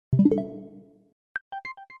What's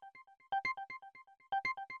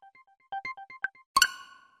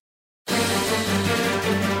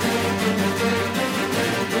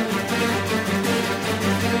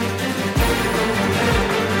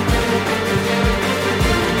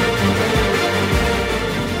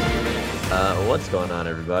going on,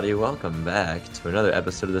 everybody? Welcome back to another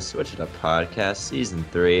episode of the Switch It Up Podcast, Season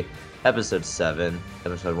 3, Episode 7,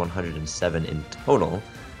 Episode 107 in total.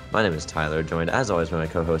 My name is Tyler, joined as always by my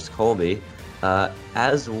co-host Colby,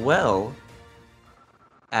 as well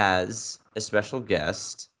as a special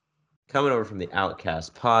guest coming over from the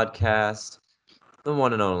Outcast Podcast, the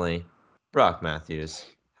one and only Brock Matthews.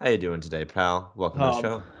 How you doing today, pal? Welcome to the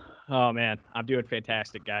show. Oh, man, I'm doing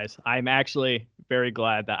fantastic, guys. I'm actually very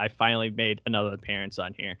glad that I finally made another appearance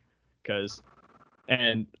on here,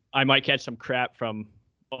 and I might catch some crap from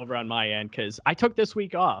over on my end because I took this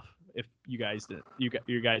week off. If you guys didn't,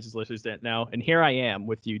 you guys' listeners didn't know, and here I am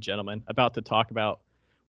with you, gentlemen, about to talk about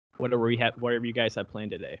whatever you guys have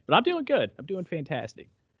planned today. But I'm doing good. I'm doing fantastic.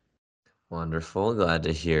 Wonderful. Glad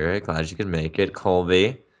to hear it. Glad you could make it,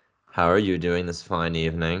 Colby. How are you doing this fine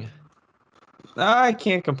evening? I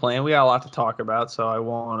can't complain. We got a lot to talk about, so I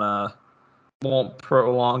won't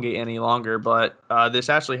prolong it any longer. But this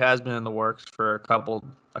actually has been in the works for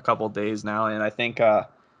a couple days now, and I think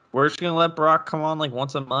we're just gonna let Brock come on like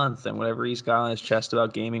once a month, and whatever he's got on his chest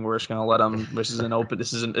about gaming, we're just gonna let him. This is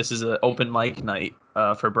an open mic night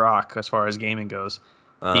for Brock as far as gaming goes.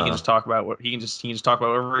 He can just talk about he can just talk about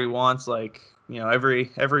whatever he wants, like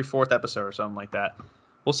every fourth episode or something like that.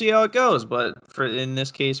 We'll see how it goes, but in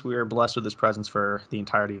this case, we are blessed with his presence for the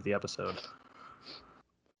entirety of the episode.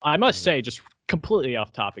 I must say, just completely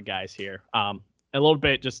off topic, guys, here. A little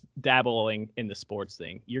bit just dabbling in the sports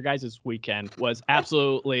thing. Your guys' weekend was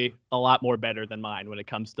absolutely a lot more better than mine when it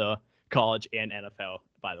comes to college and NFL,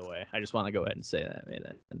 by the way. I just want to go ahead and say that.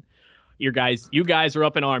 And you guys are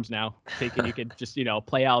up in arms now, thinking you could just,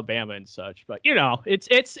 play Alabama and such. But,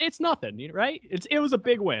 it's nothing, right? It was a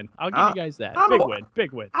big win. I'll give you guys that.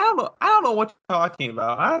 Big win. I don't know what you're talking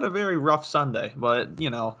about. I had a very rough Sunday, but,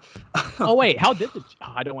 Oh, wait. How did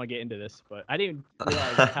I don't want to get into this, but I didn't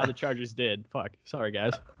realize how the Chargers did. Fuck. Sorry,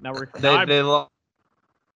 guys.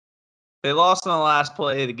 They lost on the last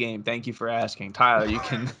play of the game. Thank you for asking, Tyler. You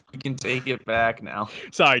can take it back now.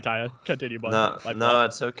 Sorry, Tyler. Continue. No,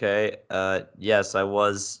 it's okay. Yes, I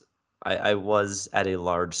was at a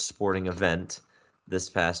large sporting event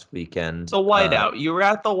this past weekend. The whiteout. You were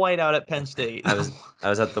at the whiteout at Penn State. I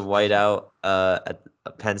was at the whiteout at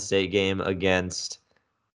a Penn State game against.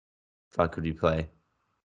 Fuck, who'd you play?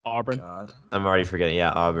 Auburn. God. I'm already forgetting.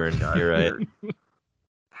 Yeah, Auburn. God, you're right.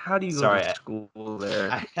 How do you go to school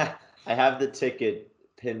there? I have the ticket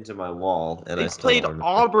pinned to my wall, and they played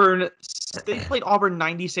Auburn. They played Auburn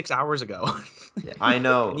 96 hours ago. Yeah, I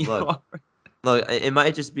know. Look, it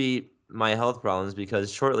might just be my health problems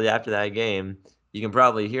because shortly after that game, you can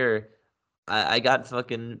probably hear, I got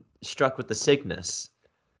fucking struck with the sickness.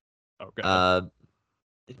 Okay.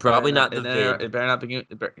 Probably not the vid. It better not begin.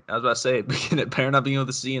 I was about to say it better not begin with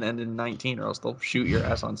a C and end in 19, or else they'll shoot your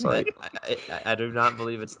ass on sight. I do not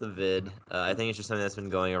believe it's the vid. I think it's just something that's been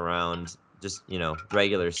going around. Just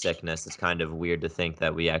regular sickness. It's kind of weird to think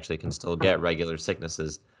that we actually can still get regular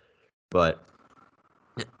sicknesses, but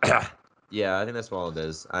yeah, I think that's all it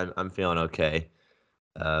is. I'm feeling okay.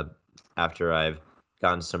 After I've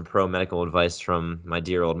gotten some pro medical advice from my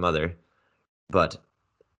dear old mother, but.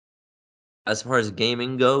 As far as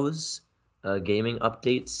gaming goes, gaming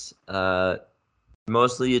updates,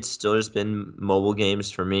 mostly it's still just been mobile games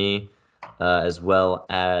for me, as well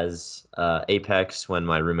as Apex when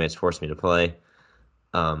my roommates forced me to play.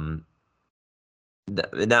 That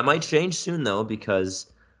might change soon, though,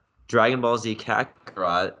 because Dragon Ball Z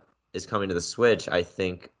Kakarot is coming to the Switch, I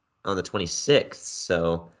think, on the 26th,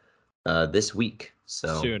 so this week.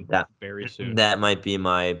 So soon, very soon. That might be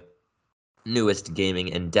my newest gaming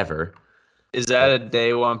endeavor. Is that a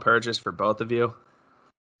day one purchase for both of you?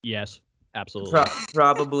 Yes, absolutely.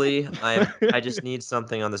 Probably. I just need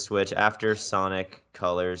something on the Switch after Sonic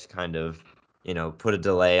Colors kind of, put a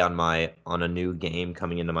delay on a new game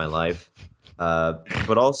coming into my life.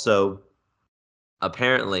 But also,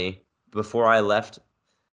 apparently, before I left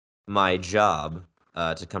my job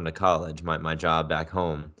to come to college, my job back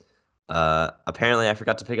home, apparently I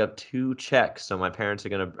forgot to pick up 2 checks. So my parents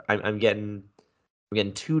are I'm getting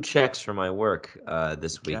 2 checks for my work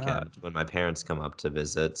this weekend when my parents come up to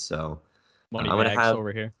visit. So I'm going to have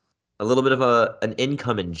over here a little bit of an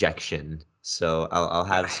income injection. So I'll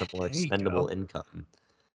have some more expendable income.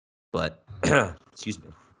 But excuse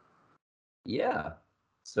me. Yeah.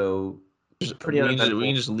 So pretty We uneventful.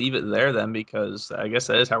 can just leave it there then, because I guess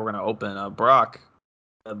that is how we're gonna open. Brock,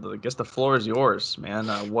 I guess the floor is yours, man.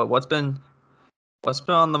 What's been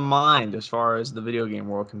on the mind as far as the video game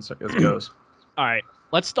world goes? All right,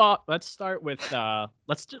 let's start with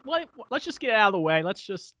let's just get it out of the way. Let's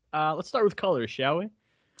start with colors, shall we?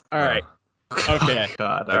 All right. Okay. Oh,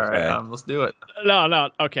 God. All right. Okay. Let's do it. No.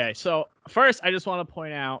 Okay. So first, I just want to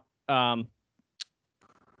point out, I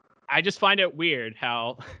just find it weird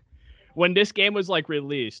how when this game was like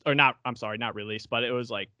released, or not, I'm sorry, not released, but it was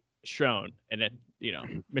like shown, and then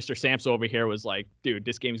Mr. Samps over here was like, dude,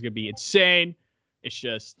 this game's gonna be insane. It's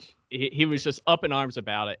just he was just up in arms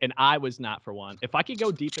about it, and I was not, for one. If I could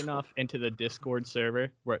go deep enough into the Discord server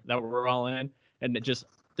that we're all in, and just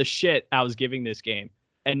the shit I was giving this game,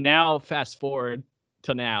 and now fast forward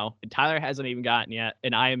to now, and Tyler hasn't even gotten yet,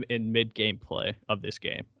 and I am in mid-game play of this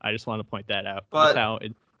game. I just want to point that out. But- That's how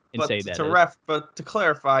insane that is. But to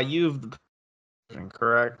clarify, you've the version,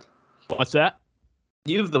 correct? What's that?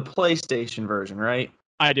 You've the PlayStation version, right?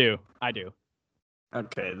 I do.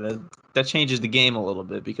 Okay, that changes the game a little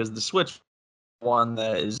bit, because the Switch one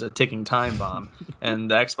that is a ticking time bomb, and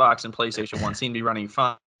the Xbox and PlayStation one seem to be running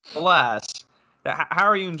fine. Alas, how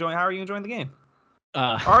are you enjoying the game?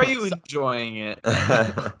 Are you enjoying it?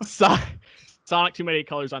 Sonic Too Many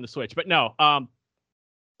Colors on the Switch, but no.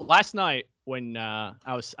 Last night when I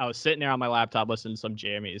was sitting there on my laptop listening to some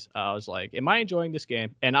jammies, I was like, "Am I enjoying this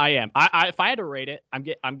game?" And I am. I if I had to rate it,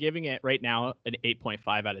 I'm giving it right now an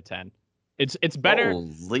 8.5 out of 10. It's better.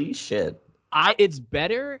 Holy shit! It's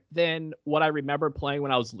better than what I remember playing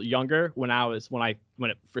when I was younger. When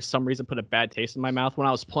it for some reason put a bad taste in my mouth when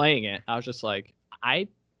I was playing it. I was just like, I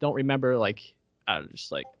don't remember, like, I was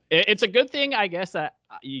just like, it's a good thing, I guess, that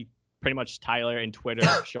you pretty much Tyler and Twitter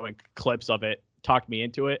showing clips of it talked me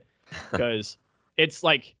into it, because it's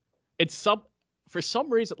like for some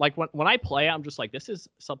reason, like when I play, I'm just like, this is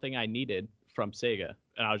something I needed from Sega,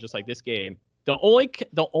 and I was just like, this game. The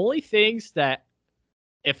only things that,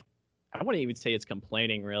 if I wouldn't even say it's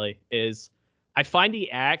complaining really, is I find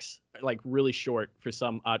the acts like really short for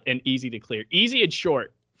some and easy to clear, easy and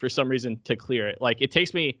short for some reason to clear it. Like it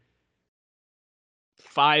takes me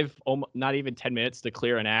 5, not even 10 minutes to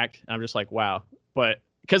clear an act. And I'm just like, wow. But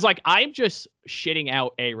because like I'm just shitting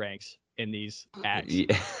out A ranks in these acts.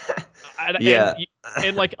 Yeah.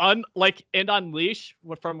 And like Unleash,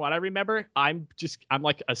 from what I remember, I'm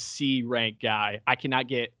like a C rank guy. I cannot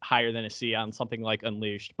get higher than a C on something like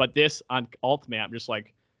Unleashed. But this on Ultimate, I'm just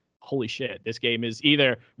like, holy shit, this game is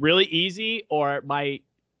either really easy, or my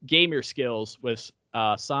gamer skills with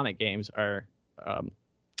Sonic games are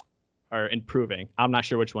improving. I'm not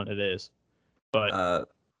sure which one it is, but I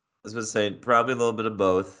was going to say probably a little bit of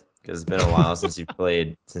both, because it's been a while since you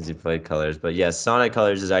played Colors. But yes, Sonic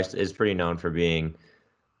Colors is pretty known for being,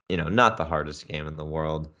 not the hardest game in the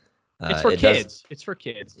world. it's for kids. It's for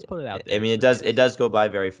kids. Let's put it out there. I mean, it does go by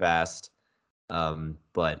very fast.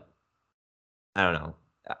 But I don't know.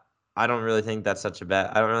 I don't really think that's such a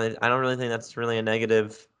bad. I don't really think that's really a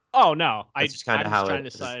negative. Oh no, That's just kind of how trying it to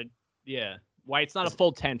is. decide. Yeah, why it's not a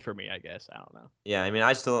full 10 for me, I guess. I don't know. Yeah, I mean,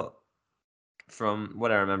 I still, from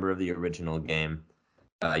what I remember of the original game,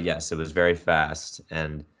 yes, it was very fast,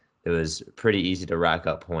 and it was pretty easy to rack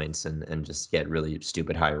up points and just get really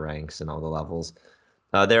stupid high ranks in all the levels.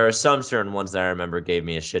 There are some certain ones that I remember gave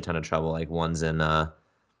me a shit ton of trouble, like ones in I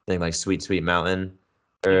think like Sweet Sweet Mountain,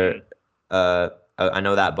 or I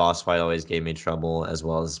know that boss fight always gave me trouble, as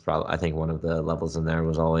well as probably I think one of the levels in there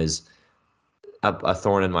was always a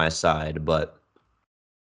thorn in my side. But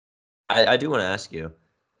I do want to ask you,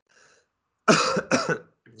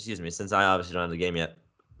 excuse me, since I obviously don't have the game yet.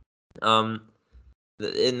 In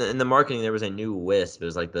the marketing there was a new wisp. It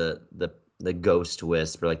was like the ghost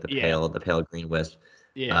wisp, or like the pale green wisp.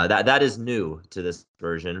 Yeah. That is new to this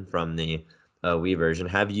version from the Wii version.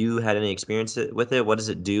 Have you had any experience with it? What does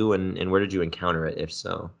it do, and where did you encounter it, if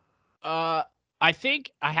so? I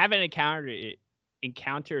think I haven't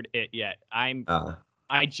encountered it yet.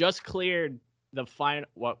 I just cleared the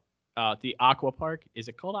the Aqua Park. Is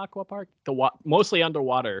it called Aqua Park? Mostly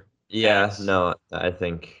underwater. Yeah, acts. no, I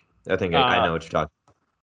think I know what you're talking.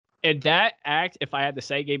 And that act, if I had to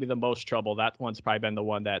say, gave me the most trouble. That one's probably been the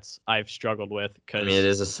one I've struggled with. I mean, it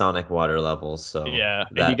is a Sonic water level, so yeah,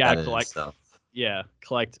 and you gotta collect stuff. Yeah,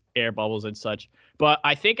 collect air bubbles and such. But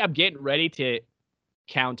I think I'm getting ready to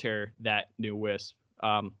counter that new wisp.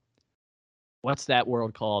 What's that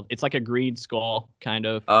world called? It's like a green skull, kind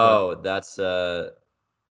of. Oh, that's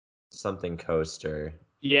something coaster.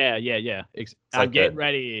 Yeah. I'm getting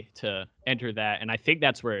ready to enter that, and I think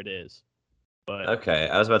that's where it is. But Okay,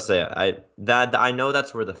 I was about to say I know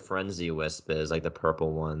that's where the Frenzy Wisp is, like the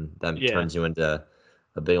purple one that yeah, turns you into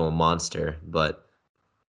a big old monster. But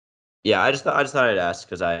yeah, I just thought I'd ask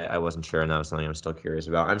because I wasn't sure, and that was something I'm still curious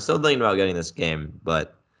about. I'm still thinking about getting this game,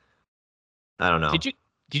 but I don't know.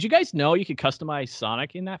 did you guys know you could customize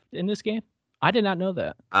Sonic in this game? I did not know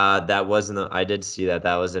that. That wasn't I did see that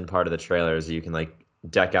was in part of the trailers. You can like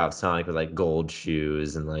deck out Sonic with like gold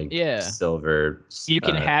shoes and like Yeah, silver. you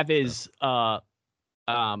can have Stuff.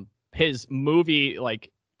 his movie like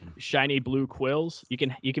shiny blue quills. You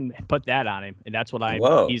can put that on him, and that's what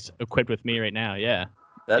Whoa, he's equipped with me right now. Yeah,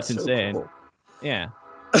 that's it's so insane. cool. Yeah,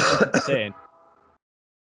 it's insane.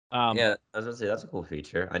 Yeah, I was gonna say that's a cool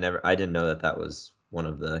feature. I didn't know that that was one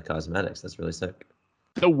of the cosmetics. That's really sick.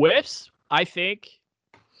 The whiffs, I think,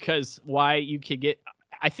 because why you could get.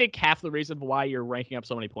 I think half the reason why you're ranking up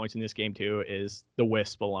so many points in this game too is the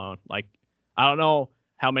wisp alone. Like, I don't know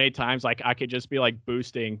how many times like I could just be like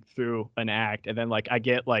boosting through an act, and then like I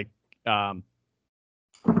get like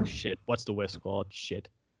shit. What's the wisp called? Shit.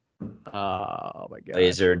 Oh my god.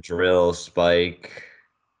 Laser, drill, spike.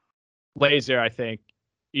 Laser. I think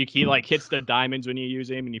he like hits the diamonds when you use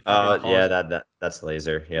him, and you fucking Yeah, hauls. that's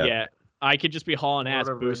laser. Yeah. Yeah, I could just be hauling ass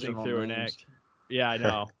What boosting original through an names. act. Yeah, I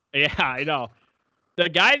know. Yeah, I know. The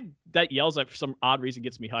guy that yells at for some odd reason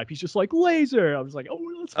gets me hype. He's just like laser. I was like, oh,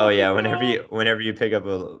 let's Oh yeah, fucking go. whenever you pick up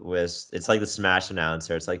a wisp, it's like the Smash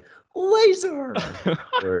announcer. It's like laser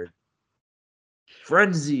or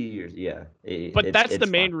frenzy. Or, yeah, But that's the it's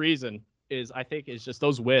fun. main reason. Is I think is just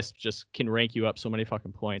those wisps just can rank you up so many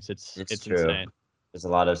fucking points. It's It's true. insane. There's a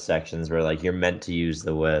lot of sections where like you're meant to use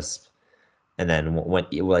the wisp, and then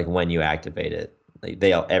when you activate it, like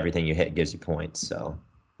everything you hit gives you points. So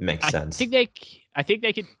it makes sense. I think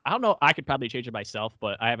they could. I don't know. I could probably change it myself,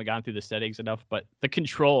 but I haven't gone through the settings enough. But the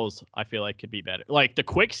controls, I feel like, could be better. Like the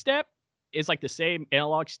quick step is like the same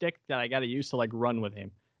analog stick that I got to use to like run with him,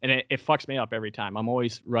 and it fucks me up every time. I'm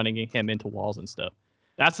always running him into walls and stuff.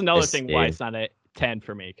 That's I another thing why see. it's not a 10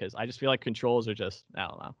 for me because I just feel like controls are just I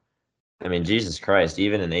don't know. I mean, Jesus Christ,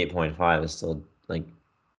 even an 8.5 is still like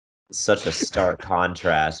such a stark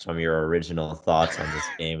contrast from your original thoughts on this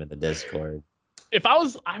game in the Discord. If I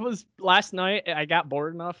was last night, I got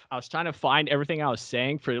bored enough. I was trying to find everything I was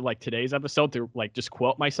saying for like today's episode to like just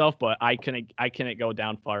quote myself, but I couldn't go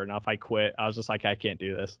down far enough. I quit. I was just like, I can't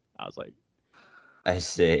do this. I was like, I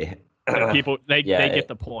see. people Yeah, they get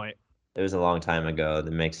the point. it was a long time ago.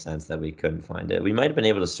 It makes sense that we couldn't find it. We might have been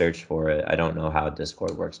able to search for it. I don't know how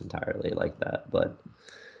Discord works entirely like that, but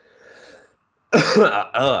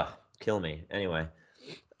ugh, kill me. Anyway,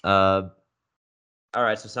 uh, all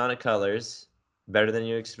right. So Sonic Colors, better than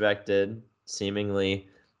you expected. Seemingly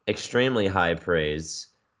extremely high praise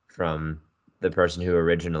from the person who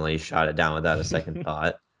originally shot it down without a second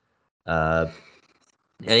thought. Uh,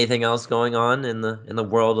 anything else going on in the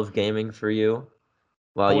world of gaming for you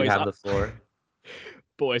while you Boys, have the floor?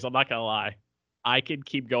 boys, I'm not gonna lie. I could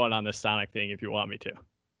keep going on this Sonic thing if you want me to.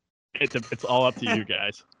 It's all up to you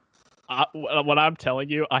guys. What I'm telling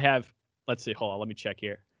you, I have. Let's see. Hold on. Let me check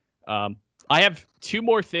here. I have two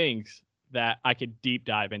more things that I could deep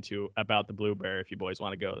dive into about the Blueberry. If you boys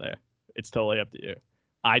want to go there, it's totally up to you.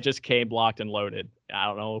 I just came blocked and loaded. I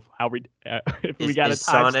don't know how we if we got a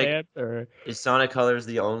timestamp or. Is Sonic Colors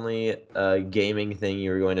the only gaming thing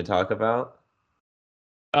you were going to talk about?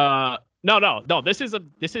 No. This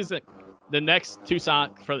isn't. The next two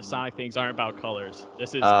Sonic for the Sonic things aren't about colors.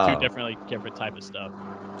 This is two Oh, different type of stuff.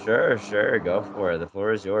 sure, go for it. The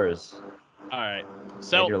floor is yours. All right. And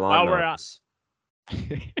So your while we're lawnmowers.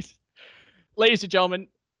 ladies and gentlemen,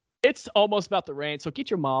 it's almost about the rain. So get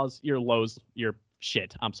your maws, your lows, your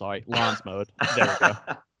shit. I'm sorry, lawns mode. There we go.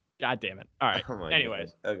 God damn it. All right. Oh my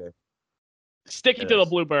Anyways, God. Okay. sticking It to the is.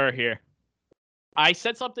 blue burr here. I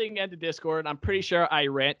said something in the Discord. I'm pretty sure I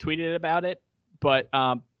tweeted about it. But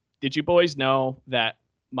did you boys know that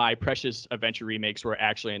my Precious Adventure remakes were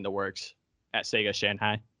actually in the works at Sega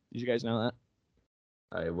Shanghai? Did you guys know that?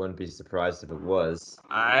 I wouldn't be surprised if it was.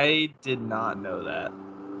 I did not know that.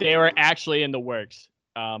 They were actually in the works.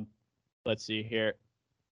 Let's see here.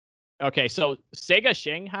 Okay, so Sega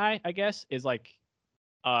Shanghai, I guess, is like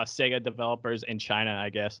Sega developers in China, I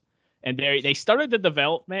guess. And they started the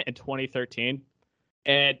development in 2013.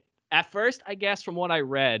 And at first, I guess from what I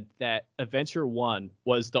read, that Adventure 1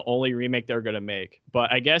 was the only remake they were going to make.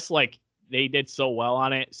 But I guess like they did so well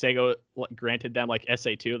on it, Sega granted them like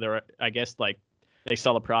SA2. They're I guess like they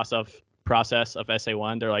saw the process of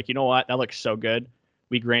SA1. They're like, you know what? That looks so good.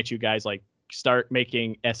 We grant you guys like start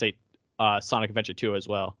making Sonic Adventure 2 as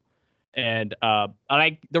well. And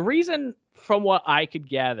the reason from what I could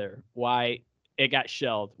gather why it got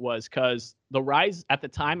shelved was because the Rise at the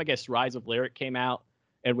time, I guess Rise of Lyric came out,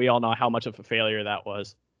 and we all know how much of a failure that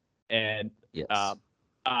was. And Yes.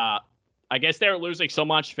 I guess they were losing so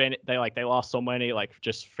much. They lost so many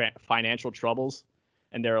just financial troubles,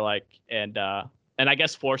 and they're and I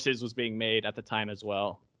guess Forces was being made at the time as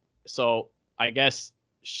well. So I guess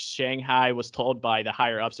Shanghai was told by the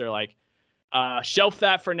higher ups, they're like, shelf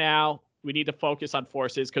that for now. We need to focus on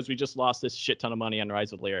Forces because we just lost this shit ton of money on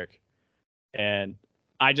Rise of Lyric. And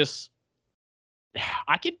I could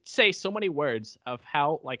say so many words of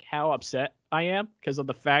how upset I am because of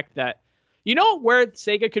the fact that, you know, where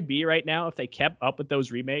Sega could be right now if they kept up with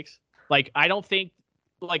those remakes. I don't think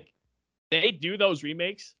they do those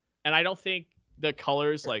remakes, and I don't think the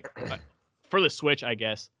colors for the Switch, I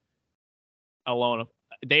guess, alone,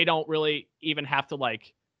 they don't really even have to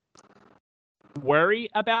worry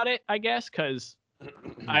about it, I guess, because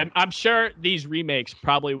I'm sure these remakes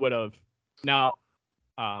probably would have. Now,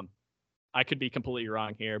 I could be completely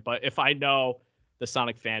wrong here, but if I know the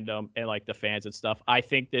Sonic fandom and the fans and stuff, I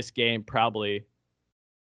think this game probably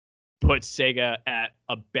puts Sega at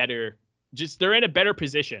a better, they're in a better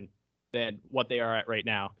position than what they are at right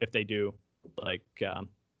now if they do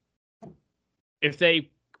if they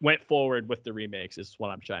went forward with the remakes is what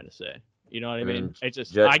I'm trying to say. You know what I mean?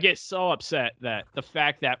 I get so upset that the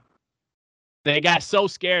fact that they got so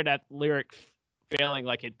scared at Lyric failing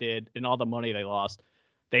like it did and all the money they lost,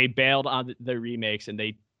 they bailed on the remakes and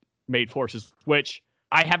they made Forces, which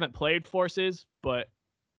I haven't played Forces, but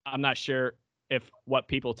I'm not sure if what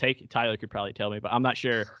people take. Tyler could probably tell me, but I'm not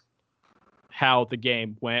sure how the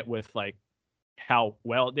game went with how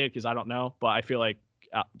well it did because I don't know. But I feel like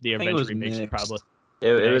the Adventure remakes probably.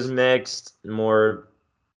 It was mixed, more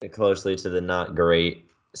closely to the not great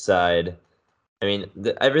side. I mean,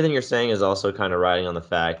 everything you're saying is also kind of riding on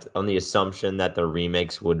the assumption that the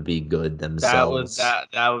remakes would be good themselves.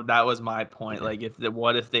 That was my point.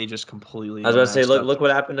 What if they just completely? I was about to say, look what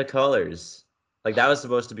happened to Colors. That was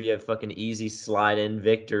supposed to be a fucking easy slide-in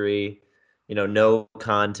victory, no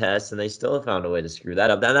contest, and they still found a way to screw that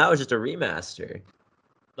up. That was just a remaster.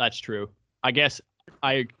 That's true. I guess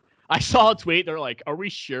I saw a tweet. They're like, "Are we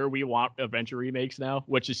sure we want Adventure remakes now?"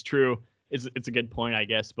 Which is true. It's a good point, I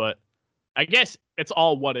guess, but. I guess it's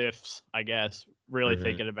all what ifs, I guess. Really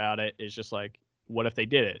thinking about it is just what if they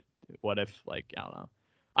did it? What if, I don't know.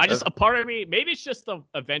 A part of me, maybe it's just the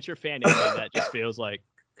Adventure fan in me that just feels like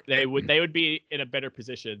they would be in a better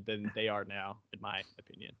position than they are now, in my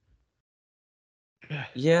opinion.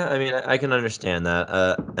 Yeah, I mean, I can understand that.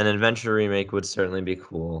 An Adventure remake would certainly be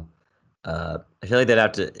cool. I feel like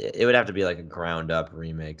it would have to be a ground up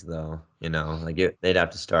remake though, they'd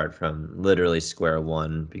have to start from literally square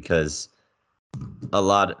one because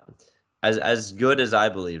as good as I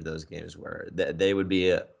believe those games were, they would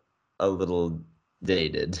be a little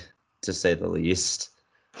dated, to say the least.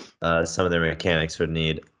 Some of their mechanics would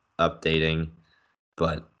need updating,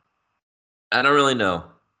 but I don't really know.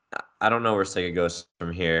 I don't know where Sega goes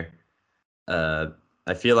from here. I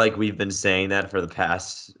feel like we've been saying that for the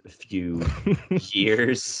past few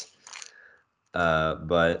years,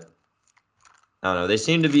 but I don't know. They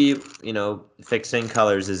seem to be, fixing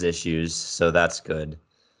Colors' issues, so that's good.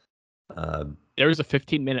 There was a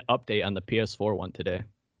 15-minute update on the PS4 one today.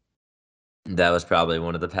 That was probably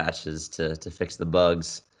one of the patches to fix the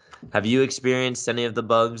bugs. Have you experienced any of the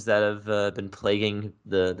bugs that have been plaguing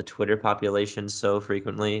the Twitter population so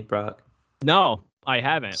frequently, Brock? No, I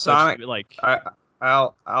haven't. Sonic,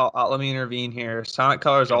 I'll let me intervene here. Sonic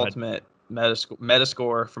Colors Ultimate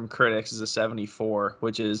Metascore from critics is a 74,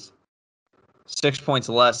 which is 6 points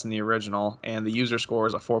less than the original, and the user score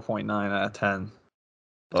is a 4.9 out of 10.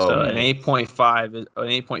 Oh, so an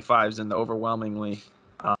 8.5 is in the overwhelmingly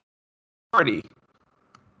party.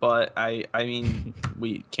 But I mean,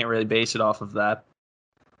 we can't really base it off of that.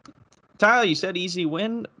 Tyler, you said easy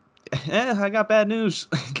win. I got bad news.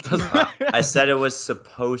 I said it was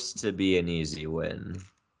supposed to be an easy win,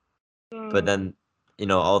 but then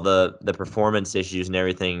all the performance issues and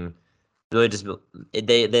everything really just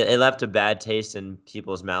they left a bad taste in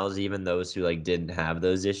people's mouths, even those who didn't have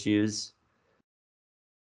those issues.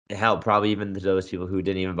 Hell, probably even those people who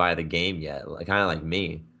didn't even buy the game yet, kind of like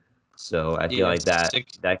me. So I feel like that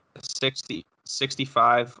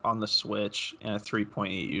 65 on the Switch and a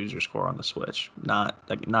 3.8 user score on the Switch. Not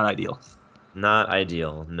ideal. Not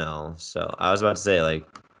ideal, no. So I was about to say,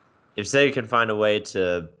 if Sega can find a way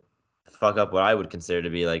to fuck up what I would consider to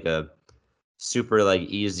be a super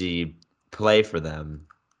easy play for them,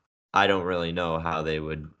 I don't really know how they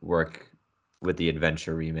would work with the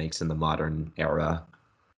Adventure remakes in the modern era.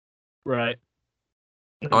 Right.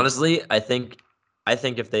 Honestly, I think I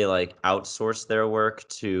think if they like outsource their work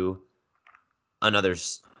to another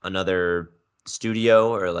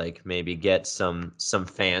studio, or like maybe get some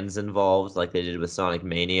fans involved like they did with Sonic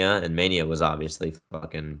Mania, and Mania was obviously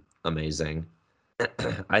fucking amazing.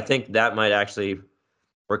 I think that might actually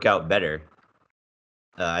work out better.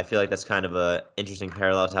 I feel like that's kind of a interesting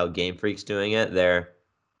parallel to how Game Freak's doing it. They're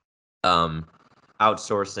um,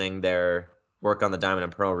 outsourcing their work on the Diamond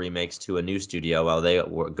and Pearl remakes to a new studio while they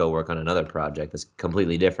go work on another project that's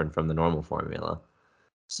completely different from the normal formula.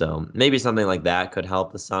 So maybe something like that could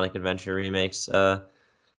help the Sonic Adventure remakes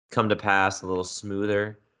come to pass a little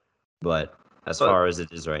smoother. But as But far as it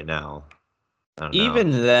is right now, I don't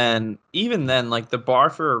know. even then, like the bar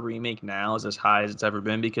for a remake now is as high as it's ever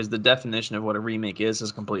been because the definition of what a remake is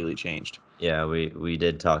has completely changed. Yeah, we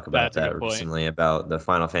did talk about That's a that good point. recently about the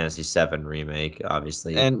Final Fantasy VII remake,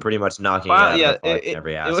 obviously And pretty much knocking it out of the park in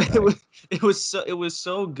every aspect. it was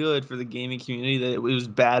so good for the gaming community that it was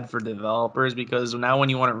bad for developers because now when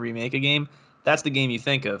you want to remake a game, that's the game you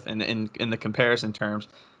think of in the comparison terms.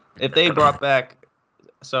 If they brought back,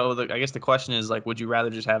 I guess the question is like, would you rather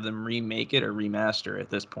just have them remake it or remaster at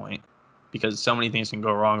this point? Because so many things can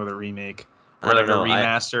go wrong with a remake. I Or like don't a know.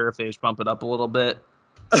 remaster if they just bump it up a little bit.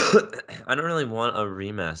 I don't really want a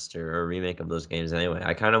remaster or a remake of those games anyway.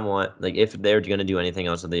 I kind of want, like, if they're going to do anything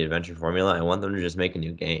else with the adventure formula, I want them to just make a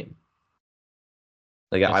new game.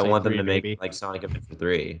 Like, I want them SA3, to make baby. like Sonic Adventure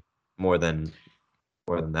 3 more than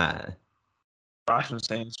that. I've been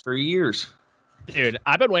saying this for years. Dude,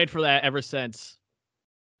 I've been waiting for that ever since.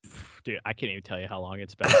 Dude, I can't even tell you how long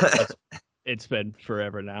it's been. It's been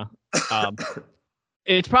forever now.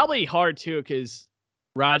 It's probably hard too because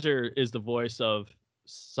Roger is the voice of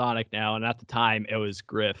Sonic now, and at the time it was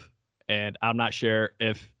Griff, and I'm not sure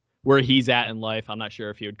if where he's at in life. I'm not sure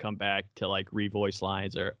if he would come back to like revoice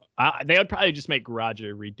lines, or they would probably just make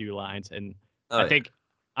Roger redo lines. And I think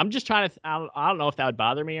I'm just trying to. I don't know if that would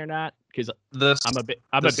bother me or not because I'm a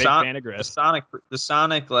big fan of Griff.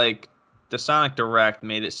 The Sonic Direct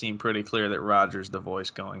made it seem pretty clear that Roger's the voice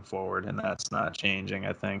going forward, and that's not changing,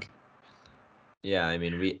 I think. Yeah, I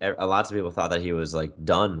mean, lots of people thought that he was like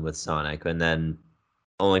done with Sonic, and then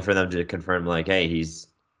only for them to confirm like, hey, he's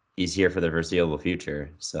here for the foreseeable future.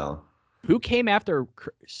 So who came after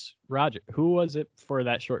Roger? Who was it for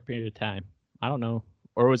that short period of time? I don't know.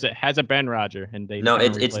 Or has it been Roger and they no,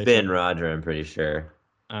 haven't it's replaced been him? Roger. I'm pretty sure.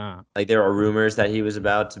 Uh, Like there are rumors that he was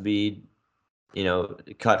about to be,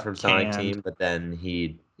 cut from Sonic Canned. Team, but then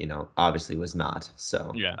he, obviously was not.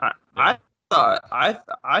 So yeah. I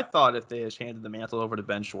thought if they had handed the mantle over to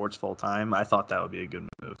Ben Schwartz full time, I thought that would be a good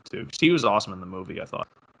move too. 'Cause he was awesome in the movie, I thought.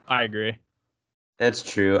 I agree. that's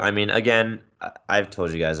true. I mean, again, I've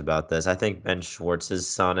told you guys about this. I think Ben Schwartz's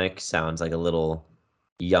Sonic sounds like a little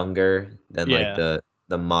younger than like Yeah.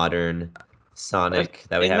 the modern Sonic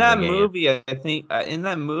that we In have that in the game.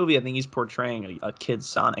 movie, I think he's portraying a kid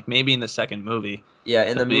Sonic. Maybe in the second movie, Yeah, in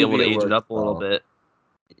he'll the be able movie to it age it worked up a little well. bit.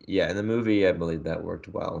 Yeah, in the movie I believe that worked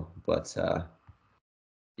well, but yeah, What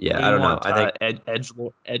do I you don't know. want? I think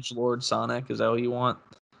Edgelord Sonic? Is that what you want?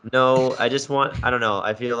 no, I don't know.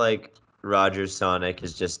 I feel like Roger Sonic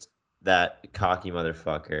is just that cocky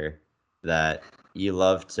motherfucker that you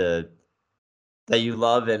love to that you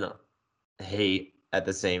love and hate at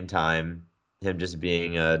the same time. Him just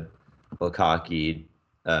being a little cocky,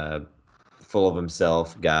 uh, full of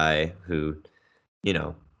himself guy who, you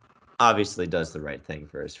know, obviously does the right thing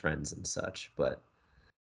for his friends and such. But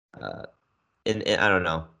uh, I don't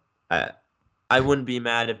know. I I wouldn't be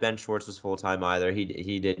mad if Ben Schwartz was full time either.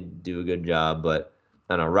 He did do a good job, but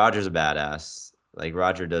I don't know. Roger's a badass. Like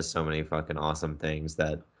Roger does so many fucking awesome things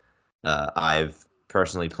that I've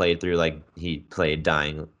personally played through. Like he played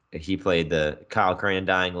the Kyle Crane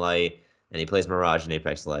Dying Light, and he plays Mirage in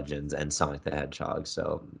Apex Legends and Sonic the Hedgehog.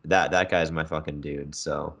 So that guy's my fucking dude.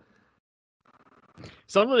 So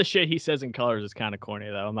Some of the shit he says in Colors is kind of corny,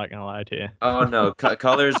 though. I'm not gonna lie to you. oh no,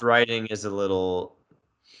 Colors writing is a little.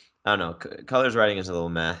 I don't know. Colors writing is a little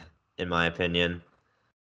meh, in my opinion.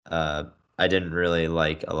 Uh, I didn't really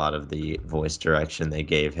like a lot of the voice direction they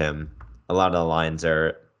gave him. A lot of the lines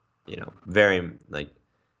are, very like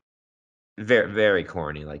very very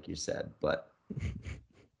corny, like you said. But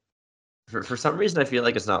for some reason, I feel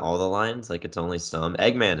like it's not all the lines. Like it's only some.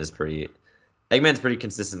 Eggman's pretty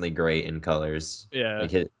consistently great in Colors. Yeah.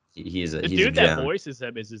 Like he's The a dude that gem. voices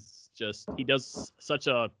him is just he does such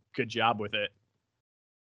a good job with it.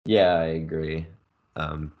 Yeah, I agree.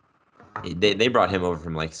 Um, they brought him over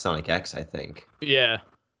from like Sonic X, I think, Yeah.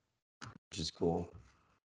 which is cool.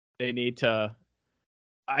 They need to.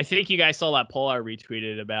 I think you guys saw that poll I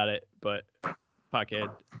retweeted about it, but fuck it.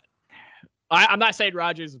 I'm not saying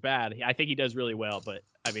Rodgers is bad. I think he does really well, but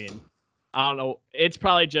I mean, I don't know. It's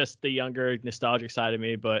probably just the younger, nostalgic side of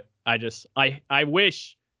me, but I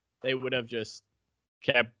wish they would have just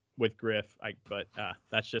kept with Griff. But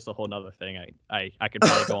that's just a whole nother thing. I could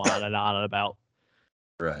probably go on and on about.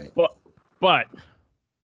 Right. But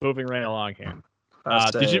moving right along here.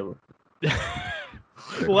 Did you?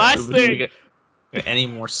 Last Last thing. Any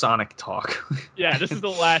more Sonic talk? Yeah, this is the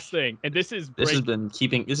last thing, and this has been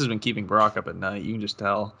keeping Brock up at night. You can just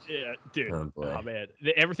tell. Yeah, dude. Oh boy. Oh man,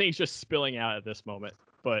 everything's just spilling out at this moment.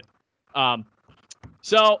 But,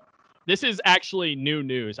 so this is actually new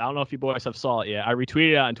news. I don't know if you boys have saw it yet. I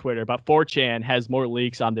retweeted it on Twitter, but 4chan has more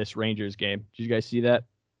leaks on this Rangers game. Did you guys see that?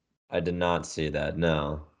 I did not see that.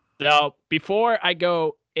 No. So before I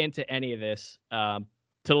go into any of this, to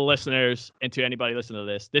the listeners and to anybody listening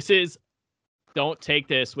to this, don't take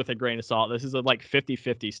this with a grain of salt. This is like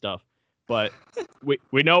 50-50 stuff. But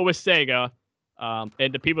we know with Sega, and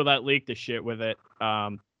the people that leaked the shit with it,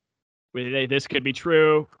 this could be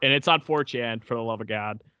true, and it's on 4chan, for the love of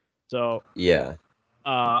God. So Yeah.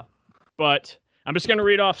 but I'm just gonna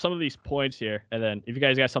read off some of these points here, and then if you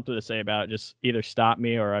guys got something to say about it, just either stop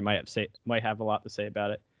me or I might have a lot to say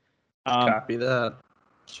about it. Copy that.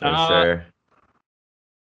 Sure.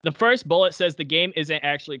 The first bullet says the game isn't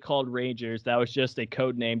actually called Rangers. That was just a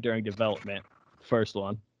code name during development. First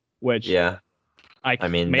one, which Yeah. I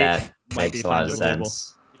mean, that makes a lot of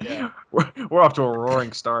sense. Yeah, we're off to a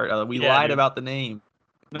roaring start. We lied about the name.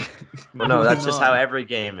 Well, no, that's just how every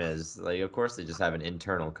game is. Like, of course, they just have an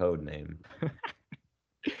internal code name.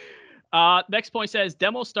 Next point says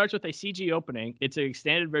demo starts with a CG opening. It's an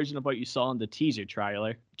extended version of what you saw in the teaser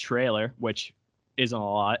trailer, which isn't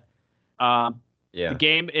a lot. Yeah. The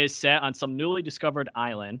game is set on some newly discovered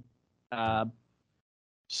island.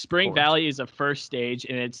 Spring Valley is a first stage,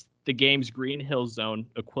 and it's the game's Green Hill Zone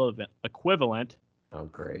equivalent. Oh,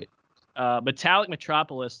 great. Metallic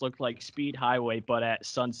Metropolis looked like Speed Highway, but at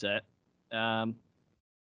sunset.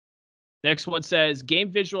 Next one says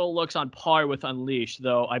game visual looks on par with Unleashed,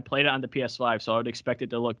 though I played it on the PS5, so I would expect it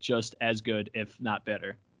to look just as good, if not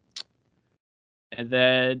better. And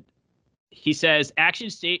then he says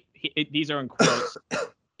these are in quotes.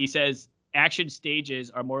 He says action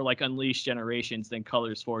stages are more like Unleashed Generations than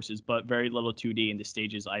Colors Forces, but very little 2D in the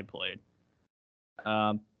stages I played.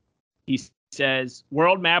 He says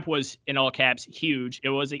world map was, in all caps, huge. It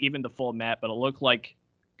wasn't even the full map, but it looked like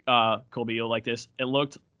Colby, you'll like this. It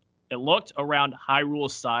looked around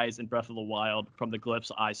Hyrule's size in Breath of the Wild from the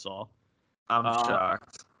glimpse I saw. I'm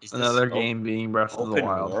shocked. Another game being Breath of the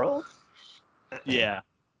Wild. World? Yeah.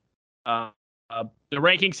 The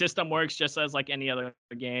ranking system works just as like any other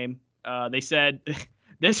game. They said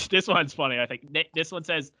this one's funny. I think this one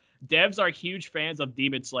says devs are huge fans of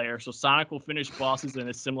Demon Slayer, so Sonic will finish bosses in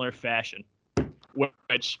a similar fashion.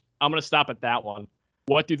 Which I'm gonna stop at that one.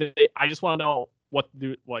 What do they? I just want to know what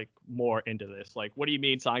do like more into this. Like, what do you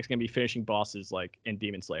mean Sonic's gonna be finishing bosses like in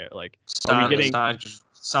Demon Slayer? Like, Sonic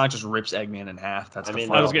just rips Eggman in half. That's I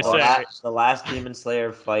mean, I was gonna say the last Demon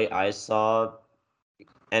Slayer fight I saw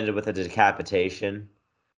ended with a decapitation.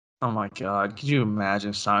 Oh my god! Could you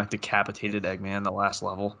imagine Sonic decapitated Eggman in the last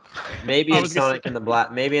level? Maybe in Sonic in the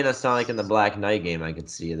Black, maybe in a Sonic in the Black Knight game, I could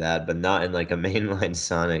see that, but not in like a mainline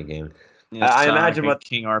Sonic game. Yeah, I imagine what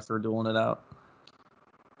King Arthur dueling it out.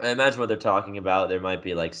 I imagine what they're talking about. There might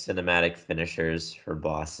be like cinematic finishers for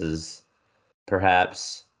bosses,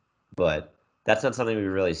 perhaps, but that's not something we've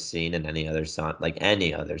really seen in any other Sonic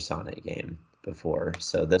game before.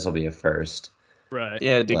 So this will be a first. right.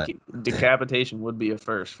 Yeah, decapitation would be a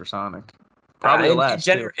first for Sonic. Probably the last.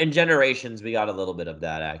 In Generations, we got a little bit of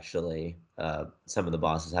that actually. Some of the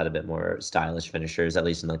bosses had a bit more stylish finishers, at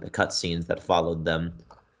least in like the cutscenes that followed them.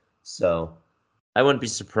 So I wouldn't be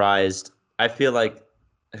surprised. I feel like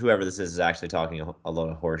whoever this is actually talking a lot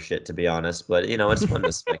of horse shit, to be honest. But it's fun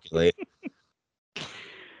to speculate.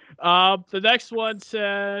 The next one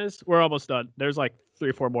says we're almost done. There's like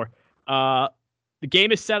 3 or 4 more. The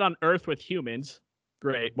game is set on Earth with humans.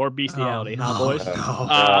 Great, more bestiality, huh, boys?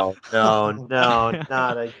 No,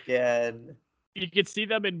 not again. You can see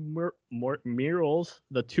them in murals.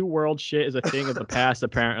 The 2-world shit is a thing of the past,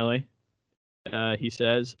 apparently. He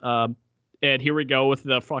says. And here we go with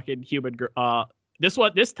the fucking human girl.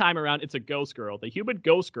 This time around, it's a ghost girl. The human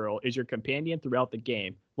ghost girl is your companion throughout the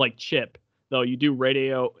game, like Chip. Though you do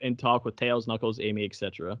radio and talk with Tails, Knuckles, Amy,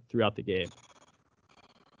 etc. throughout the game.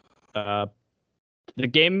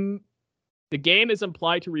 The game is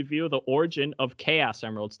implied to reveal the origin of Chaos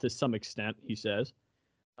Emeralds to some extent, he says.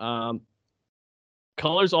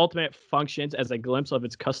 Colors Ultimate functions as a glimpse of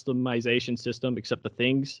its customization system, except the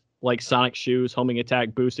things like Sonic shoes, homing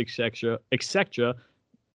attack, boost, etc.,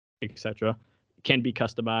 can be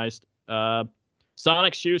customized.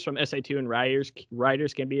 Sonic shoes from SA2 and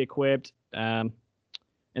Riders can be equipped. And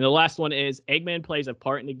the last one is Eggman plays a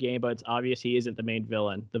part in the game, but it's obvious he isn't the main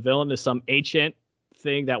villain. The villain is some ancient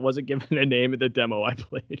thing that wasn't given a name in the demo I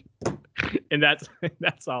played. And that's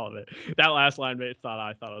all of it. That last line I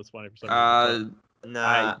thought it was funny for some reason.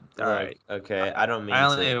 Nah. all right. Okay. I don't mean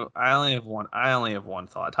I only have one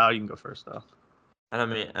thought. How you can go first though? I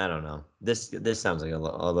don't know. This sounds like a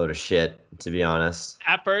load of shit, to be honest.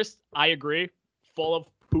 At first, I agree, full of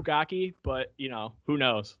Pukaki, but who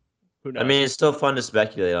knows? I mean, it's still fun to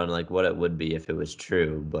speculate on like what it would be if it was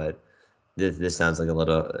true, but this sounds like a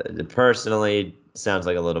little. Personally, sounds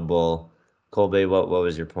like a little bull. Colby, what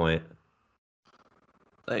was your point?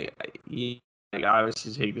 Like, I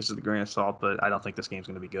obviously take this with a grain of salt, but I don't think this game's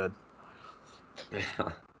going to be good.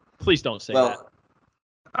 Yeah. Please don't say that.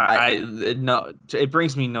 No, it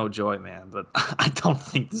brings me no joy, man. But I don't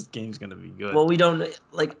think this game's gonna be good. Well, we don't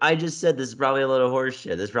like. I just said this is probably a little horse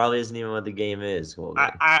shit. This probably isn't even what the game is.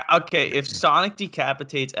 Okay, if Sonic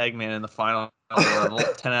decapitates Eggman in the final level,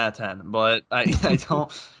 10 out of 10. But I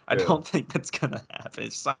don't think that's gonna happen.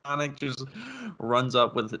 Sonic just runs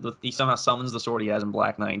up with he somehow summons the sword he has in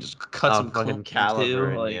Black Knight and just cuts him fucking clean in two.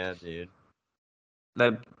 Caliber. Like, Yeah, dude.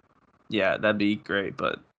 That'd be great,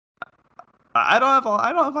 but. I don't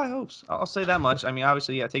have high hopes. I'll say that much. I mean,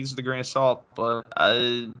 obviously, yeah, take this with a grain of salt, but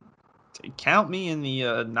count me in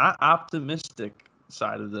the not optimistic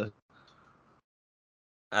side of the.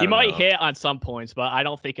 He might hit on some points, but I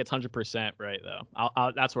don't think it's 100% right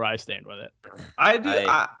though. That's where I stand with it. I do.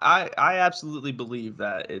 I absolutely believe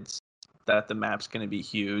that the map's going to be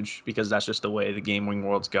huge because that's just the way the gaming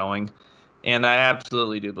world's going, and I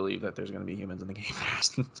absolutely do believe that there's going to be humans in the game.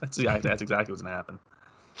 That's exactly what's going to happen.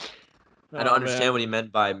 I don't understand what he meant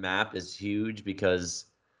by map is huge because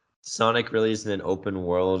Sonic really isn't an open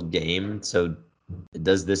world game. So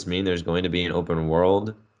does this mean there's going to be an open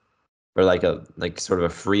world or like sort of a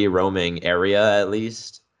free roaming area at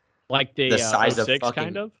least? Like the size of fucking,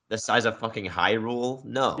 kind of? The size of fucking Hyrule?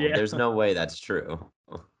 No, There's no way that's true.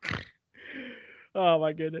 Oh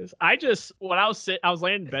my goodness! I was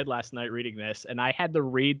laying in bed last night reading this, and I had to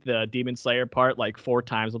read the Demon Slayer part like 4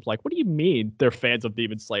 times. I'm like, what do you mean they're fans of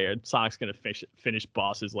Demon Slayer? Sonic's gonna finish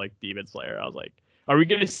bosses like Demon Slayer. I was like, are we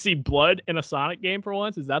gonna see blood in a Sonic game for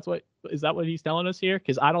once? Is that what he's telling us here?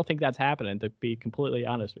 Because I don't think that's happening. To be completely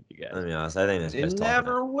honest with you guys, Let me be honest. I think this guy's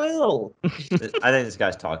never will. I think this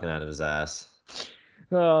guy's talking out of his ass.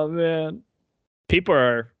 Oh man, people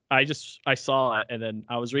are. I saw it, and then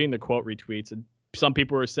I was reading the quote retweets, and some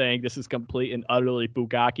people were saying this is complete and utterly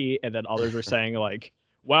Bugaki, and then others were saying like,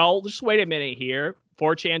 well, just wait a minute here.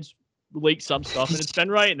 4chan's leaked some stuff, and it's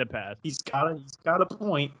been right in the past. He's got a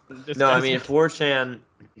point. No, I mean 4chan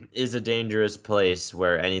is a dangerous place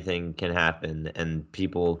where anything can happen, and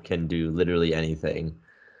people can do literally anything.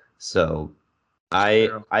 So, I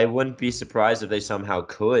wouldn't be surprised if they somehow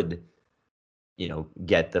could,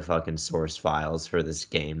 get the fucking source files for this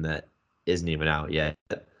game that isn't even out yet.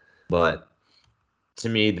 But to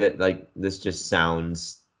me, that this just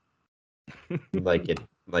sounds like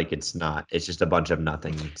it's not. It's just a bunch of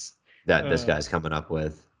nothings that this guy's coming up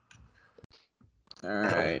with. All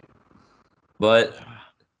right. But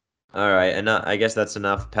all right, and I guess that's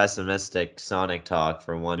enough pessimistic Sonic talk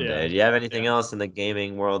for one day. Do you have anything else in the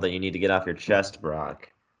gaming world that you need to get off your chest,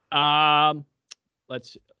 Brock?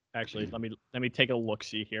 Let's actually let me take a look.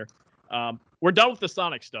 See here. We're done with the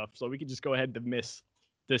Sonic stuff, so we can just go ahead and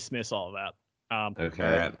dismiss all of that. Okay.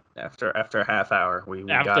 All right. After a half hour, we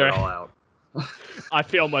got it all out. I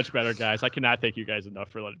feel much better, guys. I cannot thank you guys enough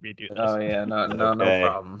for letting me do this. Oh yeah, no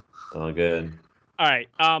problem. All good. All right.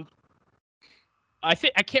 I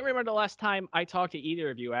can't remember the last time I talked to either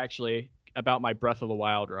of you actually about my Breath of the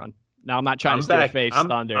Wild run. Now I'm not trying to steal Faith's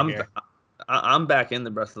thunder here. I'm back in the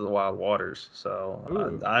Breath of the Wild waters, so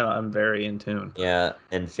I'm very in tune. Yeah,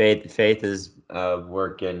 and Faith is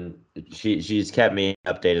working. She's kept me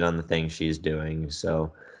updated on the things she's doing.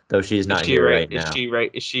 So though she's not here right now,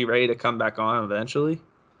 is she ready to come back on eventually?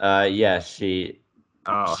 Yeah, she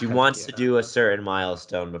wants to do a certain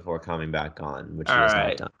milestone before coming back on, which she has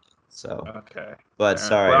not done. So okay, but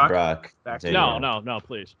sorry, Brock. No,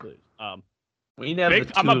 please. We'd have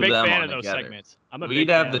I'm a big fan of those segments. We'd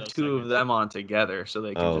have the two of them on together so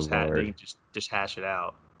they can just hash it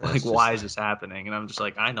out. Like, why is this happening? And I'm just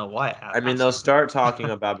like, I know why it happened. I mean, they'll start talking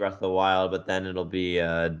about Breath of the Wild, but then it'll be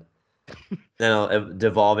then it'll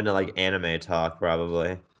devolve into like anime talk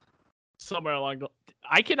probably. Somewhere along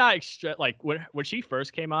I cannot like when she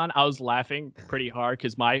first came on, I was laughing pretty hard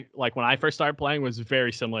because when I first started playing was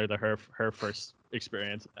very similar to her first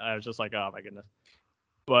experience. I was just like, oh my goodness.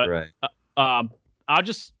 But Right. I'll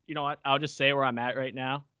just I'll just say where I'm at right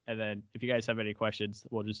now, and then if you guys have any questions,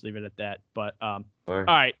 we'll just leave it at that. But all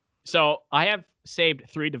right. So I have saved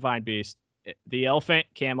 3 divine beasts: the elephant,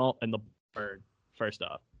 camel, and the bird. First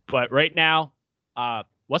off, but right now,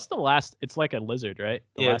 what's the last? It's like a lizard, right?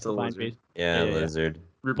 The last it's a divine lizard. beast. Yeah, lizard.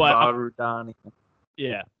 Rubarudani.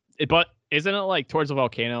 Yeah, but isn't it like towards the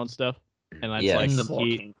volcano and stuff? And that's like In the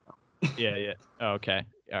heat. volcano. Yeah. Okay.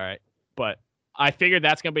 All right. But I figured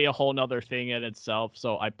that's gonna be a whole nother thing in itself.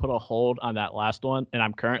 So I put a hold on that last one, and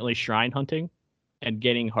I'm currently shrine hunting and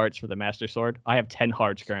getting hearts for the Master Sword. I have 10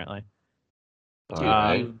 hearts currently. Dude,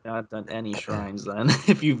 you've not done any shrines then.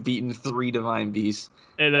 If you've beaten 3 divine beasts.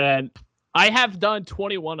 And then I have done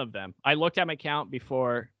 21 of them. I looked at my count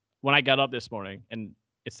before when I got up this morning, and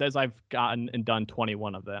it says I've gotten and done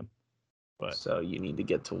 21 of them. But so you need to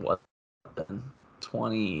get to what then?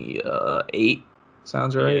 28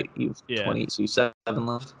 sounds right. Yeah. 20, so you 7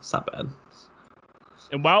 left. It's not bad.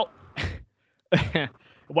 And while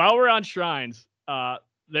we're on shrines,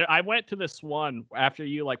 I went to this one after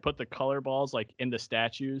you like put the color balls like in the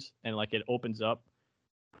statues and like it opens up.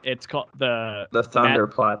 It's called the Thunder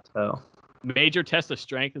Plateau. Major test of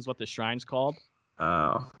strength is what the shrine's called.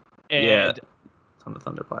 Oh. And yeah. It's on the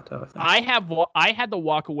Thunder Plateau, I think. I had to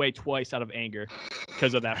walk away twice out of anger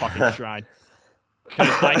because of that fucking shrine.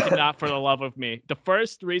 Because I could not, for the love of me. The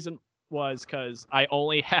first reason was because I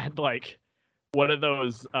only had like one of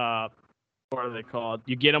those. What are they called?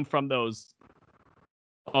 You get them from those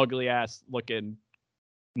ugly ass looking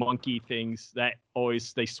monkey things that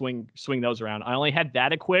always they swing those around. I only had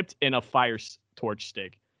that equipped in a fire torch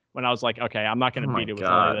stick. When I was like, okay, I'm not gonna beat it with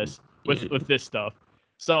all of this with this stuff.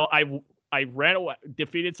 So I ran away,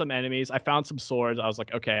 defeated some enemies. I found some swords. I was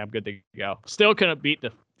like, okay, I'm good to go. Still couldn't beat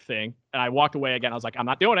the thing, and I walked away again. I was like, I'm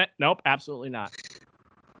not doing it. Nope, absolutely not.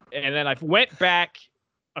 And then I went back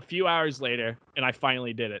a few hours later, and I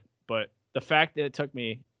finally did it. But the fact that it took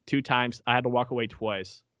me 2 times, I had to walk away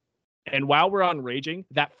twice. And while we're on raging,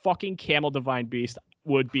 that fucking camel divine beast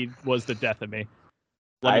was the death of me.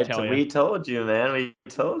 Let me tell you. We told you, man. We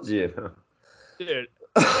told you. Dude.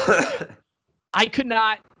 I could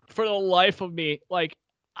not, for the life of me, like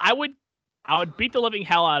I would beat the living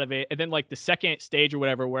hell out of it, and then like the second stage or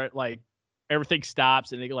whatever, where it like everything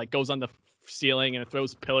stops and it like goes on the ceiling and it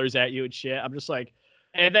throws pillars at you and shit. I'm just like,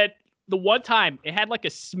 and then the one time it had like a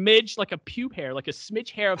smidge, like a pube hair, like a smidge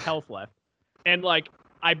hair of health left, and like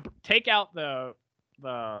I take out the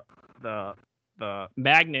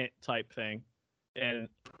magnet type thing, and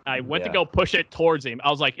I went to go push it towards him. I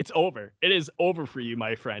was like, it's over. It is over for you,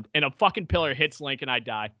 my friend. And a fucking pillar hits Link and I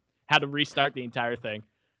die. Had to restart the entire thing.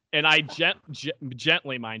 And I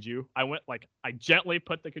gently, mind you, I gently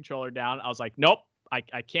put the controller down. I was like, nope, I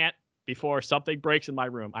can't before something breaks in my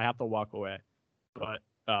room. I have to walk away. But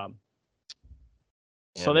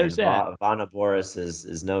so there's that. Bonoboris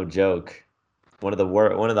is no joke. One of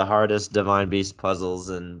the hardest Divine Beast puzzles,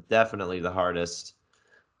 and definitely the hardest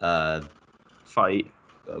fight.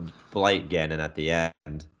 Blight Ganon at the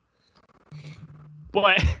end.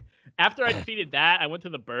 But after I defeated that, I went to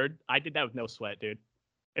the bird. I did that with no sweat, dude.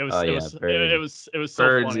 It was so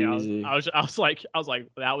Bird's funny. Easy. I was like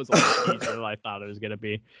that was a lot easier than I thought it was gonna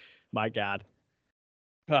be. My God.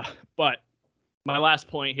 But my last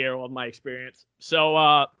point here of my experience.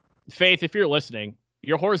 So Faith, if you're listening,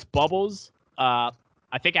 your horse Bubbles, I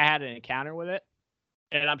think I had an encounter with it.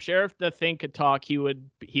 And I'm sure if the thing could talk, he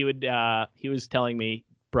was telling me,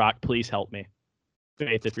 Brock, please help me.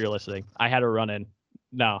 Faith, if you're listening. I had a run in.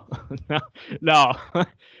 No. No.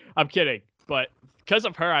 I'm kidding. But because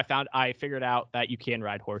of her, I figured out that you can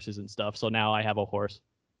ride horses and stuff. So now I have a horse.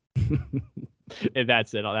 And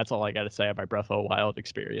that's it. That's all I got to say about my Breath of the Wild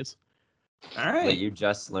experience. All right. But you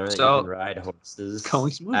just learned that you can ride horses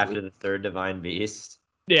going smoothly. after the 3rd Divine Beast.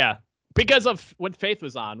 Yeah. Because of when Faith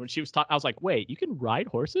was on, when she was talking, I was like, wait, you can ride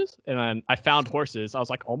horses? And then I found horses. I was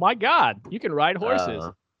like, oh my God, you can ride horses.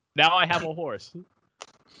 Now I have a horse.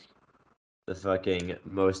 The fucking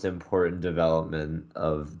most important development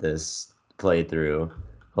of this playthrough.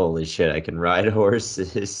 Holy shit, I can ride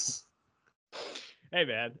horses. Hey,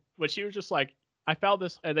 man. When she was just like, I found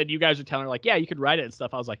this, and then you guys were telling her, like, yeah, you can ride it and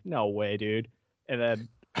stuff. I was like, no way, dude. And then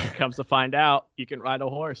it comes to find out, you can ride a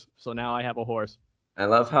horse. So now I have a horse. I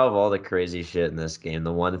love how of all the crazy shit in this game,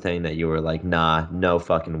 the one thing that you were like, nah, no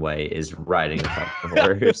fucking way, is riding a fucking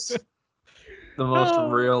horse. The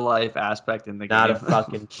most real life aspect in the game. Not a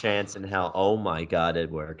fucking chance in hell. Oh my God, it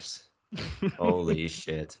works. Holy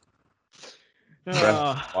shit.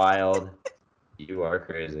 Breath wild. You are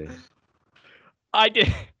crazy. I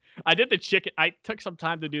did the chicken. I took some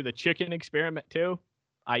time to do the chicken experiment too.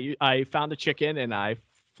 I found a chicken and I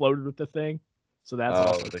floated with the thing, so that's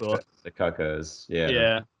also cool. The cuckoos. Yeah.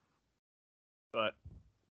 Yeah. But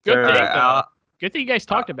good Fair thing. enough. Good thing you guys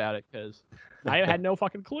talked about it because I had no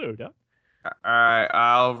fucking clue. Huh? All right,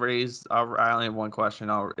 I only have one question.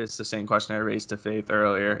 It's the same question I raised to Faith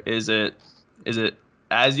earlier. Is it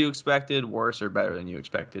as you expected, worse, or better than you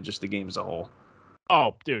expected? Just the game as a whole.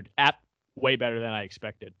 Oh, dude, way better than I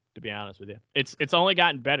expected. To be honest with you, it's only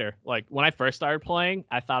gotten better. Like when I first started playing,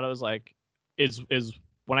 I thought it was like is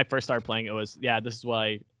when I first started playing, it was this is what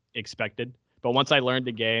I expected. But once I learned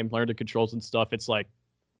the game, learned the controls and stuff, it's like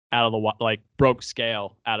out of the like broke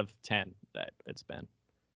scale out of 10 that it's been.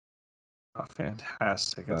 Oh,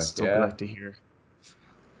 fantastic! It's Fuck still yeah. great to hear.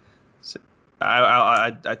 So,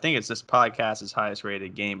 I think it's this podcast's highest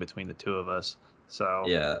rated game between the two of us. So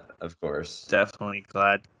Yeah, of course. definitely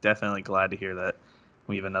glad to hear that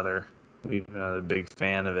we have another big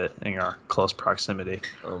fan of it in our close proximity.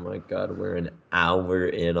 Oh my god, we're an hour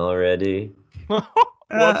in already.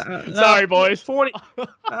 Sorry, boys. 40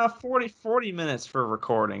 minutes for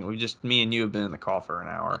recording. Me and you have been in the call for an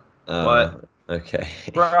hour. But okay.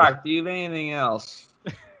 Brock, do you have anything else?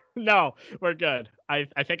 No, we're good. I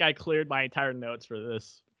think I cleared my entire notes for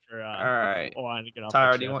this. All right. Wanting to get off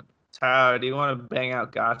Tyler, do you want to bang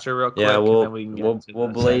out gotcha real quick? Yeah, and then we can get into we'll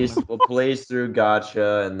the blaze segment? we'll blaze through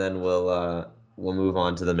gotcha and then we'll move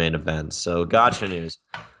on to the main event. So gotcha news.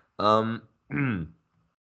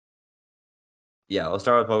 Yeah, I'll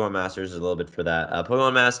start with Pokemon Masters a little bit for that.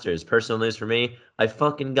 Pokemon Masters, personal news for me. I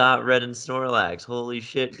fucking got Red and Snorlax. Holy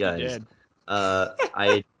shit, guys. You did.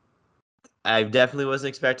 I definitely wasn't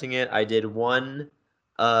expecting it. I did one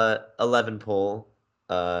 11 pull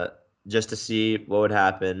just to see what would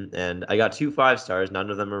happen, and I got 2 5-stars. None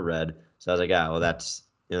of them are red, so I was like, well, that's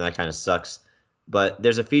that kind of sucks. But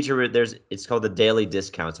there's a feature where it's called the daily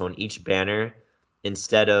discount. So on each banner,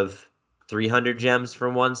 instead of 300 gems for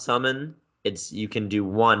one summon, you can do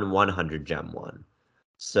one 100 gem one.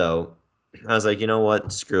 So I was like, you know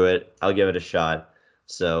what? Screw it. I'll give it a shot.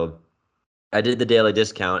 So I did the daily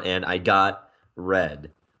discount and I got red,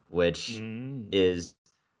 which is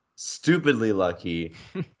stupidly lucky.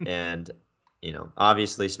 And,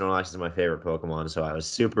 obviously Snorlax is my favorite Pokemon, so I was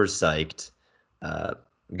super psyched.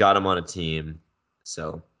 Got him on a team.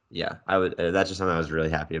 So, yeah, that's just something I was really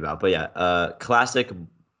happy about. But yeah, classic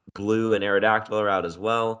Blue and Aerodactyl are out as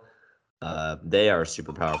well. They are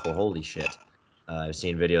super powerful. Holy shit. I've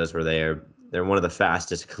seen videos where they're one of the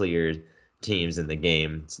fastest cleared teams in the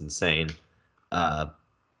game. It's insane.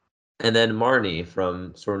 And then Marnie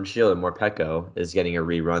from Sword and Shield and Morpeko is getting a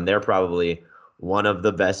rerun. They're probably one of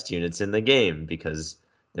the best units in the game because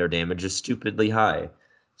their damage is stupidly high.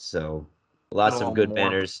 So lots of good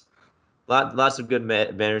banners. Lots of good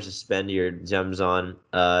banners to spend your gems on.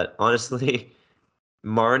 Honestly,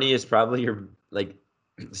 Marnie is probably your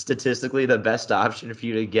statistically the best option for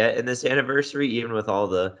you to get in this anniversary, even with all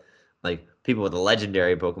the people with the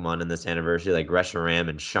legendary Pokemon in this anniversary, like Reshiram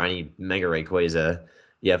and Shiny Mega Rayquaza.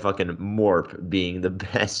 Yeah, fucking Morp being the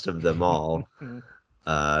best of them all.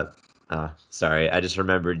 Sorry, I just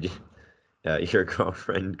remembered your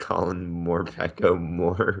girlfriend calling Morpeko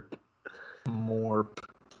Morp. Morp.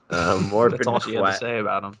 Morp That's and all she had to say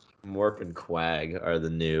about him. Morp and Quag are the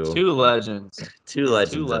new two legends. Two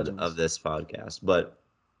legends of this podcast. But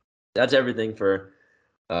that's everything for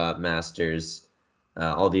Masters.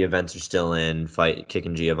 All the events are still in.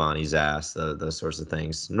 Kicking Giovanni's ass. Those sorts of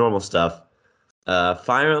things. Normal stuff.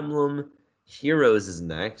 Fire Emblem Heroes is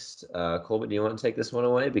next. Colby, do you want to take this one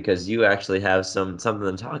away? Because you actually have something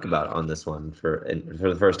to talk about on this one for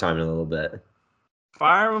the first time in a little bit.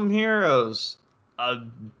 Fire Emblem Heroes.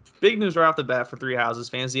 Big news right off the bat for Three Houses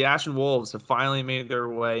fans. The Ashen Wolves have finally made their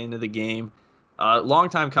way into the game. Long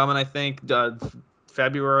time coming, I think.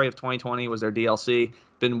 February of 2020 was their DLC.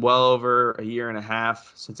 Been well over a year and a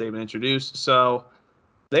half since they've been introduced. So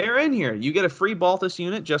they're in here. You get a free Baltus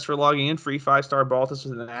unit just for logging in. Free 5-star Baltus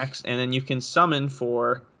with an axe. And then you can summon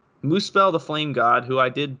for Muspel the Flame God, who I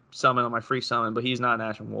did summon on my free summon, but he's not an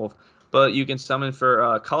Ashen Wolf. But you can summon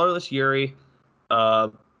for Colorless Yuri,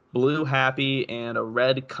 Blue Happy, and a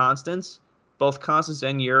Red Constance. Both Constance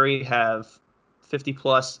and Yuri have 50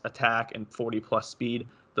 plus attack and 40 plus speed.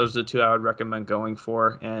 Those are the two I would recommend going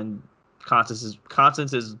for. And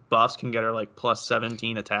Constance's buffs can get her plus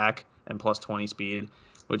 17 attack and plus 20 speed,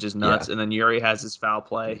 which is nuts. Yeah. And then Yuri has his foul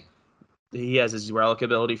play. He has his relic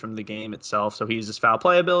ability from the game itself. So he uses foul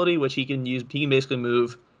play ability, which he can use. He can basically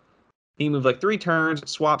move. He can move 3 turns,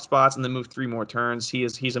 swap spots, and then move 3 more turns.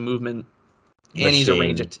 He's a movement and he's a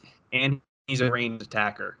range Machine.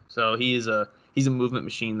 attacker. So he's a movement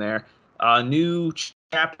machine there. New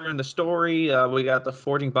chapter in the story. We got the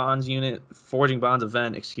Forging Bonds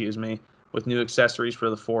event, excuse me, with new accessories for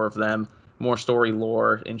the 4 of them. More story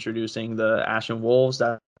lore, introducing the Ashen Wolves.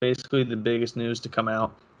 That's basically the biggest news to come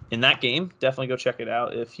out in that game. Definitely go check it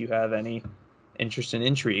out if you have any interest and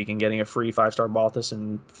intrigue in getting a free 5-star Balthus,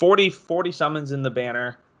 and 40 summons in the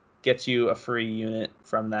banner gets you a free unit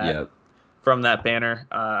from that. Yep. From that banner.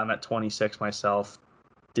 I'm at 26 myself.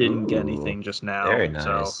 Didn't get anything just now. Very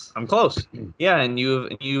nice. So I'm close. Yeah, and you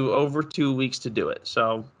over 2 weeks to do it.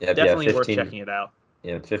 So definitely 15, worth checking it out.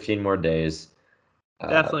 Yeah, 15 more days.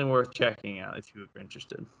 Definitely worth checking out if you are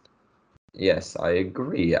interested. Yes, I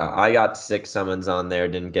agree. I got 6 summons on there,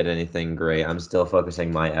 didn't get anything great. I'm still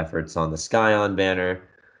focusing my efforts on the Scion banner.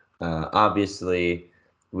 Obviously,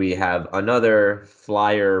 we have another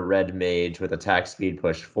flyer red mage with attack speed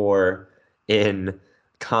push 4 in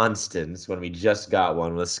Constance when we just got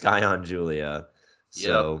one with Scion Julia.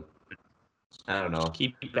 So, I don't know. Just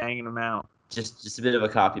keep banging them out. Just a bit of a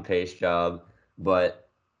copy paste job, but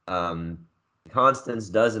Constance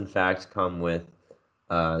does in fact come with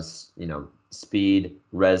speed,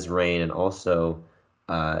 res rain, and also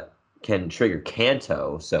can trigger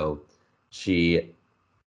Canto. So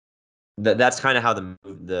that's kind of how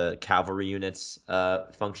the cavalry units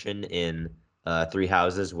function in 3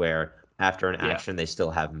 houses, where after an action they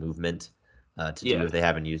still have movement to do if they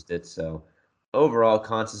haven't used it. So overall,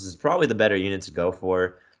 Constance is probably the better unit to go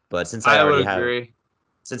for. But since I already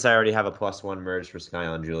have a +1 merge for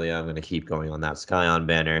Scion Julia, I'm going to keep going on that Scion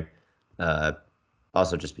banner.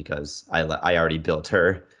 Also, just because I already built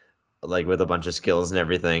her, like, with a bunch of skills and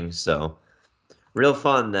everything. So, real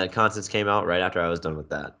fun that Constance came out right after I was done with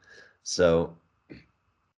that. So,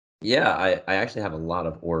 yeah, I actually have a lot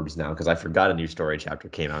of orbs now because I forgot a new story chapter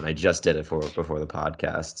came out. And I just did it before the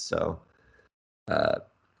podcast. So,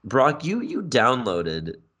 Brock, you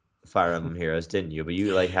downloaded Fire Emblem Heroes, didn't you? But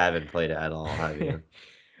you haven't played it at all, have you?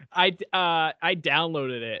 I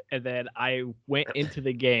downloaded it and then I went into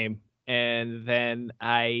the game. And then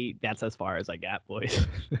that's as far as I got, boys.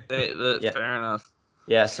 Fair enough.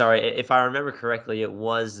 Yeah, sorry. If I remember correctly, it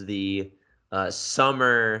was the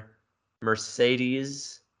summer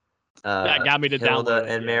Mercedes. That got me to Hilda download it,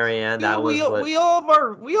 and yes. Marianne. That we all have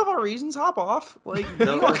our reasons. Hop off. Like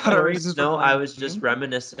no, we all got our reasons. No, I was just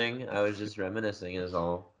reminiscing. Is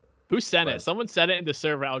all. Who sent it? Someone sent it in the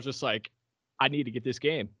server. I was just like, I need to get this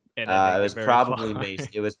game. And it was probably Mason.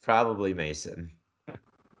 It was probably Mason.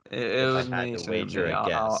 It was Mason.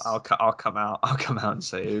 I'll come out. I'll come out and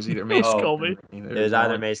say it was either Mason. Colby. It was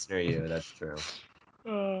either Mason or you. That's true.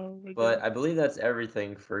 But God. I believe that's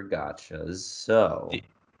everything for gotchas. So,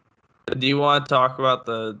 do you want to talk about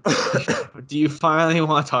do you finally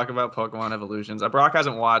want to talk about Pokemon Evolutions? Brock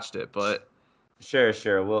hasn't watched it, but sure.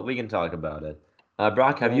 Well, we can talk about it.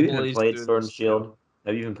 Brock, have you even played Sword and Shield?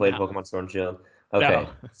 Have you even played Pokemon Sword and Shield? Okay,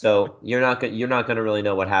 so you're not gonna really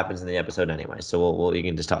know what happens in the episode anyway. So we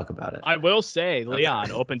can just talk about it. I will say,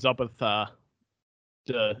 Leon opens up with the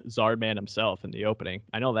Zard man himself in the opening.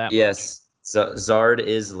 I know that. Yes, so Zard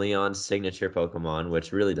is Leon's signature Pokemon,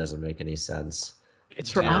 which really doesn't make any sense.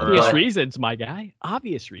 It's for obvious reasons, my guy.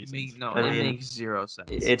 Obvious reasons. It makes 0 sense.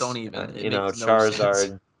 Don't even.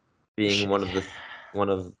 Charizard being one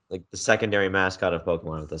of the secondary mascot of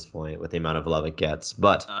Pokemon at this point with the amount of love it gets.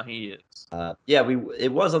 But he is.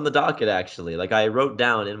 It was on the docket actually. Like, I wrote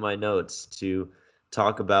down in my notes to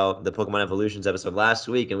talk about the Pokemon Evolutions episode last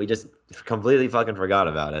week, and we just completely fucking forgot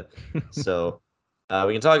about it. So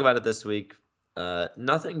we can talk about it this week.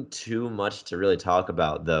 Nothing too much to really talk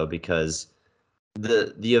about though, because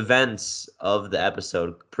the events of the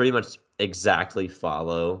episode pretty much exactly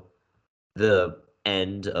follow the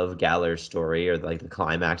end of Galar's story, or like the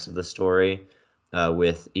climax of the story,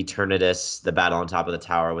 with Eternatus, the battle on top of the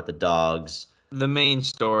tower with the dogs. The main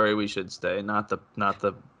story, we should say, not the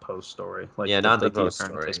post story. Not the post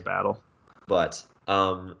story battle. But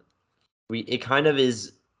it kind of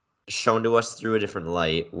is shown to us through a different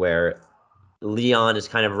light, where Leon is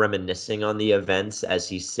kind of reminiscing on the events as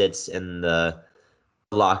he sits in the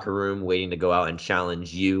locker room waiting to go out and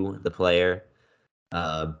challenge you, the player.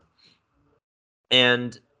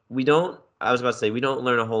 And we don't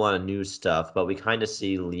learn a whole lot of new stuff, but we kind of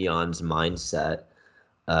see Leon's mindset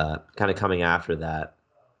kind of coming after that,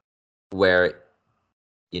 where,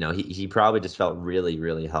 he probably just felt really,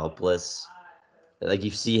 really helpless. Like,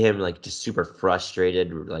 you see him just super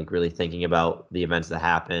frustrated, really thinking about the events that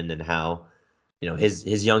happened and how,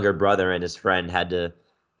 his younger brother and his friend had to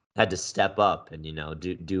step up and,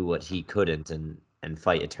 do what he couldn't and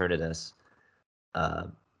fight Eternatus.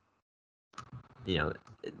 you know,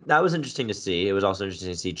 that was interesting to see. It was also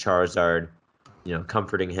interesting to see Charizard,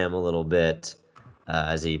 comforting him a little bit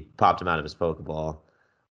as he popped him out of his Pokeball.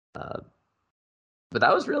 But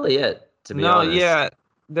that was really it, to be No, honest. yeah,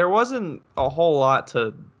 there wasn't a whole lot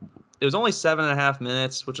to. It was only 7.5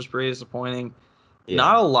 minutes, which was pretty disappointing.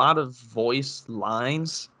 Not Yeah. a lot of voice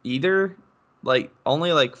lines either. Like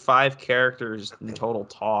only like 5 characters in total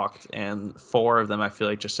talked, and 4 of them I feel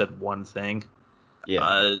like just said one thing.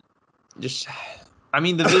 Yeah. Just, I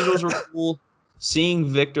mean, the visuals were cool. Seeing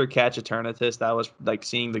Victor catch Eternatus, that was like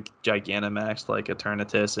seeing the Gigantamax like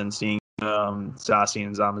Eternatus and seeing Sassy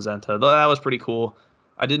and Zamazenta. That was pretty cool.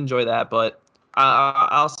 I did enjoy that, but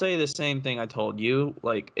I'll say the same thing I told you.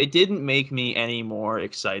 Like, it didn't make me any more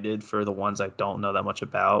excited for the ones I don't know that much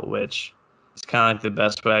about, which is kind of like the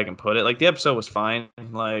best way I can put it. Like, the episode was fine.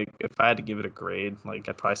 Like, if I had to give it a grade, like,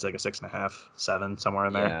 I'd probably say like a 6.5, 7, somewhere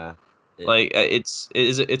in there. Yeah. Like it's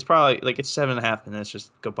probably like it's 7.5 minutes.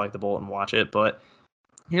 Just go bite the bullet and watch it. But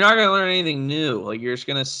you're not gonna learn anything new. Like you're just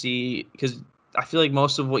gonna see because I feel like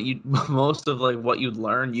most of what you most of like what you'd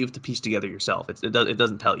learn you have to piece together yourself. It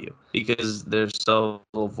doesn't tell you because there's so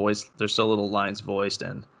little lines voiced,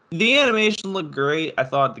 and the animation looked great. I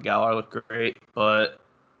thought the Galar looked great, but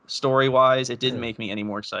story wise, it didn't make me any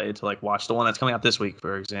more excited to like watch the one that's coming out this week,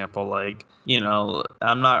 for example. Like,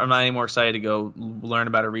 I'm not any more excited to go learn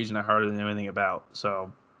about a region I hardly knew anything about.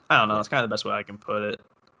 So I don't know. That's kind of the best way I can put it.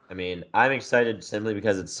 I mean, I'm excited simply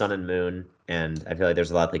because it's Sun and Moon, and I feel like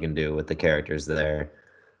there's a lot they can do with the characters there.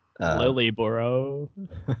 Lily, bro.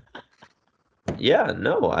 Yeah,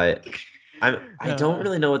 no, I don't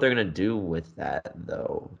really know what they're gonna do with that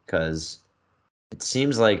though, because it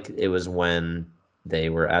seems like it was when they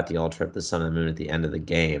were at the altar of the Sun and Moon at the end of the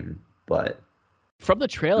game, but From the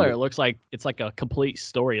trailer, it looks like it's like a complete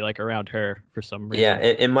story, like around her for some reason. yeah,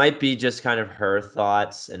 it might be just kind of her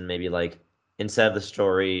thoughts and maybe like instead of the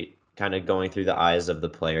story kind of going through the eyes of the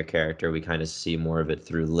player character, we kind of see more of it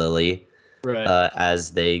through Lily Right.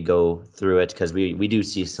 as they go through it because we do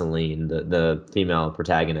see Celine, the female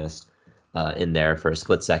protagonist, in there for a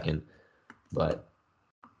split second, but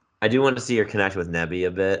I do want to see her connect with Nebby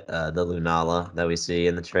a bit, the Lunala that we see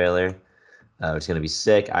in the trailer, which is going to be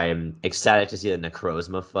sick. I am ecstatic to see the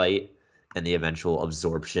Necrozma fight and the eventual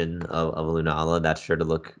absorption of Lunala. That's sure to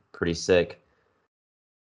look pretty sick.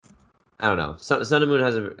 I don't know. Sun and Moon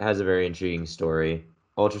has a very intriguing story.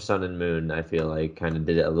 Ultra Sun and Moon, I feel like, kind of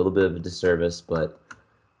did it a little bit of a disservice, but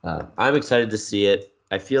I'm excited to see it.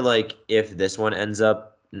 I feel like if this one ends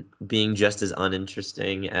up being just as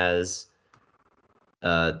uninteresting as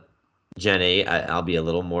Gen 8, I'll be a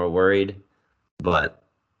little more worried, but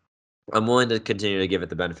I'm willing to continue to give it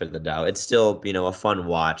the benefit of the doubt. It's still, a fun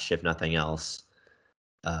watch, if nothing else.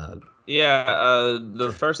 Yeah,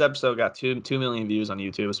 the first episode got 2 million views on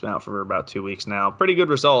YouTube. It's been out for about 2 weeks now. Pretty good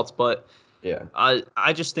results, but Yeah.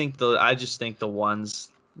 I just think the ones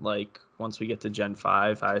like once we get to Gen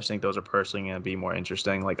 5, I just think those are personally going to be more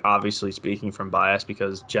interesting. Like obviously speaking from bias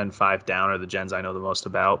because Gen 5 down are the gens I know the most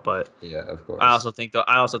about, but Yeah, of course. I also think those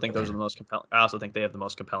are the most compelling. I also think they have the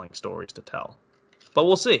most compelling stories to tell. But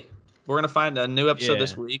we'll see. We're gonna find a new episode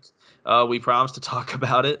this week. We promise to talk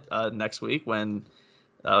about it next week when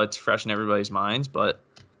it's fresh in everybody's minds. But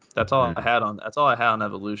that's all I had on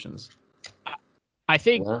Evolutions. I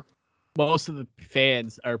think most of the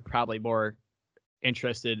fans are probably more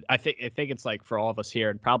interested. I think it's like for all of us here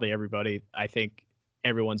and probably everybody. I think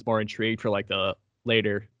everyone's more intrigued for like the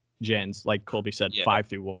later gens, like Colby said, 5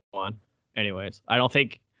 through 1. Anyways, I don't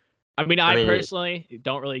think. I mean, I personally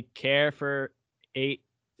don't really care for 8,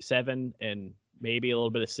 7, and maybe a little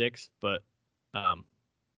bit of 6, but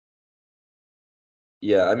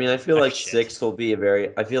yeah, I mean, I feel like 6 will be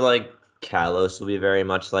I feel like Kalos will be very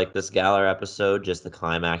much like this Galar episode, just the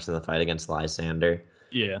climax and the fight against Lysander.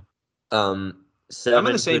 Yeah. 7 I'm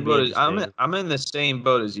in the same boat. I'm in the same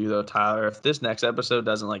boat as you though, Tyler. If this next episode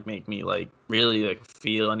doesn't like make me like really like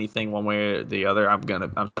feel anything one way or the other, I'm gonna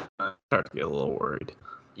start to get a little worried.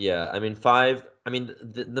 Yeah, I mean 5. I mean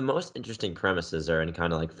the most interesting premises are in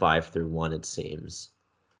kind of like 5 through 1, it seems.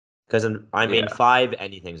 Because I mean 5,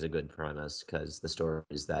 anything's a good premise because the story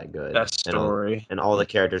is that good. Best story. And all the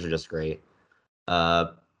characters are just great.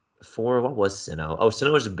 4, what was Sinnoh? Oh,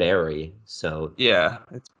 Sinnoh was Barry. So yeah,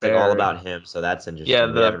 it's like all about him. So that's interesting. Yeah,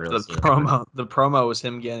 the promo was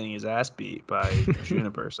him getting his ass beat by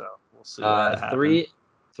Juniper. So we'll see.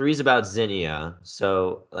 3's about Zinnia.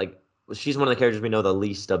 So like she's one of the characters we know the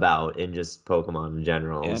least about in just Pokemon in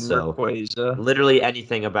general. And so Rayquaza. Literally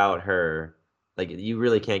anything about her, like you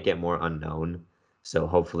really can't get more unknown. So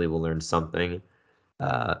hopefully we'll learn something.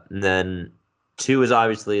 And then 2 is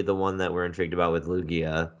obviously the one that we're intrigued about with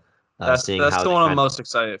Lugia. Seeing That's how the they one I'm kind most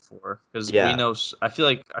excited for because Yeah. we know. I feel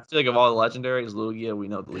like of all the legendaries, Lugia we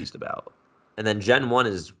know the least about. and then Gen 1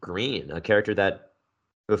 is Green, a character that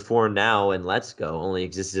before now in Let's Go only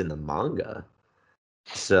existed in the manga.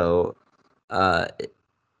 So uh,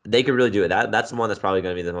 they could really do it. That's the one that's probably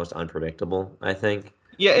going to be the most unpredictable, I think.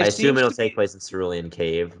 Yeah, I it assume seems it'll to take be. place in Cerulean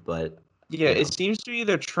Cave, but Yeah, you know. it seems to be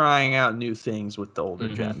they're trying out new things with the older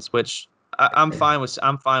Mhm. gens, which I'm fine with.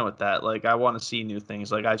 I'm fine with that. Like I want to see new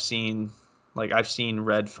things. I've seen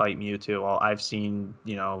Red fight Mewtwo. I've seen,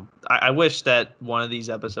 I wish that one of these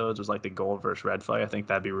episodes was like the Gold versus Red fight. I think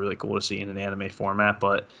that'd be really cool to see in an anime format.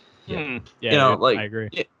 But Yeah. Yeah, like I agree.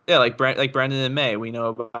 yeah, like Brendan and May, we know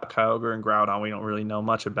about Kyogre and Groudon. We don't really know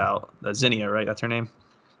much about Zinnia, right? That's her name.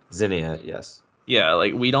 Zinnia, yes. Yeah,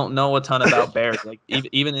 like we don't know a ton about Barry. Like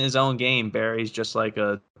even in his own game, Barry's just like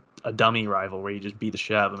a dummy rival where you just beat the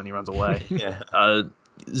shit out of him and he runs away. Yeah.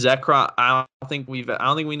 Zekrom, I don't think we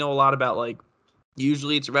know a lot about. Like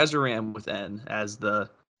usually it's Reshiram with N as the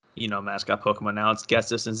mascot Pokemon. Now it's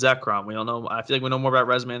Gestis and Zekrom. We don't know. I feel like we know more about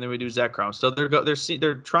Reshiram than we do Zekrom. So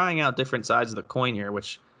they're trying out different sides of the coin here,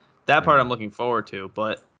 which that part I'm looking forward to.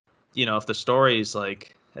 But if the story's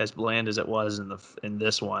like as bland as it was in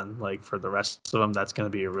this one, like for the rest of them, that's going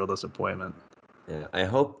to be a real disappointment. Yeah. I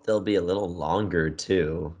hope they'll be a little longer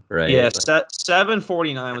too, right? Yeah, Like,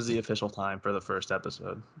 7:49 was the official time for the first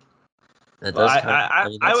episode. that But does kind of. I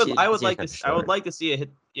mean, that I would seems like kind to of I would short. like to see it hit.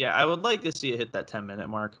 Yeah, I would like to see it hit that 10-minute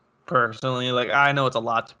mark. Personally, like I know it's a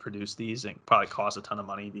lot to produce these and probably cost a ton of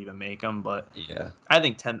money to even make them, but Yeah. I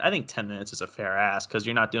think 10 minutes is a fair ask because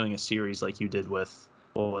you're not doing a series like you did with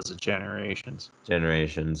what was it, Generations.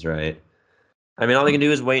 Generations, right? I mean, all we can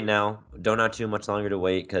do is wait now. Don't have too much longer to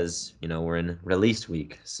wait because we're in release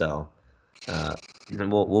week, so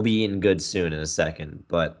we'll be eating good soon in a second.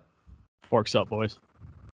 But Forks up, boys.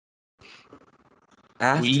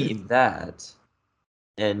 after that,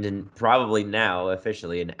 and probably now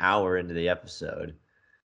officially an hour into the episode,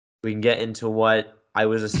 we can get into what I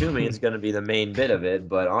was assuming is going to be the main bit of it.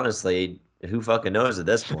 But honestly, who fucking knows at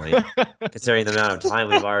this point, considering the amount of time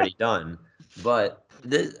we've already done. But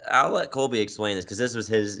I'll let Colby explain this because this was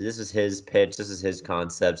his pitch. This is his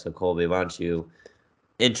concept. So Colby, why don't you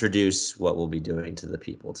introduce what we'll be doing to the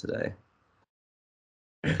people today?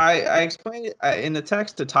 I explained it in the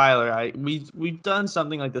text to Tyler. We've done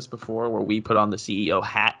something like this before where we put on the CEO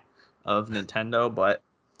hat of Nintendo, but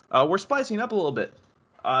we're spicing up a little bit.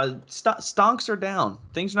 Stonks are down.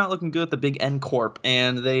 Things are not looking good at the big N Corp,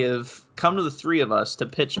 and they have come to the three of us to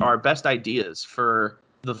pitch our best ideas for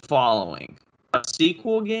the following: a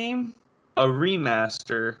sequel game, a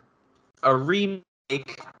remaster, a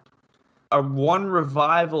remake, a one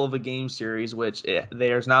revival of a game series, which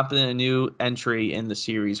there's not been a new entry in the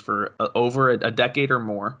series for over a decade or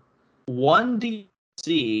more, one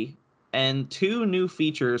DLC, and two new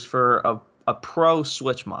features for a pro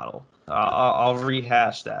Switch model. I'll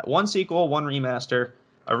rehash that. One sequel, one remaster,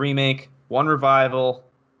 a remake, one revival,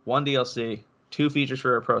 one DLC, two features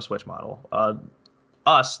for a pro Switch model.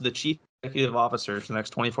 Us, the chief executive officers, for the next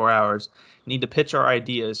 24 hours, need to pitch our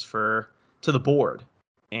ideas to the board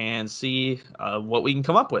and see what we can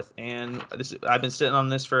come up with. And I've been sitting on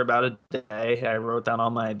this for about a day. I wrote down all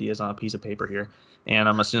my ideas on a piece of paper here, and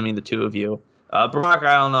I'm assuming the two of you, Brock,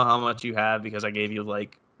 I don't know how much you have because I gave you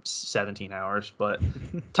like 17 hours, but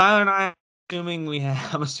Tyler and I,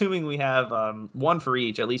 I'm assuming we have one for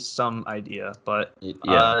each, at least some idea. But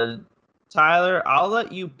Yeah. Tyler, I'll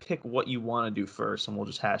let you pick what you want to do first, and we'll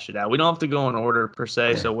just hash it out. We don't have to go in order per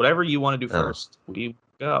se, so whatever you want to do Oh. first, we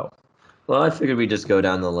go. Well, I figured we just go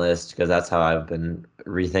down the list because that's how I've been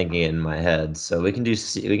rethinking it in my head. So we can do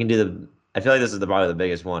the. I feel like this is probably the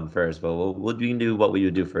biggest one first, but we can do what we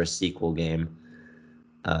would do for a sequel game.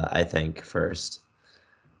 I think first.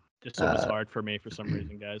 This one was hard for me for some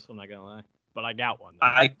reason, guys. I'm not gonna lie, but I got one.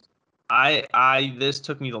 This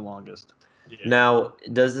took me the longest. Yeah. Now,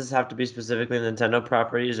 does this have to be specifically Nintendo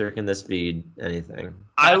properties, or can this be anything?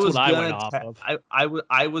 I That's was what I went gonna off of.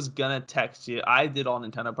 I was gonna text you. I did all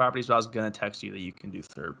Nintendo properties, but I was gonna text you that you can do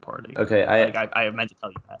third party. Okay, I meant to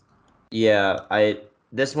tell you that. yeah,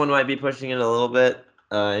 this one might be pushing it a little bit,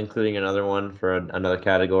 including another one for another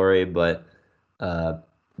category, but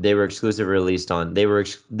they were exclusive released on.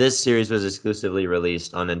 This series was exclusively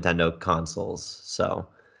released on Nintendo consoles, so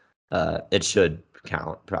it should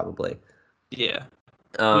count probably. Yeah.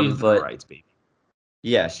 We've the But rights, baby.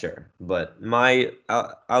 yeah, sure. But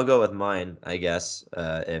I'll go with mine, I guess,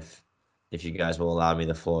 if you guys will allow me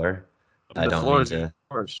the floor. I The don't floor mean is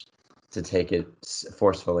yours. to take it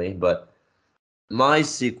forcefully, but my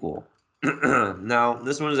sequel. Now,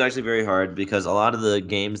 this one is actually very hard because a lot of the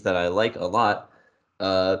games that I like a lot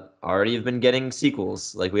already have been getting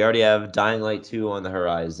sequels. Like we already have Dying Light 2 on the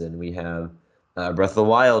horizon. We have Breath of the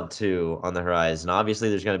Wild 2 on the horizon. Obviously,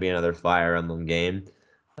 there's going to be another Fire Emblem game.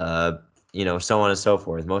 Uh, so on and so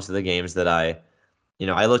forth. Most of the games that I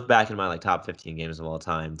looked back in my like top 15 games of all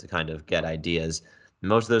time to kind of get ideas.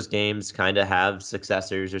 Most of those games kind of have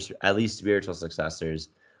successors, or at least spiritual successors,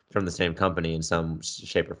 from the same company in some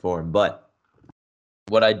shape or form. But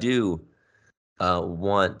what I do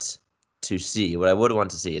want to see, what I would want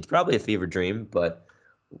to see, it's probably a fever dream, but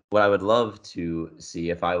what I would love to see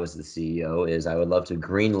if I was the CEO is I would love to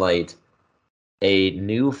greenlight a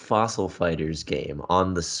new Fossil Fighters game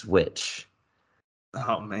on the Switch.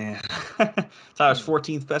 Oh man, that was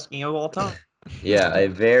 14th best game of all time. Yeah, a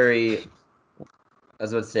very, I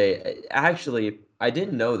was about to say, actually, I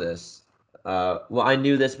didn't know this. Well, I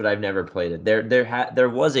knew this, but I've never played it. There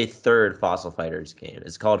was a third Fossil Fighters game.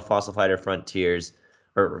 It's called Fossil Fighter Frontiers,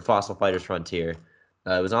 or Fossil Fighters Frontier.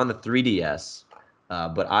 It was on the 3DS,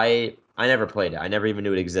 but I never played it. I never even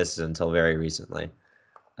knew it existed until very recently.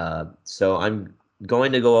 So I'm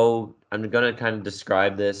gonna kind of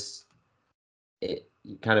describe this, it,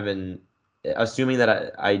 kind of in assuming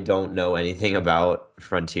that I don't know anything about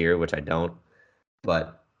Frontier, which I don't,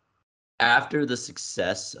 but after the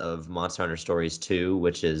success of Monster Hunter Stories 2,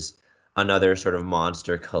 which is another sort of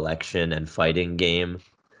monster collection and fighting game,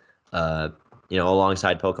 uh,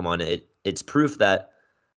 alongside Pokemon, it's proof that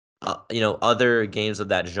other games of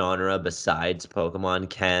that genre besides Pokemon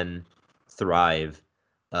can thrive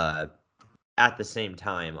uh, at the same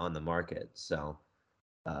time on the market. So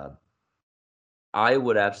uh, I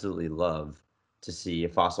would absolutely love to see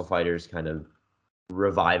Fossil Fighters kind of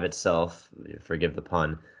revive itself, forgive the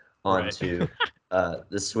pun, Right. onto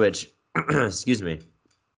the Switch. Excuse me,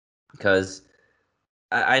 because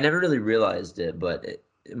I never really realized it, but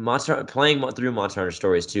through Monster Hunter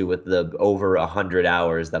Stories 2 with the over 100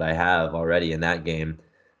 hours that I have already in that game,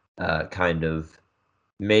 kind of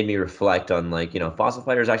made me reflect on like Fossil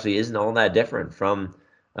Fighters actually isn't all that different from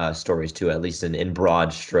Stories 2, at least in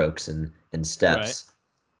broad strokes and Right. steps.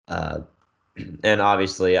 Uh, and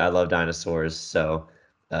obviously, I love dinosaurs, so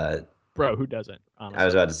uh, Bro, who doesn't, I was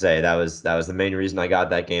honestly? about to say that was the main reason I got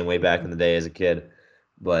that game way back in the day as a kid.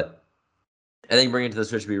 But I think bringing it to the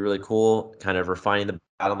Switch would be really cool, kind of refining the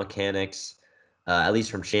battle mechanics, at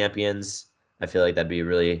least from Champions. I feel like that'd be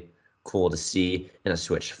really cool to see in a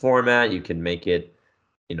Switch format. You can make it,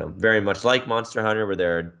 very much like Monster Hunter, where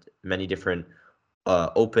there are many different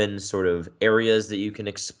open sort of areas that you can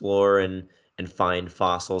explore and find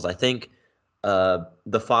fossils. I think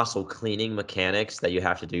the fossil cleaning mechanics that you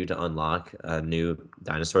have to do to unlock new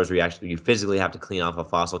dinosaurs, where you physically have to clean off a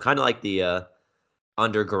fossil, kind of like the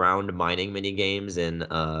underground mining mini games in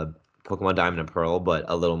Pokemon Diamond and Pearl, but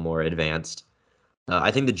a little more advanced.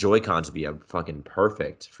 I think the Joy Cons would be a fucking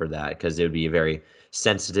perfect for that because it would be very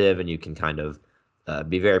sensitive and you can kind of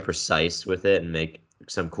be very precise with it and make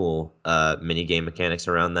some cool mini game mechanics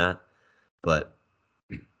around that. But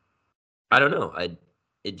I don't know.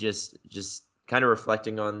 It just kind of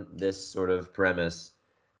reflecting on this sort of premise.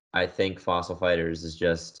 I think Fossil Fighters is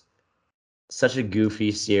just such a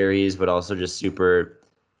goofy series, but also just super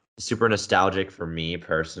nostalgic for me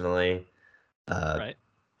personally, uh, Right.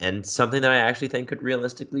 and something that I actually think could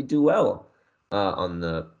realistically do well on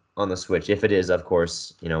the Switch if it is, of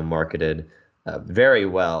course, marketed very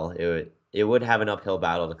well. It would have an uphill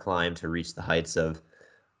battle to climb to reach the heights of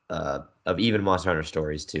even Monster Hunter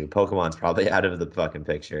Stories too. Pokemon's probably out of the fucking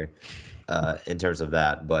picture in terms of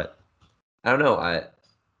that, but I don't know.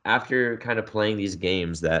 After kind of playing these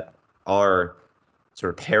games that are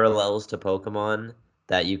sort of parallels to Pokemon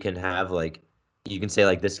that you can have like you can say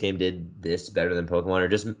like this game did this better than Pokemon or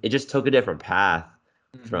just it just took a different path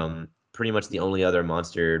Mhm. from pretty much the only other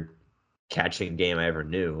monster catching game I ever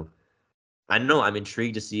knew. I don't know, I'm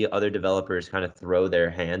intrigued to see other developers kind of throw their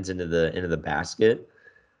hands into the basket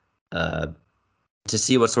uh, to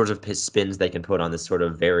see what sorts of spins they can put on this sort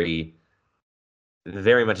of very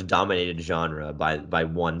very much dominated genre by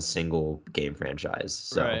one single game franchise.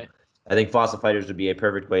 So Right. I think Fossil Fighters would be a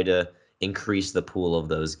perfect way to increase the pool of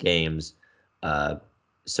those games. Uh,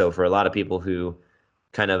 so for a lot of people who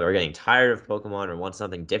kind of are getting tired of Pokemon or want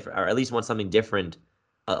something different, or at least want something different,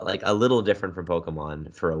 like a little different from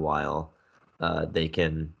Pokemon for a while, they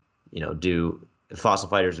can, do Fossil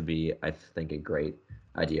Fighters would be, I think, a great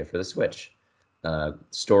idea for the Switch.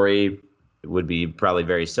 Story would be probably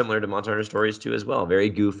very similar to Monster Hunter Stories 2 as well. Very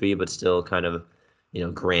goofy, but still kind of,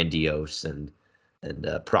 grandiose and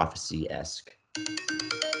prophecy esque.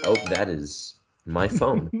 Oh, that is my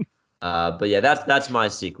phone. But yeah, that's my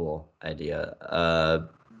sequel idea.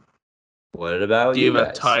 What about Do you you have a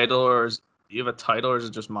guys? title, or Do you have a title, or is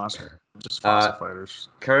it just Fossil Fighters?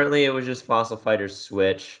 Currently, it was just Fossil Fighters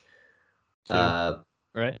Switch.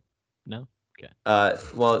 Right? No. Okay.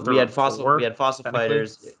 Well, we had Fossil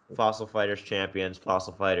technically? Fossil Fighters Champions,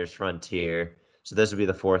 Fossil Fighters Frontier. So this would be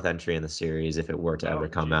the fourth entry in the series if it were to ever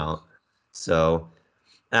come out. So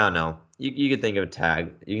I don't know. You could think of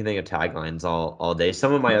taglines all day.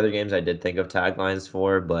 Some of my other games I did think of taglines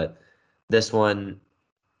for, but this one,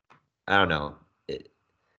 I don't know.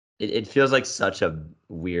 It feels like such a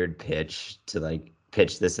weird pitch to like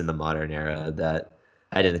pitch this in the modern era that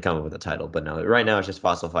I didn't come up with a title. But no, right now it's just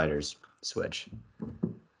Fossil Fighters Switch.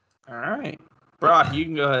 All right, Brock, you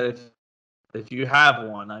can go ahead if you have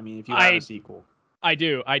one. I mean, if you have a sequel. I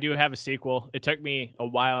do have a sequel. It took me a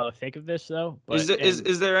while to think of this though. But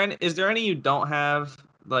is there any you don't have?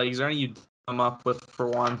 Like, is there any you come up with for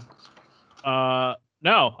one?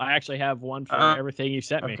 No, I actually have one for everything you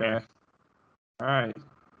sent me. Okay. All right,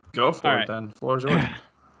 go for it then. Floor's yours.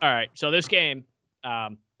 All right. So this game,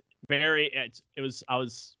 when I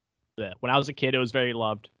was a kid, it was very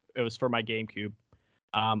loved. It was for my GameCube.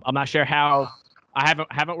 I'm not sure how. I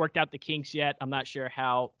haven't worked out the kinks yet. I'm not sure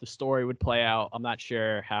how the story would play out. I'm not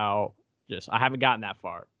sure how. I haven't gotten that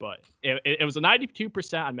far. But it was a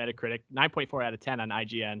 92% on Metacritic, 9.4 out of 10 on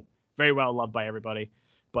IGN. Very well loved by everybody.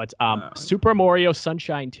 But Super Mario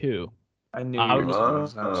Sunshine 2. I knew you were going to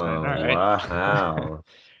Sunshine. All right. Wow.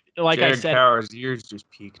 Like Jared I said, Cowers' ears just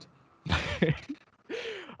peaked.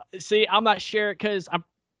 See, I'm not sure because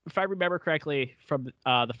if I remember correctly from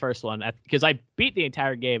the first one, because I beat the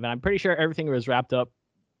entire game and I'm pretty sure everything was wrapped up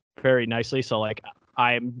very nicely. So like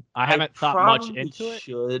I haven't thought much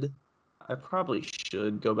into it. I probably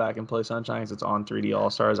should go back and play Sunshine because it's on 3D All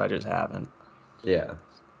Stars. I just haven't. Yeah.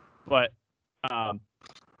 But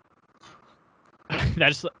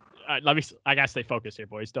that's let me. I gotta stay focused here,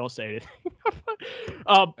 boys. Don't say anything.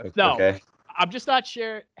 No, okay. I'm just not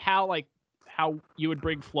sure how you would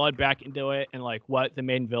bring Flood back into it and like what the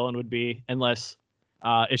main villain would be, unless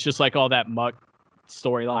it's just like all that muck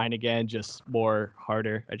storyline again, just more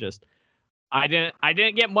harder. I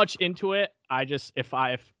didn't get much into it. I just if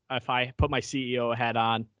I put my CEO hat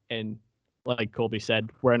on and like Colby said,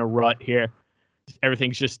 we're in a rut here.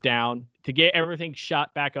 Everything's just down. To get everything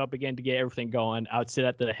shot back up again, to get everything going, I would sit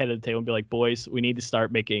at the head of the table and be like, boys, we need to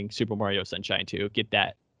start making Super Mario Sunshine 2. Get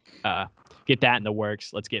that in the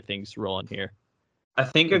works. Let's get things rolling here. I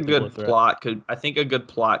think a good plot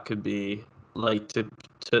could be like to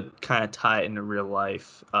kind of tie it into real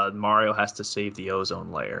life. Mario has to save the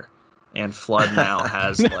ozone layer, and Flood now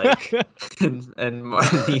has like, and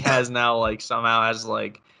he has now like somehow has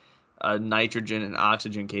like nitrogen and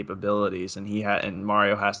oxygen capabilities, and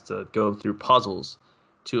Mario has to go through puzzles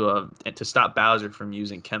to stop Bowser from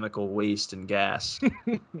using chemical waste and gas.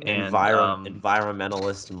 And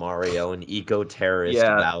environmentalist Mario and eco-terrorist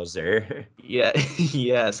Bowser. Yeah,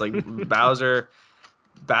 yes, like Bowser.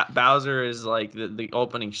 Bowser is like the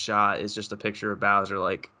opening shot is just a picture of Bowser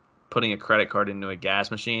like putting a credit card into a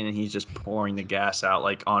gas machine, and he's just pouring the gas out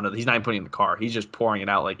like he's not even putting it in the car. He's just pouring it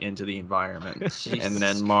out like into the environment. And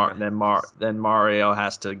then Mario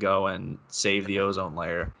has to go and save the ozone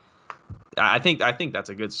layer. I think that's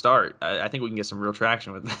a good start. I think we can get some real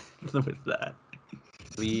traction with that.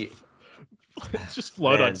 It's just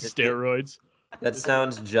Flood on steroids. That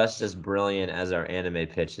sounds just as brilliant as our anime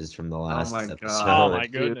pitches from the last episode. Oh my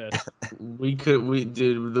goodness. We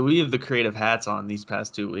have the creative hats on these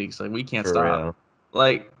past 2 weeks. Like we can't stop.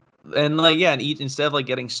 Real. And instead of like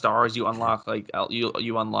getting stars, you unlock like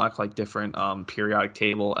different periodic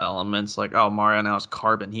table elements. Like, oh, Mario now has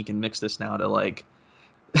carbon. He can mix this now to like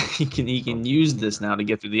he can use this now to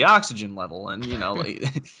get through the oxygen level, and like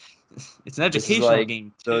it's an educational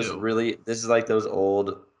game too. This is like those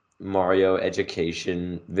old Mario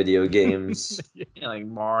education video games. Yeah, like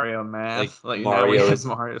Mario Math. Like Mario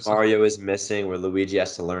is missing, where Luigi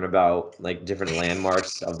has to learn about like different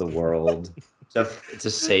landmarks of the world to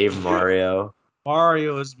save Mario.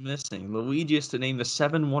 Mario is missing. Luigi has to name the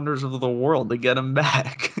 7 wonders of the world to get him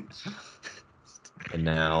back. And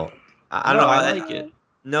now I don't know. I like it.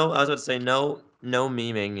 No, I was about to say no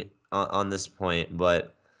memeing on this point,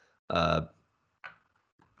 but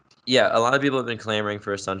yeah, a lot of people have been clamoring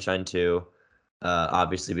for a Sunshine 2.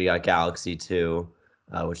 Obviously, we got Galaxy 2,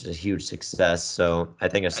 which is a huge success. So I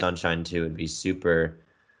think a Sunshine 2 would be super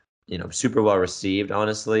well received.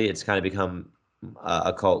 Honestly, it's kind of become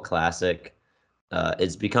a cult classic.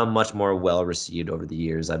 It's become much more well received over the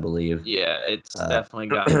years, I believe. Yeah, it's definitely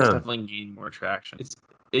gained more traction.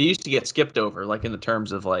 it used to get skipped over, like in the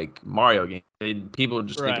terms of like Mario games. People would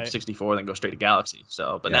just think of Right. 64 and then go straight to Galaxy.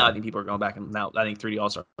 So, but now Yeah. I think people are going back, and now I think 3D All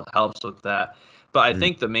Star helps with that. But I Mhm.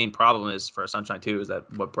 think the main problem is for Sunshine 2 is that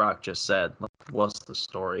what Brock just said. Like, what's the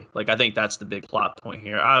story? Like, I think that's the big plot point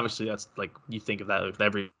here. Obviously, that's like you think of that with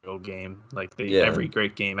every old game, like Yeah. every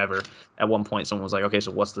great game ever. At one point, someone was like, okay,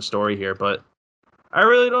 so what's the story here? But I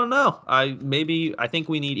really don't know. I think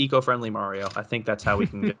we need eco-friendly Mario. I think that's how we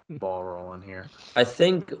can get the ball rolling here. I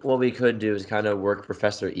think what we could do is kind of work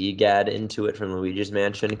Professor Egad into it from Luigi's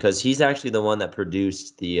Mansion because he's actually the one that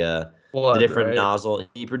produced the Flood, different right? nozzle.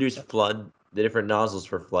 He produced Flood, the different nozzles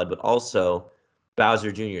for Flood, but also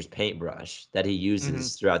Bowser Jr.'s paintbrush that he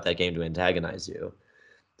uses throughout that game to antagonize you.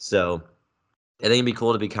 So I think it'd be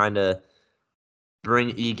cool to be kind of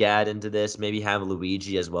bring Egad into this, maybe have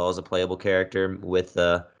Luigi as well as a playable character with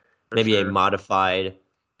maybe sure. a modified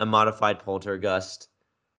Poltergust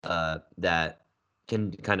that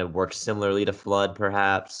can kind of work similarly to Flood,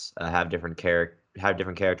 perhaps have different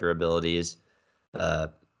character abilities. Uh,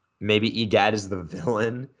 maybe Egad is the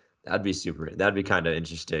villain. That'd be kind of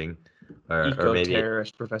interesting. Or maybe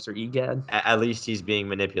Eco-terrorist Professor Egad. at least he's being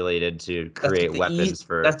manipulated to That's create what the E. weapons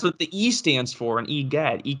for That's what the E stands for. An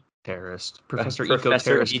Egad, Eco-terrorist, Professor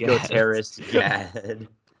Eco-terrorist Gad. Eco-terrorist Gad.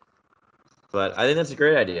 But I think that's a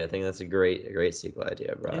great idea. I think that's a great sequel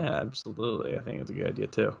idea, bro. Yeah, absolutely. I think it's a good idea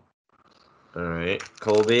too. All right,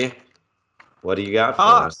 Colby, what do you got for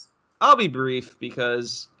us? I'll be brief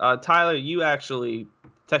because Tyler, you actually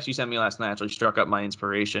text you sent me last night actually struck up my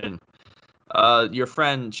inspiration. Your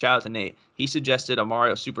friend, shout out to Nate, he suggested a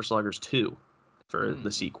Mario Super Sluggers 2 for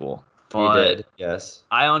the sequel. He But did, yes.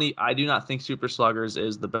 I do not think Super Sluggers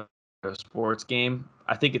is the best sports game.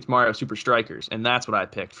 I think it's Mario Super Strikers, and that's what I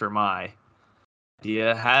picked for my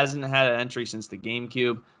idea. Hasn't had an entry since the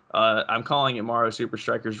GameCube. I'm calling it Mario Super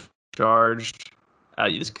Strikers Charged.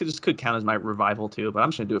 This could count as my revival too, but I'm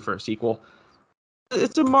just gonna do it for a sequel.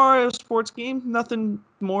 It's a Mario sports game, nothing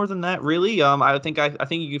more than that, really. I think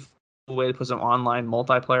you could find a way to put some online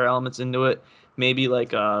multiplayer elements into it. Maybe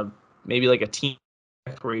like a team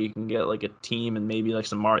where you can get like a team and maybe like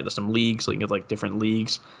some leagues, so you can get like different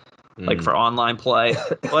leagues like for online play.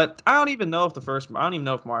 But I don't even know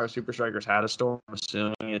if Mario Super Strikers had a story. I'm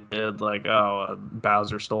assuming it did. Like,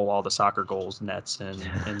 Bowser stole all the soccer goals, nets, and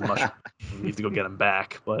mushroom. We need to go get him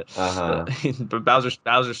back. But but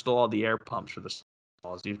Bowser stole all the air pumps for the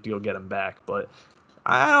balls. You have to go get him back. But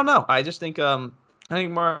I don't know. I just think I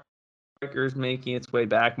think Mario Strikers making its way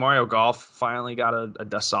back. Mario Golf finally got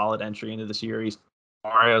a solid entry into the series.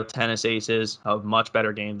 Mario Tennis Aces, a much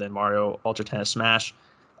better game than Mario Ultra Tennis Smash.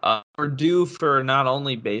 We're due for not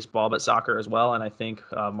only baseball but soccer as well, and I think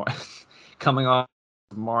coming off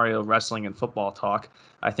Mario wrestling and football talk,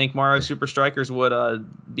 I think Mario Super Strikers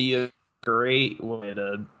would be a great way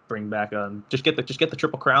to bring back just get the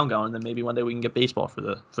Triple Crown going, and then maybe one day we can get baseball for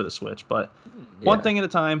the Switch. But one thing at a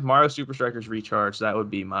time. Mario Super Strikers Recharge, that would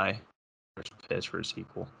be my first pitch for a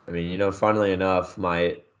sequel. I mean, funnily enough,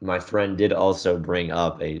 my friend did also bring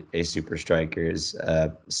up a Super Strikers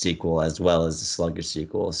sequel as well as the Slugger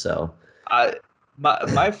sequel. So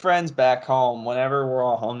My friends back home, whenever we're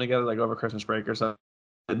all home together, like over Christmas break or something,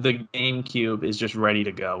 the GameCube is just ready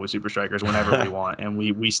to go with Super Strikers whenever we want, and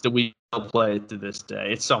we still play it to this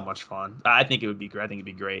day. It's so much fun. I think it would be great. I think it'd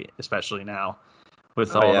be great, especially now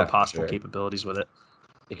with all the possible capabilities with it.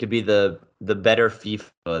 It could be the better FIFA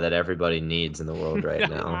that everybody needs in the world right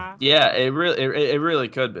now. Yeah, it really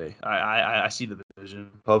could be. I see the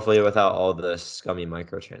vision. Hopefully without all the scummy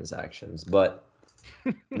microtransactions. But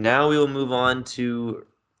now we will move on to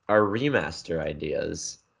our remaster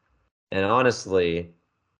ideas. And honestly,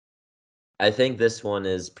 I think this one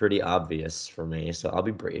is pretty obvious for me, so I'll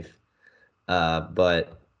be brief.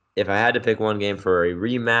 But if I had to pick one game for a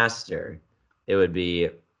remaster, it would be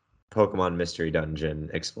Pokemon Mystery Dungeon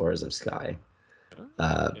Explorers of Sky.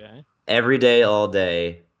 Every day, all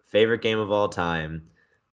day, favorite game of all time.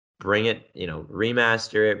 Bring it,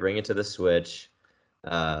 remaster it, bring it to the Switch.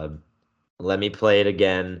 Let me play it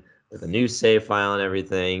again with a new save file and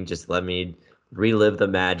everything. Just let me relive the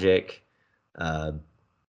magic. I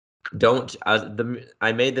made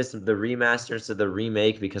this the remaster to the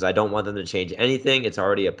remake because I don't want them to change anything. It's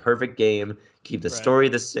already a perfect game. Keep the story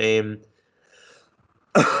the same.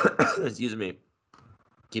 Excuse me.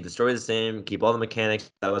 Keep the story the same. Keep all the mechanics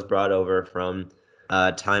that was brought over from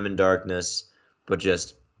Time and Darkness, but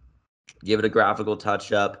just give it a graphical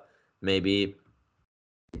touch up. Maybe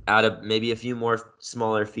add a few more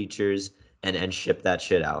smaller features and ship that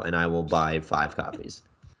shit out. And I will buy 5 copies.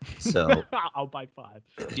 So I'll buy 5.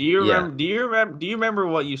 Do you remember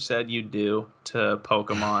what you said you'd do to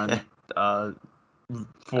Pokemon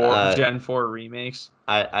for Gen 4 remakes.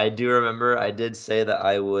 I do remember I did say that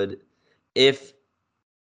I would, if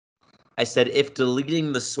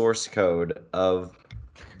deleting the source code of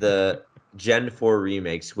the Gen 4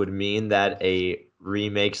 remakes would mean that a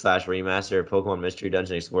remake / remaster of Pokemon Mystery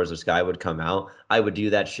Dungeon Explorers of Sky would come out, I would do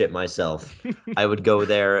that shit myself. I would go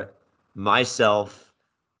there myself,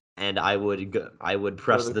 and I would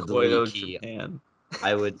press the delete key. Japan.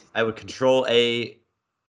 I would control A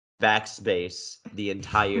backspace the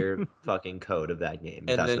entire fucking code of that game.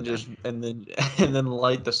 And then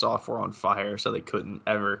light the software on fire so they couldn't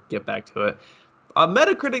ever get back to it.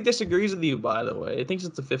 Metacritic disagrees with you, by the way. It thinks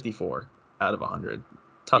it's a 54 out of 100.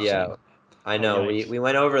 Tough. Yeah, scene. I know. We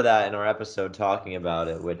went over that in our episode talking about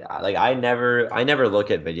it. I never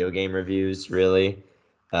look at video game reviews really,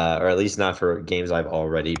 or at least not for games I've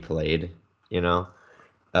already played. Yeah.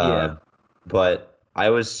 But I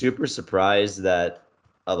was super surprised that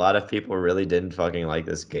a lot of people really didn't fucking like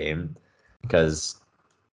this game because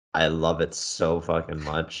I love it so fucking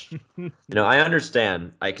much. I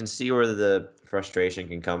understand. I can see where the frustration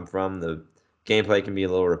can come from. The gameplay can be a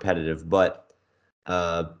little repetitive, but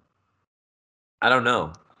I don't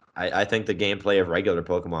know. I think the gameplay of regular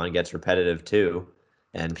Pokemon gets repetitive too,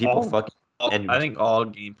 and people I think all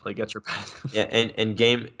gameplay gets repetitive. Yeah, and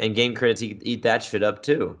game critics eat that shit up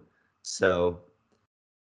too. So,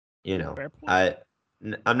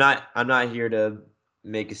 I'm not here to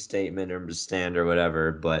make a statement or stand or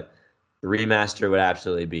whatever, but the remaster would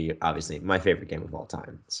absolutely be obviously my favorite game of all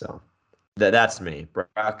time. So that's me.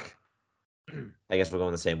 Brock, I guess we'll go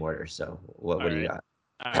in the same order. So what do you got?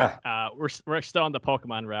 All right. We're still on the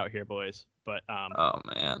Pokemon route here, boys. But oh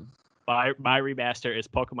man, my remaster is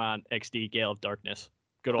Pokemon XD Gale of Darkness.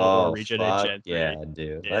 Good old region in Gen 3. Yeah,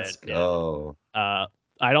 dude. Let's go.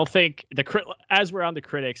 I don't think as we're on the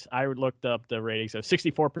critics, I looked up the ratings of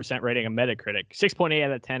 64% rating on Metacritic, 6.8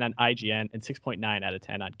 out of 10 on IGN, and 6.9 out of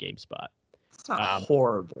 10 on GameSpot. It's not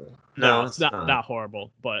horrible. No, it's not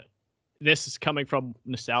horrible, but this is coming from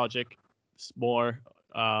nostalgic. It's more.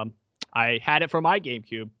 I had it for my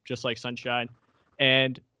GameCube, just like Sunshine,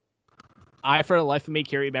 and I, for the life of me,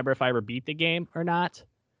 can't remember if I ever beat the game or not.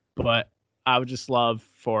 But I would just love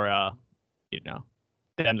for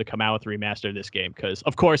them to come out with a remaster of this game because,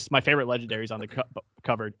 of course, my favorite legendaries on the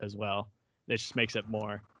cover as well. It just makes it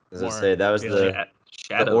more. As I say, that was the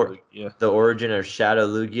origin of Shadow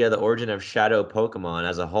Lugia, the origin of Shadow Pokemon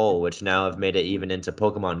as a whole, which now have made it even into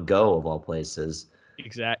Pokemon Go of all places.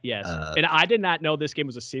 Exactly. Yes, and I did not know this game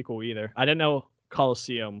was a sequel either. I didn't know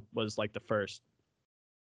Colosseum was like the first.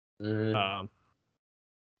 Mm-hmm.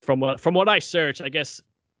 From what I searched, I guess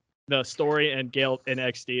the story and Gale in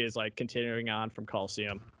XD is like continuing on from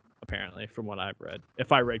Colosseum, apparently, from what I've read.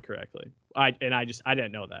 If I read correctly, I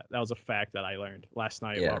didn't know that. That was a fact that I learned last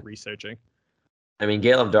night while researching. I mean,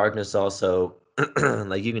 Gale of Darkness also,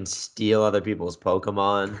 like, you can steal other people's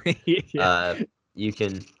Pokemon. Yeah. You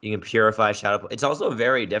can purify Shadow. It's also a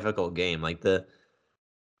very difficult game. Like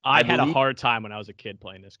I had a hard time when I was a kid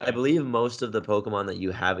playing this game. I believe most of the Pokemon that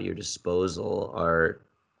you have at your disposal are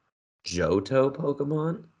Johto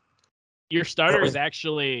Pokemon. Your starter is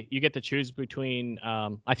actually, you get to choose between,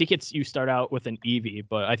 I think you start out with an Eevee,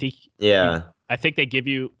 but I think they give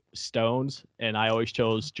you stones, and I always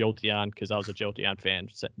chose Jolteon because I was a Jolteon fan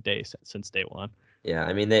since day one. Yeah,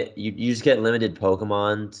 I mean, you just get limited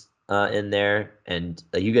Pokemon in there, and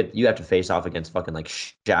you have to face off against fucking like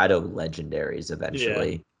Shadow legendaries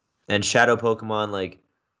eventually. Yeah. And Shadow Pokemon, like,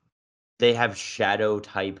 they have Shadow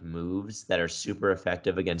type moves that are super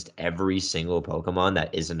effective against every single Pokemon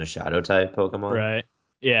that isn't a Shadow type Pokemon. Right.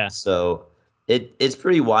 Yeah. So it's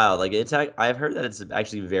pretty wild. Like, I've heard that it's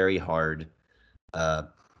actually very hard.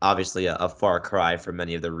 Obviously a far cry from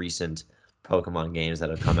many of the recent Pokemon games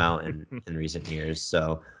that have come out in recent years.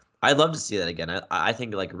 So I'd love to see that again. I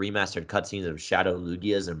think like remastered cutscenes of Shadow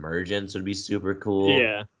Lugia's emergence would be super cool.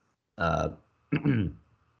 Yeah.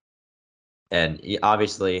 And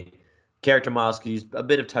obviously, character models could use a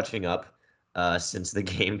bit of touching up since the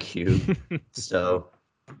GameCube. So,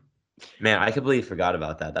 man, I completely forgot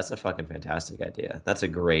about that. That's a fucking fantastic idea. That's a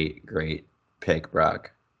great, great pick,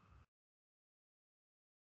 Brock.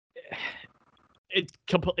 It's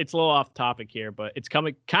a little off topic here, but it's kind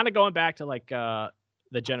of going back to like the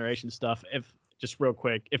generation stuff. If just real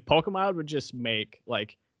quick, if Pokemon would just make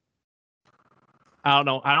like, I don't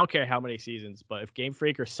know, I don't care how many seasons, but if Game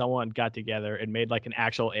Freak or someone got together and made like an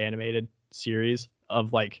actual animated series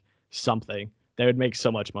of like something, they would make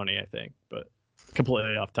so much money, I think. But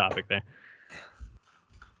completely off topic there.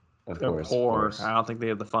 Of course. I don't think they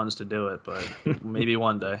have the funds to do it, but maybe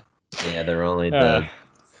one day. Yeah, they're only the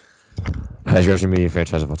highest grossing media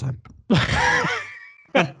franchise of all time.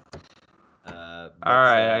 All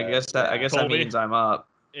right, I guess that Colby. means I'm up.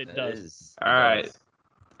 It That does. is- All it right.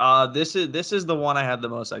 does. This is the one I had the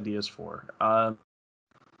most ideas for.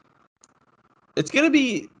 It's gonna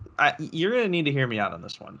be. You're gonna need to hear me out on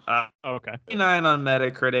this one. Okay. 9 on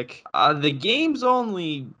Metacritic. The game's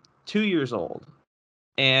only 2 years old,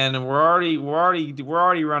 and we're already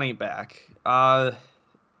running back.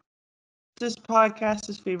 This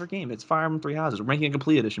podcast's favorite game. It's Fire Emblem Three Houses. We're making a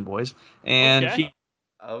complete edition, boys. And Okay.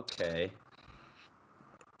 Okay.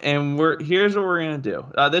 here's what we're gonna do.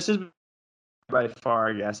 This is by far,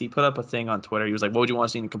 I guess. He put up a thing on Twitter. He was like, "What would you want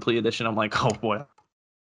to see in a complete edition?" I'm like, "Oh boy."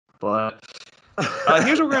 But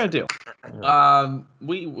here's what we're gonna do.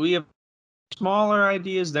 We have smaller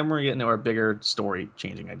ideas, then we're getting to our bigger story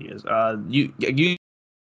changing ideas. You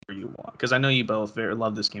want, because I know you both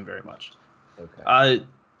love this game very much. Okay.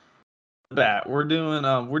 We're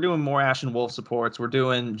doing more Ashen Wolf supports, we're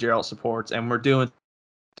doing Geralt supports, and we're doing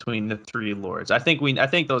between the 3 lords. I think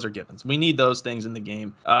those are givens. We need those things in the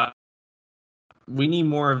game. We need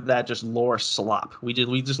more of that just lore slop. We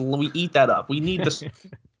eat that up. We need this,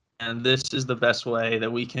 and this is the best way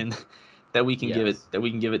that we can give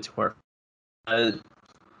it to our.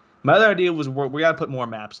 My other idea was we gotta put more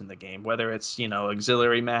maps in the game, whether it's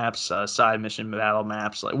auxiliary maps, side mission battle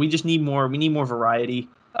maps. Like we just need more. We need more variety.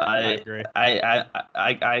 I agree.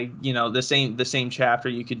 The same chapter.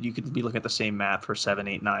 You could be looking at the same map for 7,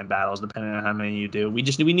 8, 9 battles, depending on how many you do. We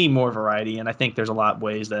need more variety, and I think there's a lot of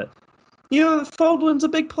ways that. Faldwin's a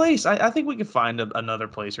big place. I think we could find another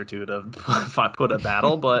place or two to put a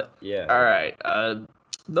battle, but Yeah. all right.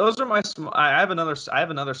 Those are my. I have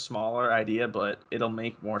another smaller idea, but it'll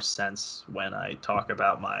make more sense when I talk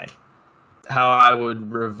about how I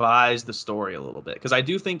would revise the story a little bit, because I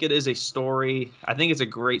do think it is a story. I think it's a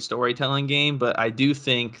great storytelling game, but I do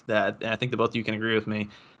think that, and I think that both of you can agree with me,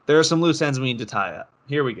 there are some loose ends we need to tie up.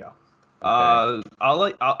 Here we go.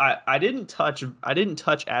 Okay. I didn't touch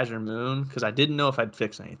Azure Moon because I didn't know if I'd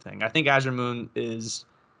fix anything. I think Azure Moon is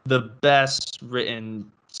the best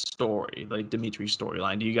written story, like Dimitri's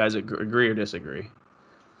storyline. Do you guys agree or disagree?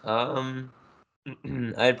 I'd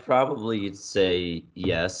probably say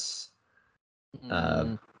yes.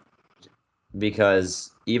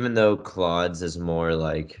 Because even though Claude's is more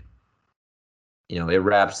like, it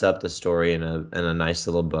wraps up the story in a nice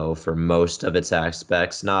little bow for most of its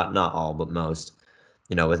aspects, not all, but most.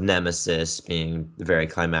 With Nemesis being very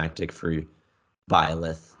climactic for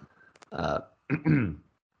Byleth,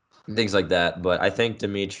 things like that. But I think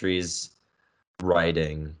Dimitri's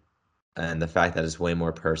writing and the fact that it's way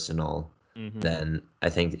more personal than I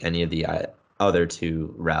think any of the other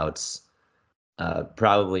 2 routes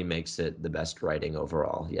probably makes it the best writing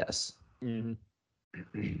overall. Yes.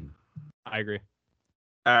 I agree.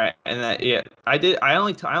 All right, and I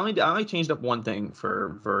only changed up one thing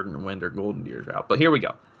for Verdant Wind or Golden Deer's route, but here we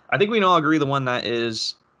go. I think we can all agree the one that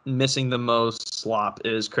is missing the most slop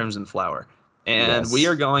is Crimson Flower, and Yes. we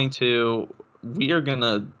are gonna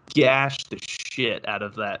gash the shit out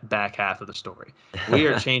of that back half of the story. We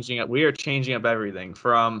are changing up everything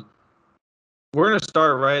from. We're gonna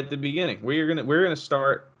start right at the beginning. We're gonna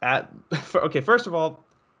start at. Okay, first of all,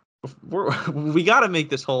 we got to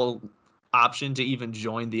make this whole option to even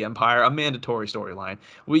join the Empire a mandatory storyline.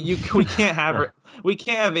 We can't have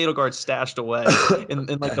Edelgard stashed away in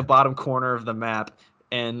like the bottom corner of the map.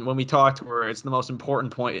 And when we talk to her, it's the most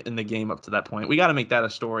important point in the game up to that point. We got to make that a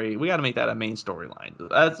story. We got to make that a main storyline.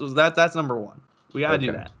 That's number one. We got to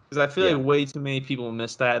do that, because I feel like way too many people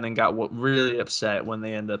missed that and then got really upset when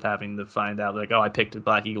they end up having to find out, like, oh, I picked the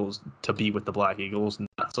Black Eagles to be with the Black Eagles,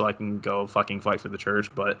 not so I can go fucking fight for the church.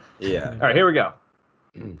 But yeah. All right, here we go.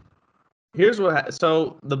 Here's what.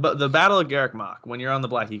 So the Battle of Garreg Mach, when you're on the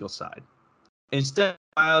Black Eagle side, instead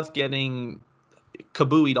of getting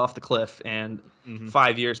kabooied off the cliff and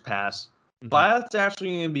 5 years pass, Byleth's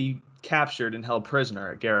actually going to be captured and held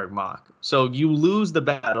prisoner at Garreg Mach. So you lose the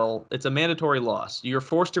battle. It's a mandatory loss. You're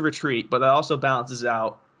forced to retreat, but that also balances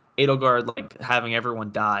out Edelgard like having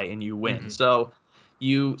everyone die and you win. So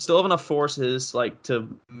you still have enough forces like to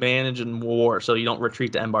manage in war, so you don't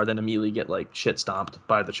retreat to Embar then immediately get like shit stomped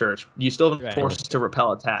by the church. You still have forces to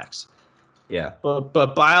repel attacks. Yeah. But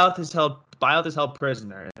Byleth is held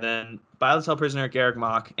prisoner, and then Byleth is held prisoner at Garreg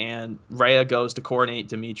Mach, and Rhea goes to coordinate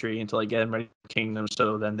Dimitri until they get him ready for the kingdom,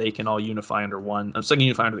 so then they can all unify under one. So they can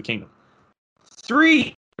unify under the kingdom.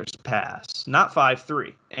 3 years pass, not 5,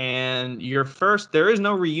 3, and there is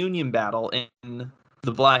no reunion battle in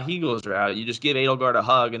the Black Eagles route. You just give Edelgard a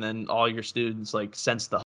hug, and then all your students like sense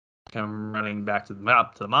the hug, come running back to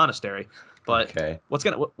the monastery. But what's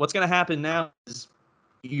gonna happen now is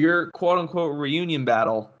your quote unquote reunion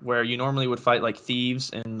battle, where you normally would fight like thieves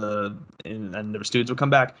and the students would come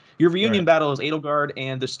back. Your reunion battle is Edelgard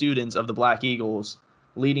and the students of the Black Eagles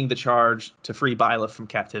leading the charge to free Byleth from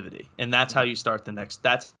captivity, and that's how you start the next.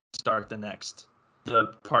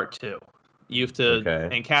 The part 2. You have to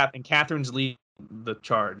and Catherine's leading the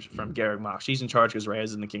charge from Garreg Mach. She's in charge because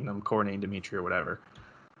Rhea's in the kingdom, coordinating Dimitri or whatever.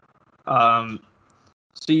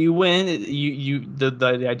 So you win.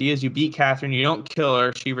 The idea is you beat Catherine. You don't kill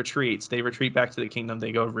her. She retreats. They retreat back to the kingdom.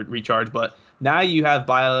 They go recharge. But now you have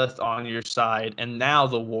Byleth on your side, and now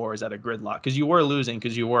the war is at a gridlock because you were losing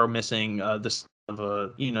because you were missing this of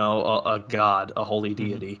a god, a holy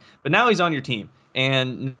deity. But now he's on your team,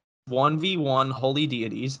 and 1v1 holy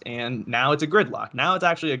deities, and now it's a gridlock. Now it's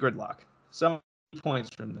actually a gridlock. Some points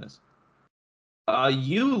from this.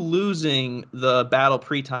 You losing the battle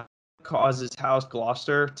pre-time causes House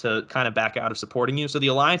Gloucester to kind of back out of supporting you. So the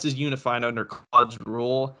alliance is unified under Claude's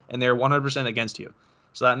rule, and they're 100% against you.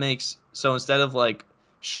 So that makes instead of like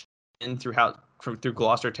in through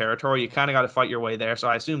Gloucester territory, you kind of got to fight your way there. So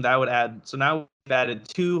I assume that would add. So now we've added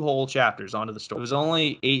 2 whole chapters onto the story. It was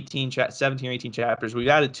only 17 or 18 chapters. We've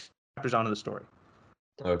added 2 chapters onto the story.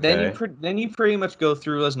 Okay. Then you pretty much go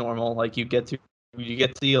through as normal. Like you get to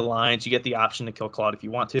the alliance, you get the option to kill Claude if you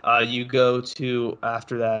want to. You go to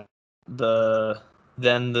after that.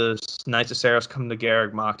 Then the Knights of Saros come to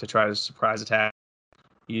Garreg Mach to try to surprise attack.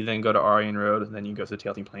 You then go to Aryan Road, and then you go to the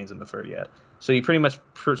Tailteam Plains and the Ferdiad. So you pretty much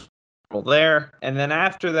there, and then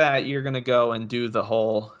after that, you're gonna go and do the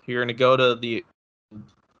whole. You're gonna go to the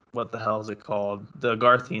what the hell is it called? The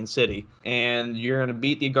Agarthian city, and you're gonna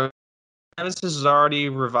beat the Agarthian. Nemesis is already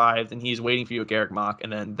revived, and he's waiting for you at Garreg Mach,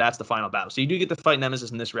 and then that's the final battle. So you do get to fight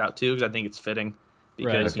Nemesis in this route too, because I think it's fitting.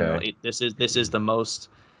 Because this is the most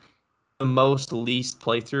least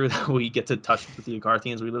playthrough that we get to touch with the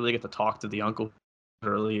Agarthians. We literally get to talk to the uncle,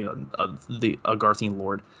 literally the Agarthian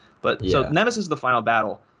lord. But so Nemesis is the final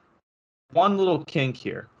battle. One little kink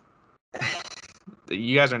here.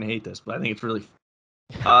 You guys are gonna hate this, but I think it's really.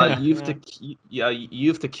 You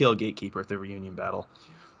have to kill Gatekeeper at the reunion battle.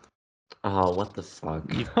 Oh, what the fuck?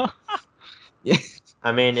 Yeah.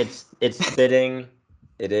 I mean, it's fitting.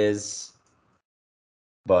 It is.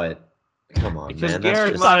 But come on, because man.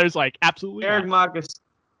 Garreg Mach is like absolutely. Garreg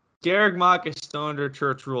Mach is still under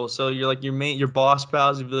church rule, so you're like your boss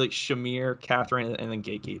pals would be like Shamir, Catherine, and then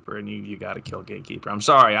Gatekeeper, and you got to kill Gatekeeper. I'm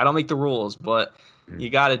sorry, I don't make the rules, but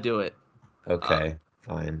you got to do it. Okay,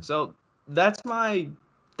 fine. So that's my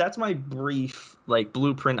brief like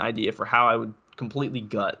blueprint idea for how I would completely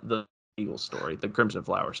gut the Eagle story, the Crimson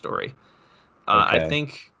Flower story. I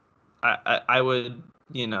think I would.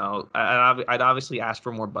 I'd obviously ask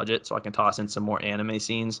for more budget so I can toss in some more anime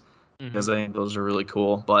scenes because I think those are really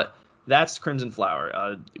cool. But that's Crimson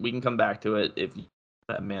Flower. We can come back to it if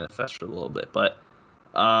that manifests for a little bit. But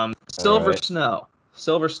Silver Snow.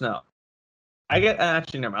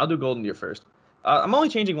 Actually, never mind. I'll do Golden Deer first. I'm only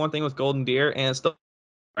changing one thing with Golden Deer, and it's still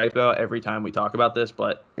right about every time we talk about this,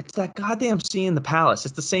 but it's that goddamn scene in the palace.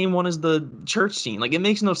 It's the same one as the church scene. Like, it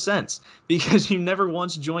makes no sense because you never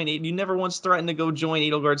once threatened to go join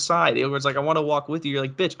Edelgard's side. Edelgard's like, I want to walk with you. You're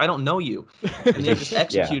like, bitch, I don't know you. And they just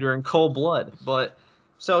execute her in cold blood. But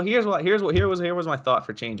so here was my thought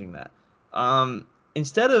for changing that.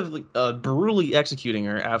 Instead of brutally executing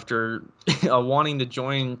her after wanting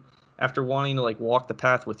to like walk the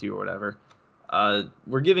path with you or whatever,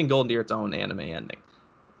 we're giving Golden Deer its own anime ending.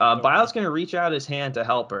 Byleth's going to reach out his hand to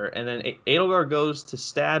help her, and then Edelgard goes to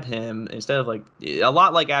stab him instead of like a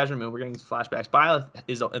lot like Azure Moon. We're getting flashbacks. Byleth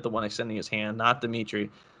is the one extending his hand, not Dimitri.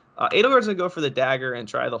 Edelgard's going to go for the dagger and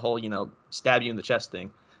try the whole, stab you in the chest thing.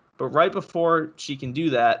 But right before she can do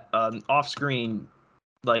that, off screen,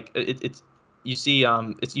 like you see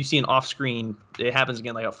an off screen. It happens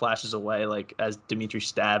again, like it flashes away, like as Dimitri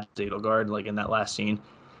stabs Edelgard, like in that last scene.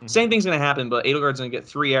 Same thing's going to happen, but Edelgard's going to get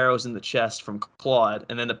 3 arrows in the chest from Claude,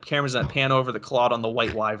 and then the camera's going to pan over the Claude on the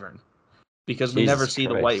White Wyvern. Because we never see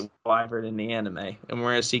the White Wyvern in the anime. And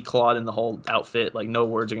we're going to see Claude in the whole outfit, like no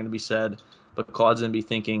words are going to be said, but Claude's going to be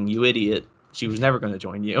thinking, you idiot, she was never going to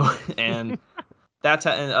join you. And that's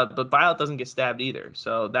how, but Byleth doesn't get stabbed either.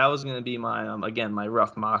 So that was going to be my, again, my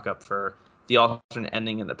rough mock-up for the alternate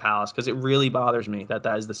ending in the palace, because it really bothers me that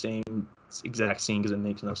is the same exact scene, because it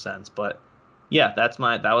makes no sense. But yeah, that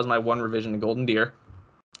was my one revision to Golden Deer.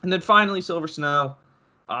 And then finally, Silver Snow.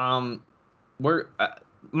 My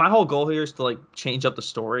whole goal here is to like change up the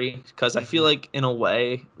story, because I feel like in a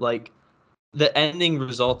way, like the ending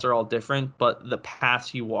results are all different, but the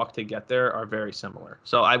paths you walk to get there are very similar.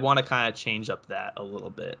 So I want to kind of change up that a little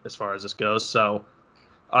bit as far as this goes. So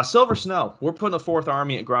Silver Snow. We're putting a fourth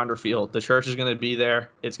army at Gronder Field. The church is going to be there.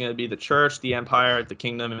 It's going to be the church, the Empire, the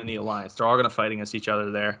Kingdom, and the Alliance. They're all going to fight against each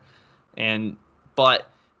other there. But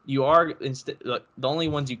you are the only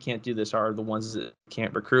ones you can't do this are the ones that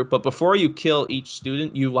can't recruit. But before you kill each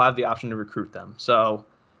student, you will have the option to recruit them. So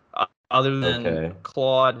other than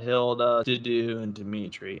Claude, Hilda, Dudu, and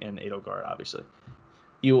Dimitri, and Edelgard, obviously.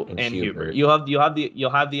 And Hubert. You'll have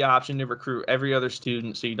the option to recruit every other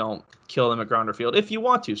student, so you don't kill them at Grounder Field if you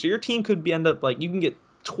want to. So your team could end up like you can get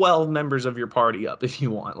 12 members of your party up if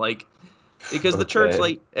you want, like because the church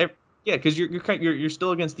because you're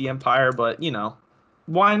still against the Empire, but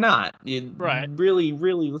why not? Right. Really,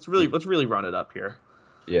 let's really run it up here.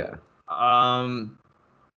 Yeah.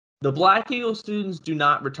 The Black Eagle students do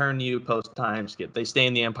not return to you post time skip. They stay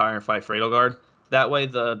in the Empire and fight for Edelgard. That way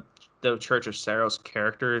the Church of Seiros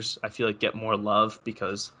characters, I feel like, get more love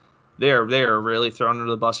because they are really thrown under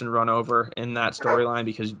the bus and run over in that storyline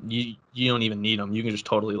because you don't even need them. You can just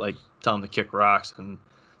totally like tell them to kick rocks and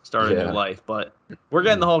start a new life. But we're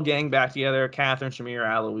getting the whole gang back together. Catherine, Shamir,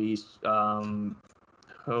 Aloise, I'm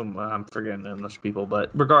forgetting the English people, but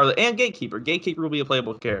regardless, and Gatekeeper. Gatekeeper will be a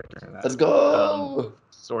playable character in that. Let's go.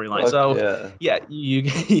 Storyline. So you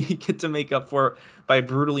get to make up for by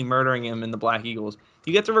brutally murdering him in the Black Eagles.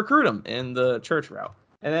 You get to recruit him in the church route.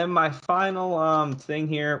 And then my final thing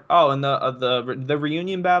here. Oh, and the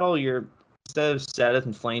reunion battle. You're instead of Sedith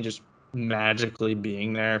and Flame just magically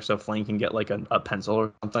being there, so Flame can get like a pencil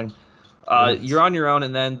or something. You're on your own,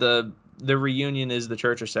 and then the reunion is the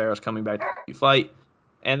Church of Seiros coming back to fight.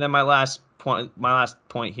 And then my last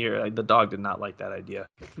point here, the dog did not like that idea.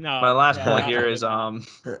 No. My last point here is no,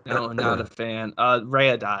 not a fan.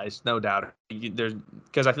 Rhea dies, no doubt.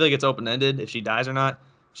 Because I feel like it's open ended. If she dies or not,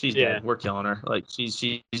 she's dead. We're killing her. Like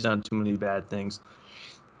she's done too many bad things.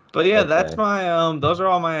 But yeah, that's my those are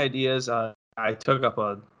all my ideas. I took up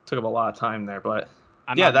a lot of time there, but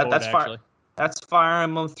that's fine. That's Fire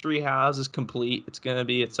Emblem Three Houses complete. It's gonna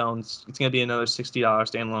be its own. It's gonna be another $60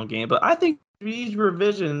 standalone game. But I think these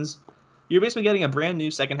revisions, you're basically getting a brand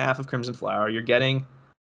new second half of Crimson Flower. You're getting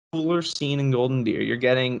cooler scene in Golden Deer. You're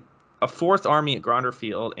getting a fourth army at Gronder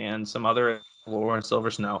Field and some other lore in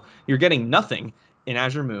Silver Snow. You're getting nothing in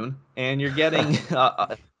Azure Moon, and you're getting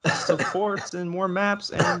supports and more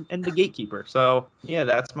maps and the Gatekeeper. So yeah,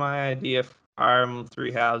 that's my idea. Fire Emblem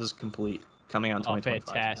Three Houses complete, coming out in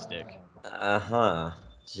 2025. Fantastic.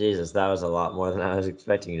 Jesus, that was a lot more than I was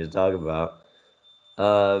expecting you to talk about.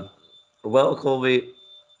 Well, Colby,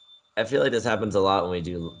 I feel like this happens a lot when we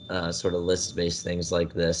do sort of list-based things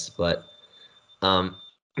like this, but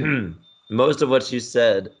most of what you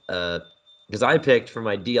said, because I picked for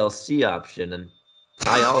my DLC option, and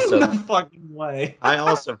I also no fucking way. I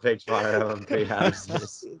also picked Fire Emblem Three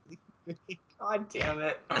Houses. God damn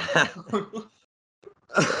it.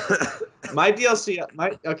 My DLC.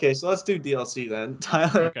 Okay, so let's do DLC then,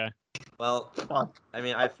 Tyler. Okay. Well, I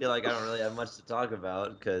mean, I feel like I don't really have much to talk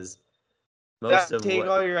about because take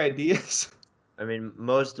all your ideas. I mean,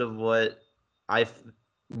 most of what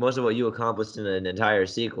you accomplished in an entire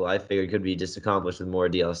sequel, I figured could be just accomplished with more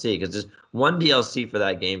DLC. Because just one DLC for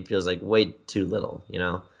that game feels like way too little,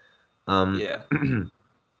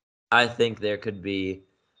 I think there could be,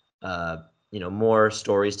 more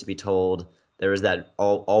stories to be told. There was that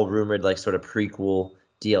all rumored like sort of prequel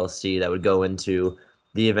DLC that would go into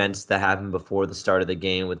the events that happened before the start of the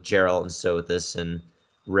game with Geralt and Sothis and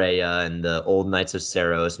Rhea and the old Knights of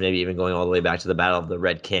Seiros, maybe even going all the way back to the Battle of the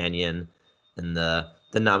Red Canyon and the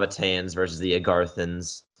Nabateans versus the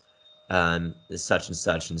Agarthans, such and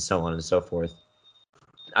such, and so on and so forth.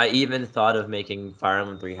 I even thought of making Fire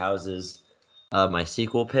Emblem Three Houses my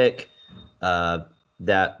sequel pick,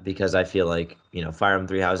 that because I feel like Fire Emblem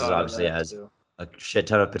Three Houses obviously has a shit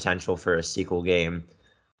ton of potential for a sequel game,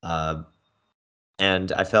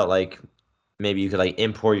 and I felt like maybe you could like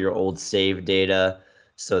import your old save data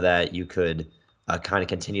so that you could kind of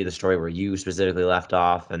continue the story where you specifically left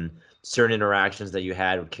off, and certain interactions that you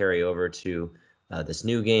had would carry over to this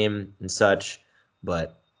new game and such.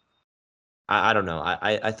 But I don't know.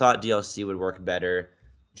 I thought DLC would work better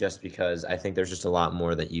just because I think there's just a lot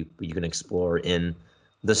more that you can explore in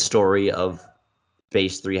the story of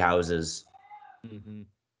Base Three Houses. Mm-hmm.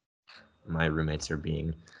 My roommates are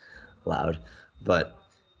being loud. But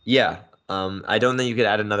yeah, I don't think you could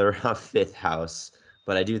add another fifth house,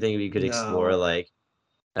 but I do think we could explore like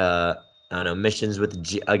I don't know, missions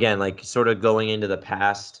with again, like sort of going into the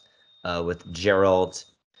past with Geralt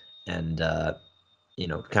and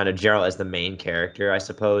kind of Geralt as the main character. I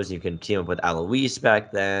suppose you can team up with Aloise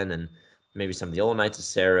back then, and maybe some of the old Knights of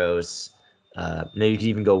Seiros. Maybe you could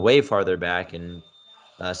even go way farther back and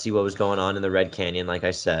see what was going on in the Red Canyon, like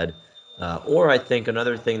I said. Or I think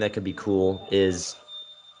another thing that could be cool is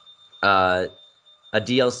uh, a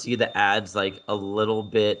DLC that adds like a little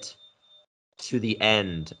bit to the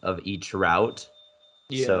end of each route.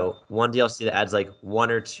 Yeah. So one DLC that adds like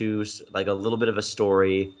one or two, like a little bit of a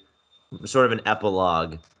story, sort of an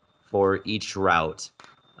epilogue for each route.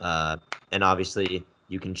 Uh, and obviously,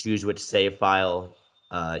 you can choose which save file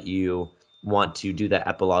you want to do that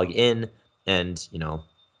epilogue in, and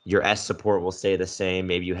your S support will stay the same.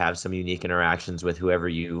 Maybe you have some unique interactions with whoever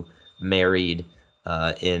you married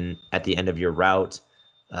in at the end of your route,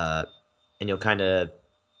 and you'll kind of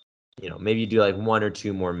maybe you do like one or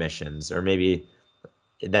two more missions, or maybe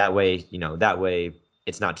that way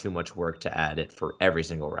it's not too much work to add it for every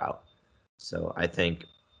single route. So I think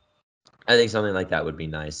something like that would be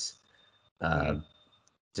nice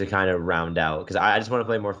to kind of round out, because I just want to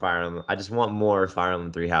play more Fire Emblem. I just want more Fire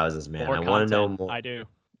Emblem Three Houses, man. More I want to know content. more. I do.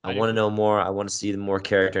 I want to know more. I want to see the more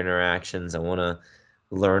character interactions. I want to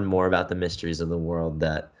learn more about the mysteries of the world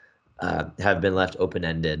that have been left open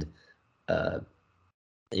ended. So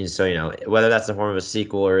whether that's the form of a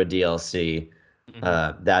sequel or a DLC,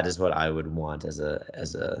 that is what I would want as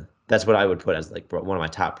a that's what I would put as like one of my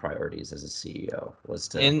top priorities as a CEO, was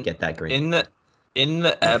to get that green. In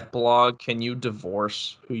the epilogue, can you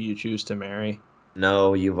divorce who you choose to marry?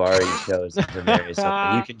 No, you've already chosen to marry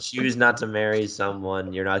someone. You can choose not to marry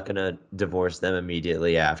someone. You're not gonna divorce them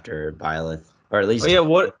immediately after Byleth, or at least. Oh yeah,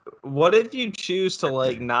 what if you choose to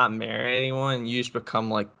like not marry anyone and you just become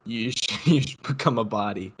like you just become a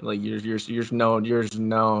body, like you're known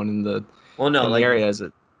in the Well, no, in the like area as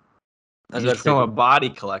a I was you about just to say become a body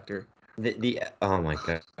collector. the oh my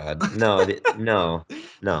god, no,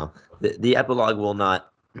 no, the epilogue will not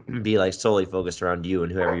be like solely focused around you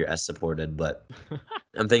and whoever your S supported, but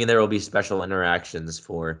I'm thinking there will be special interactions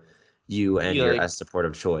for you and You your like S support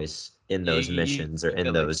of choice in those missions, or in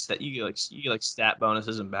get like those. you get like stat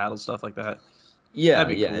bonuses and battle stuff like that. Yeah,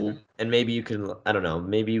 That'd be yeah, cool. and maybe you can, I don't know,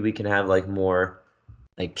 maybe we can have like more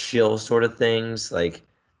like chill sort of things. Like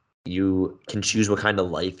you can choose what kind of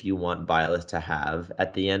life you want Byleth to have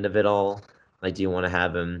at the end of it all. Like, do you want to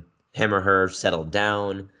have him or her settle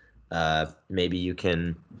down? Maybe you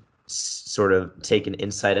can sort of take an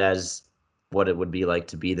insight as what it would be like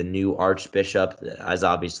to be the new archbishop, as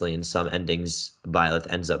obviously in some endings Byleth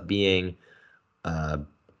ends up being. Uh,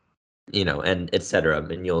 and etc.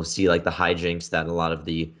 And you'll see like the hijinks that a lot of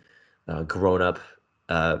the grown-up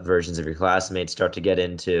versions of your classmates start to get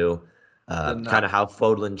into. Kind of how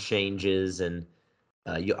Fodlan changes, and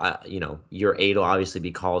your aid will obviously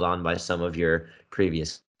be called on by some of your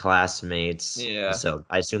previous classmates. Yeah, So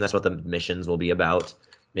I assume that's what the missions will be about.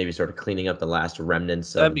 Maybe sort of cleaning up the last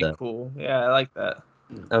remnants that'd of be the. cool. Yeah, I like that.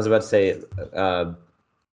 I was about to say,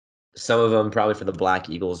 some of them probably for the Black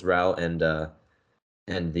Eagles route, and the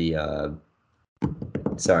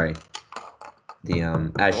sorry,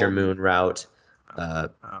 the Azure Moon route. Oh.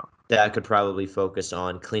 That could probably focus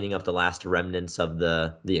on cleaning up the last remnants of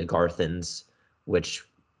the Agarthans, which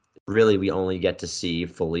really we only get to see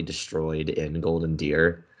fully destroyed in Golden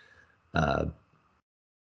Deer.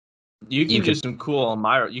 You can do some cool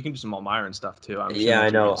Elmira. You can do some Elmira stuff too. I'm Yeah, assuming I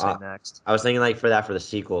that's what you're know. gonna say next. I was thinking like for the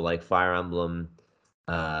sequel, like Fire Emblem.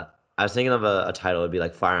 I was thinking of a title. It'd be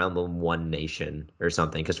like Fire Emblem One Nation or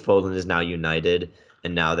something, because Fodlan is now united,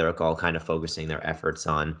 and now they're all kind of focusing their efforts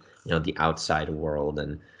on the outside world,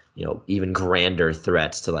 and even grander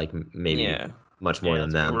threats to like maybe much more than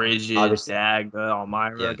them. Bridget, Obviously, Dag,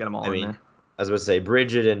 Elmira, yeah. get them all I in mean, there. I was about to say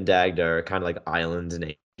Bridget and Dagda are kind of like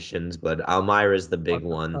island nations, but Almyra is the big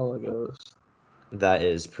one that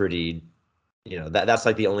is pretty. That's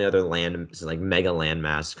like the only other like mega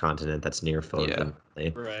landmass continent that's near Fodlan. Yeah.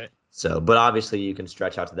 Right. So, but obviously you can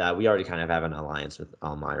stretch out to that. We already kind of have an alliance with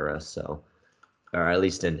Almyra, so, or at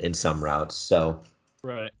least in some routes. So,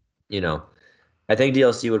 right. I think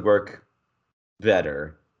DLC would work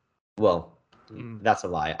better. Well, that's a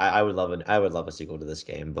lie. I would love a sequel to this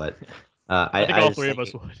game, but I think all three of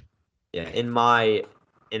us would. Yeah, in my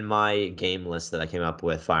game list that I came up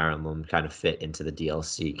with, Fire Emblem kind of fit into the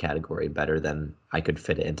DLC category better than I could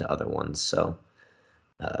fit it into other ones. So,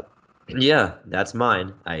 yeah, that's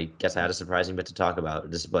mine. I guess I had a surprising bit to talk about,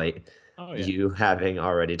 despite you having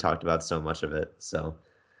already talked about so much of it. So,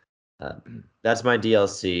 that's my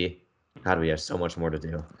DLC. God, we have so much more to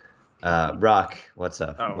do. Rock, what's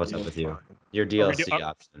up? What's up with you? Your DLC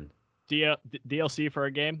option. DLC for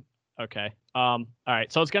a game? Okay. All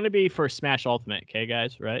right. So it's going to be for Smash Ultimate, okay,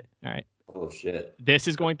 guys? Right? All right. Oh shit. This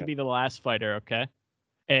is going to be the last fighter, okay?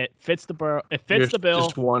 It fits the bill. It fits the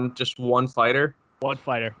bill. Just one fighter. One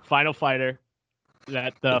fighter. Final fighter.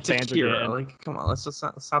 that the It's fans are Akira. getting. Like, come on, let's just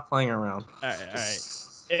stop playing around. All right.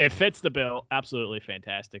 It fits the bill absolutely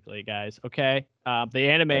fantastically, guys. Okay, the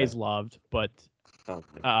anime is loved, but Oh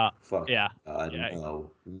my fuck. Yeah.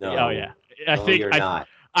 No. Oh yeah. I No, think you're I not.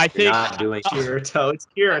 I You're think not doing Kirito. It's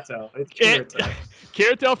Kirito. It's Kirito.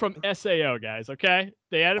 Kirito from SAO, guys. Okay,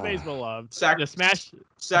 the anime is beloved. The Smash.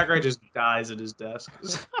 Sakurai just dies at his desk.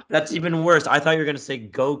 That's even worse. I thought you were gonna say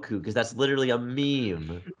Goku because that's literally a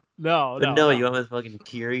meme. No, But no, you went with fucking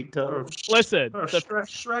Kirito. Listen,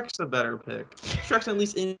 Shrek's a better pick. Shrek's at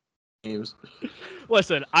least in games.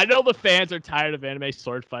 Listen, I know the fans are tired of anime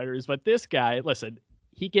sword fighters, but this guy, listen,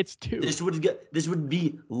 he gets 2. This would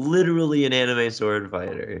be literally an anime sword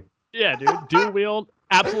fighter. Yeah, dude, dual wield,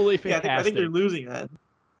 absolutely fantastic. Yeah, I think they're losing that.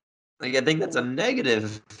 Like I think that's a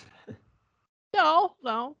negative. No.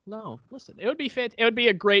 Listen, it would be It would be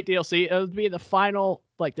a great DLC. It would be the final,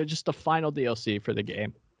 they're just the final DLC for the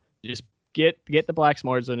game. Just get the Black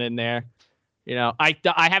Swordsman in there. You know, I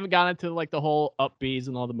haven't gotten into the whole up Bs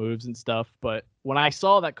and all the moves and stuff, but when I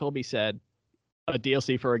saw that Colby said a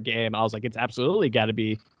DLC for a game, I was like, it's absolutely got to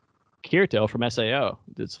be Kirito from SAO.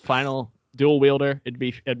 This final dual wielder. It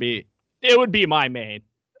would be my main,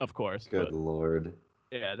 of course. Good lord.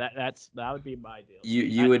 Yeah, that would be my deal.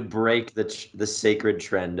 You would break the sacred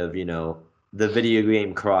trend of the video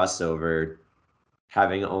game crossover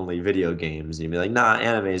having only video games. You'd be like, nah,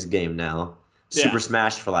 anime is game now. Super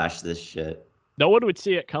Smash Flash this shit. No one would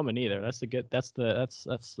see it coming either. That's the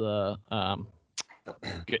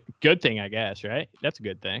good thing, I guess, right? That's a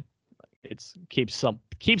good thing. It's keeps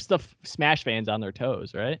the Smash fans on their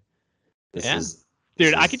toes, right?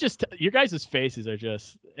 Dude, I could just your guys' faces are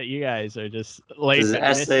just late.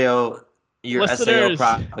 This is SAO. Your SAO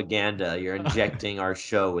propaganda. You're injecting our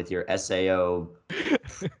show with your SAO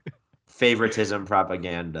favoritism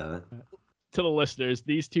propaganda. To the listeners,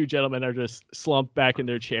 these two gentlemen are just slumped back in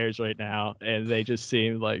their chairs right now, and they just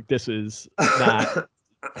seem like this is not.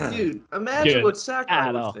 Dude, imagine what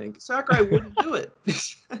Sakurai would think. Sakurai wouldn't do it.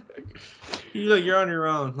 He's like, you're on your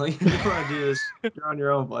own. Like, if you want to do this, you're on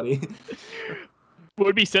your own, buddy.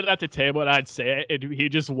 Would be sitting at the table and I'd say it, and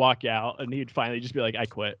he'd just walk out, and he'd finally just be like, "I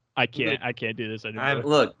quit. I can't do this anymore."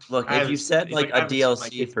 Look. If you said a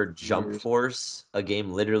DLC for Jump Force, a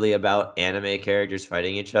game literally about anime characters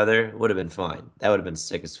fighting each other, would have been fine. That would have been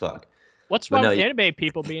sick as fuck. What's wrong with anime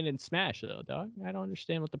people being in Smash though, dog? I don't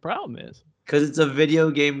understand what the problem is. Because it's a video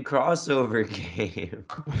game crossover game.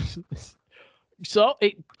 So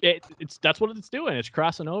it's that's what it's doing. It's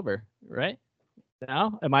crossing over, right?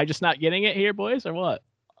 Now, am I just not getting it here, boys, or what?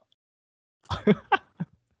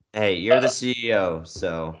 Hey, you're the CEO,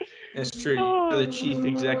 so it's true. You're the chief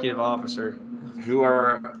executive officer. Who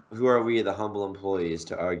are we, the humble employees,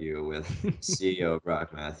 to argue with CEO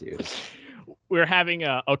Brock Matthews? We're having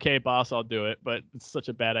a okay, boss, I'll do it, but it's such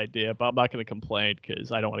a bad idea. But I'm not going to complain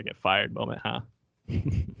because I don't want to get fired moment, huh?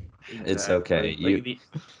 It's okay.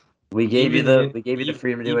 We gave you the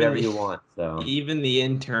freedom to do whatever you want. So even the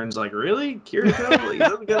intern's like, really, Kirito? Is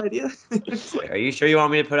that a good idea? Are you sure you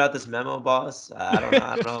want me to put out this memo, boss? I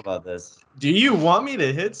don't know about this. Do you want me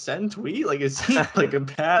to hit send tweet? Like, it seems like a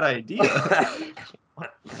bad idea.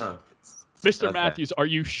 Mr. Matthews, are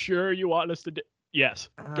you sure you want us to do? Yes,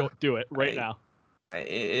 go do it right now.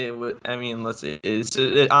 It would. I mean, it's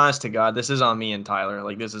honest to God, this is on me and Tyler.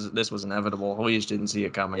 Like, this was inevitable. We just didn't see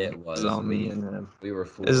it coming. It was on me and him. We were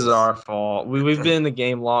fools. This is our fault. We've been in the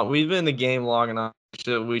game long. We've been in the game long enough.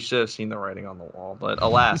 We should have seen the writing on the wall. But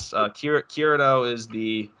alas, Kirito is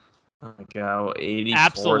the 84th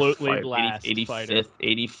absolutely fighter, last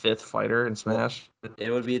 85th fighter in Smash. It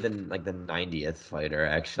would be the 90th fighter,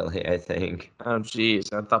 actually. I think. Oh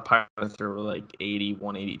jeez, I thought Pyro threw were like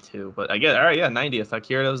 81, 82, but I guess all right, yeah, 90th.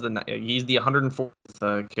 Kirito's he's the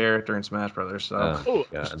 104th character in Smash Brothers. So,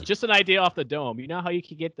 just an idea off the dome. You know how you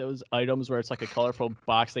can get those items where it's like a colorful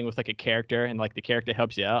box thing with like a character, and like the character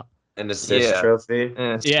helps you out. An assist trophy.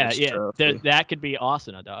 Trophy. That could be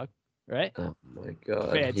awesome, dog. Right? Oh my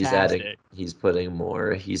god. Fantastic. He's putting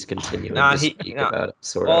more. He's continuing to speak about it,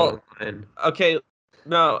 sort of. Okay.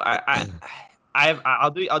 No, I'll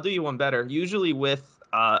do you one better. Usually with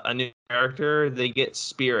a new character, they get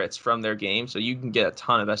spirits from their game, so you can get a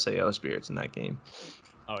ton of SAO spirits in that game.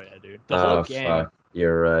 Oh yeah, dude. The whole game. Fuck.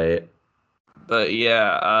 You're right. But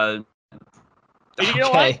yeah, and you know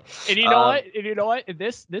what? And you know what?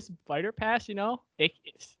 This fighter pass,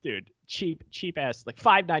 it's dude, cheap ass, like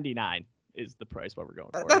 $5.99 is the price what we're going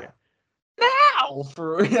for here. Now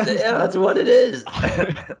for yeah, that's what it is.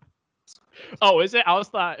 Oh, is it? I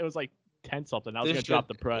thought it was like 10 something. I was gonna drop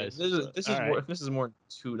the price. This is more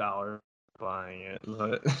 $2 buying it,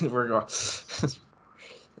 but we're going.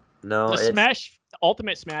 No, Smash.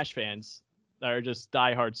 Ultimate Smash fans that are just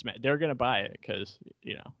diehard Smash, they're gonna buy it because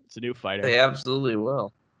it's a new fighter. They absolutely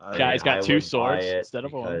will. Guy's got I two would swords buy it instead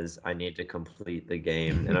of one. because I need to complete the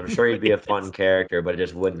game, and I'm sure he'd be a fun character, but it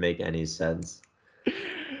just wouldn't make any sense.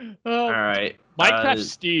 All right. Minecraft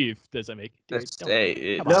Steve doesn't make it. Let's Don't-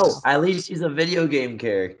 say come No, on. at least he's a video game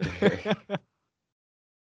character.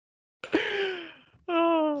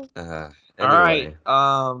 Oh. Anyway, All right.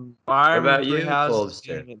 Fire about Emblem Three you, Houses is Colbster?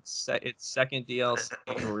 getting its second DLC.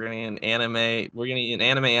 We're getting an anime. We're getting an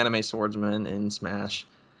anime swordsman in Smash.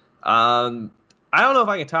 I don't know if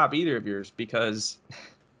I can top either of yours because,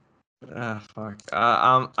 fuck.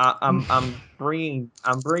 I'm bringing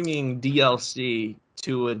DLC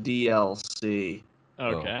to a DLC,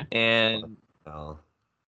 Okay. and Oh.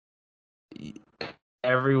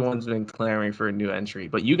 everyone's been clamoring for a new entry,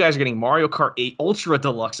 but you guys are getting Mario Kart 8 Ultra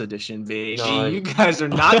Deluxe Edition, baby. No, you guys are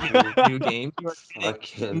not getting a new game. You are getting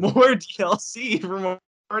Fucking more DLC for Mario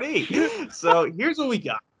Kart 8. So here's what we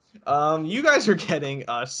got. You guys are getting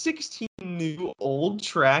 16 new old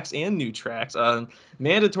tracks and new tracks.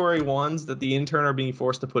 Mandatory ones that the intern are being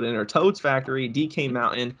forced to put in are Toad's Factory, DK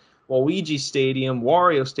Mountain, Waluigi Stadium,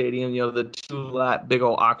 Wario Stadium, the two-lap big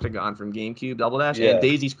old octagon from GameCube, Double Dash, Yeah. and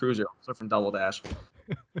Daisy's Cruiser, also from Double Dash.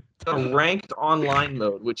 The ranked online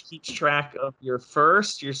mode, which keeps track of your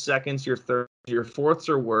firsts, your seconds, your thirds, your fourths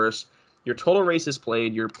or worse, your total races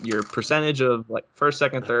played, your percentage of like first,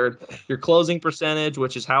 second, third, your closing percentage,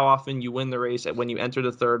 which is how often you win the race when you enter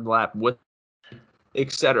the third lap, with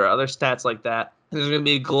etc. Other stats like that. There's going to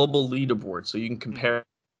be a global leaderboard, so you can compare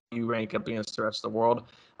you rank up against the rest of the world.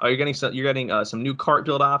 You're getting some new kart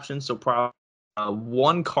build options. So probably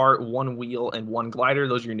one kart, one wheel, and one glider.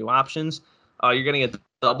 Those are your new options. You're getting a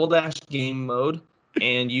Double Dash game mode,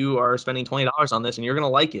 and you are spending $20 on this, and you're going to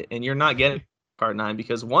like it. And you're not getting Kart 9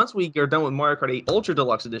 because once we are done with Mario Kart 8 Ultra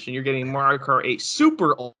Deluxe Edition, you're getting Mario Kart 8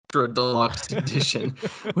 Super Ultra Deluxe Edition,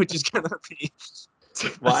 which is going to be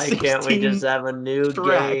Why can't we 16 just have a new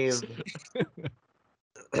tracks. game?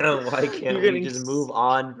 Why can't You're we getting just move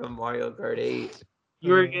on from Mario Kart 8?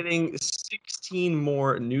 You are getting 16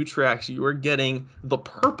 more new tracks. You are getting the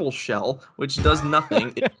purple shell, which does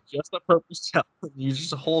nothing. It's just a purple shell. You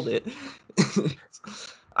just hold it.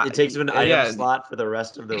 It takes an item slot for the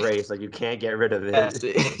rest of the race. Like, you can't get rid of it.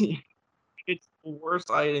 It's the worst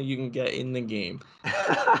item you can get in the game.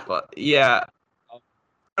 But yeah.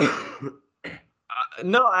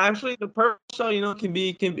 No, actually, the purple shell, it can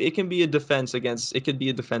be a defense against. It could be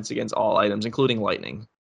a defense against all items, including lightning.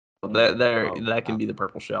 That can be the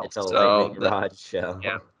purple shell. It's a lightning rod shell.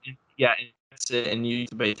 Yeah, that's it, and you need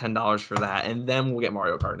to pay $10 for that, and then we'll get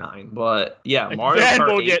Mario Kart 9. But yeah, Mario then Kart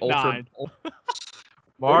we'll 8 get Ultra. 9.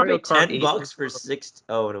 Mario Kart $10 for 6.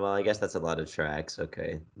 Oh, well, I guess that's a lot of tracks.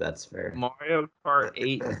 Okay, that's fair. Mario Kart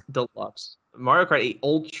 8 Deluxe. Mario Kart 8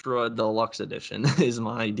 Ultra Deluxe Edition is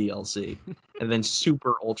my DLC, and then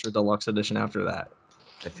Super Ultra Deluxe Edition after that.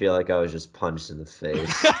 I feel like I was just punched in the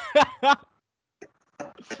face.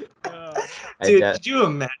 Dude,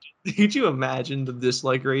 could you imagine the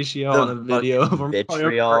dislike ratio on a video of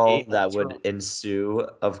vitriol that would ensue?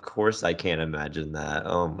 Of course, I can't imagine that.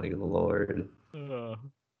 Oh my lord.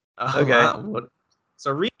 Okay.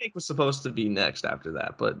 So remake was supposed to be next after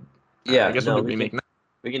that, but yeah, I guess we'll do remake next.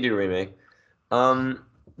 We can do remake.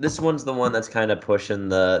 This one's the one that's kind of pushing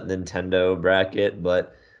the Nintendo bracket,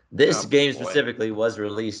 but this game specifically was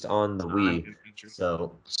released on the Wii.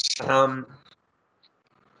 So,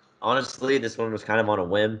 honestly, this one was kind of on a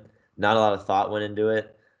whim. Not a lot of thought went into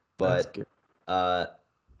it, but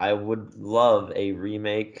I would love a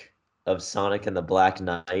remake of Sonic and the Black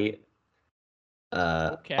Knight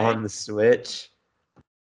on the Switch,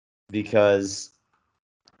 because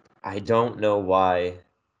I don't know why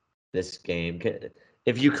this game.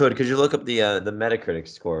 If you could you look up the Metacritic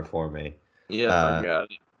score for me? Yeah, I got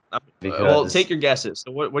it. Well, take your guesses.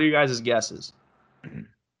 So what are you guys' guesses?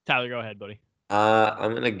 Tyler, go ahead, buddy.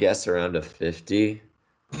 I'm gonna guess around a 50.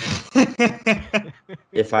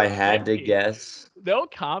 If I had to guess. No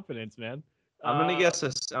confidence, man. I'm gonna guess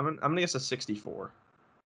a 64.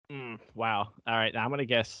 Wow. All right, I'm gonna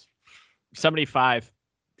guess 75.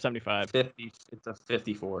 75. 50. It's a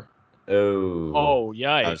 54. Oh,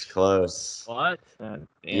 yikes. that was close. What? Damn,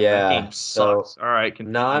 yeah, that game sucks. All right,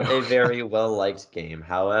 continue. Not a very well-liked game.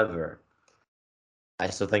 However, I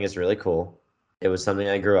still think it's really cool. It was something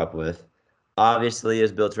I grew up with. Obviously,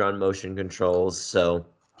 it's built around motion controls, so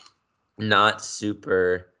not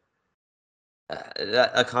super...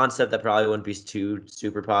 a concept that probably wouldn't be too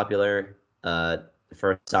super popular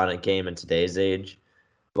for a Sonic game in today's age.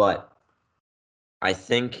 But I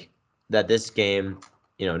think that this game,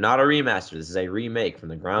 not a remaster, this is a remake from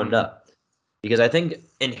the ground up. because I think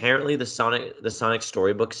inherently the Sonic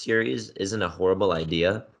storybook series isn't a horrible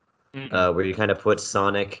idea. Where you kind of put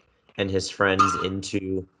Sonic and his friends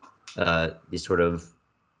into these sort of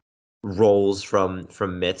roles from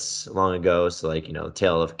myths long ago. So like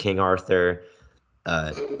Tale of King Arthur.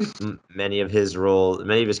 Uh, many of his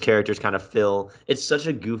characters kind of fill. It's such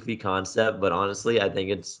a goofy concept, but honestly, I think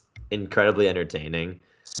it's incredibly entertaining.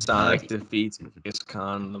 Sonic defeats Genghis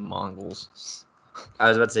Khan and the Mongols. I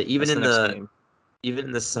was about to say That's the next game. even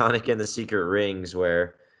in the Sonic and the Secret Rings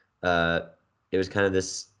where uh, it was kind of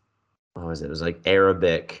this what was it? It was like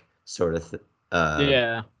Arabic sort of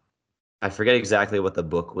Yeah. I forget exactly what the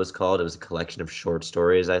book was called. It was a collection of short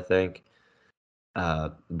stories, I think.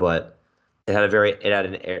 But it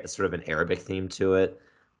had sort of an Arabic theme to it.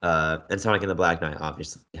 And Sonic and the Black Knight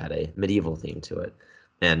obviously had a medieval theme to it.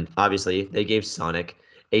 And obviously they gave Sonic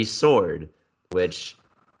a sword, which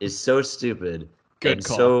is so stupid Good and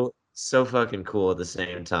call. so fucking cool at the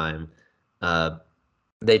same time. Uh,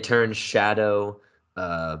 they turned Shadow,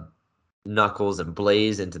 uh, Knuckles, and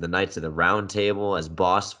Blaze into the Knights of the Round Table as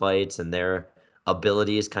boss fights, and their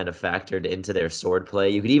abilities kind of factored into their sword play.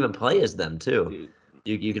 You could even play as them too.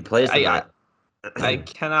 Dude, You could play as them. I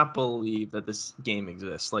cannot believe that this game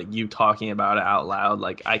exists. Like you talking about it out loud.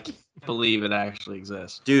 Like I can't believe it actually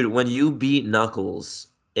exists. Dude, when you beat Knuckles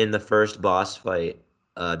in the first boss fight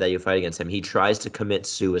that you fight against him, he tries to commit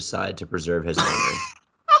suicide to preserve his honor.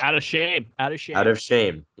 Out of shame. Out of shame. Out of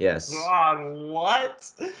shame, yes. God,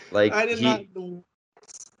 what? Like I did he. not.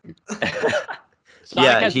 Sonic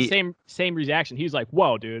Yeah, has the same reaction. He's like,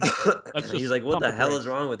 "Whoa, dude!" He's like, "What the hell is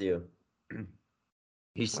wrong with you?"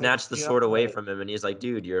 He snatched the sword away from him, and he's like,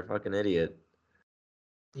 "Dude, you're a fucking idiot."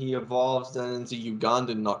 He evolves then into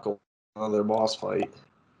Ugandan Knuckle, another boss fight.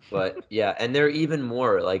 But yeah, and they're even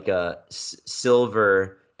more like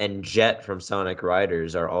Silver and Jet from Sonic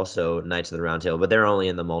Riders are also Knights of the Round Table, but they're only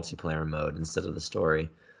in the multiplayer mode instead of the story.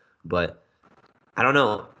 But I don't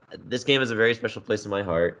know. This game is a very special place in my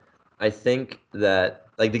heart. I think that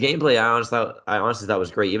like the gameplay, I honestly thought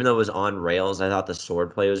was great. Even though it was on rails, I thought the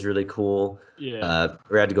sword play was really cool. Yeah.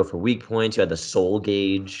 We had to go for weak points. You had the soul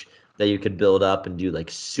gauge that you could build up and do like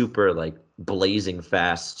super like blazing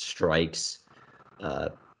fast strikes. Uh,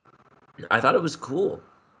 I thought it was cool.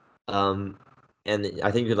 Um, and I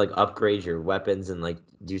think you could like upgrade your weapons and like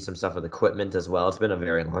do some stuff with equipment as well. It's been a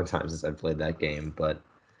very long time since I've played that game, but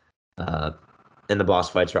uh, and the boss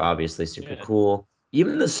fights are obviously super Yeah. cool.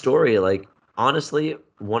 Even the story, like honestly,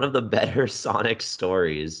 one of the better Sonic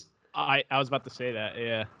stories, I was about to say that.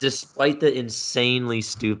 Yeah. despite the insanely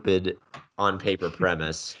stupid on paper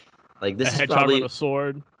premise. Like A this is hedgehog with probably a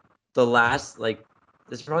sword. the last like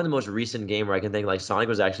this is probably the most recent game where I can think like Sonic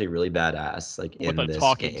was actually really badass like With in a this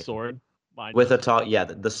talking game. sword. With a talk, yeah,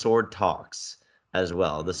 the sword talks as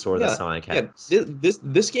well. The sword that Yeah, Sonic yeah. has.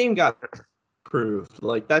 This game got proved.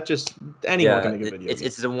 Like that, just anyone can make a video.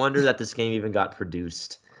 It's a wonder that this game even got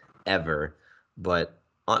produced ever. But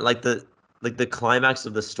like the climax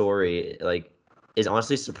of the story like is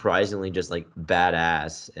honestly surprisingly just like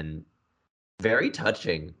badass and very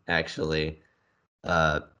touching actually.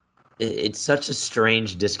 Uh, it's such a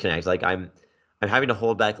strange disconnect. Like I'm having to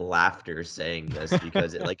hold back laughter saying this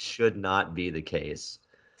because it like should not be the case.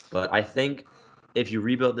 But I think if you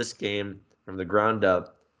rebuild this game from the ground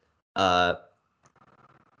up, uh,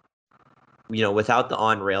 without the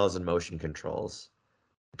on rails and motion controls,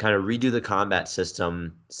 kind of redo the combat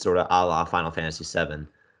system, sort of a la Final Fantasy VII.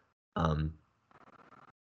 Um,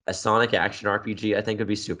 a Sonic action RPG, I think, would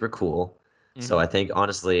be super cool. So I think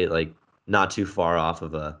honestly, like, not too far off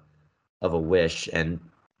of a wish, and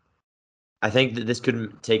I think that this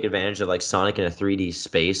could take advantage of like Sonic in a 3D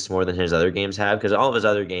space more than his other games have, because all of his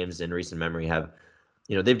other games in recent memory have,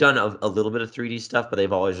 they've done a little bit of 3D stuff, but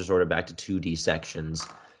they've always resorted back to 2D sections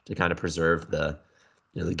to kind of preserve the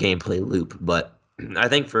gameplay loop. But I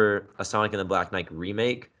think for a Sonic and the Black Knight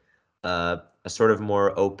remake, a sort of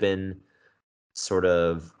more sort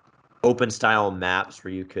of open style maps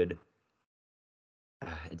where you could,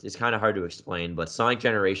 it's kind of hard to explain, but Sonic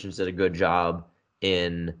Generations did a good job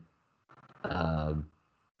in um,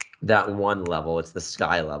 that one level. It's the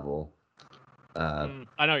sky level. I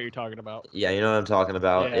know what you're talking about. Yeah, you know what I'm talking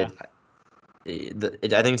about. Yeah.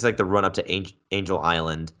 I think it's like the run up to Angel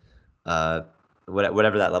Island, uh,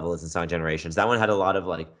 whatever that level is in Sonic Generations. That one had a lot of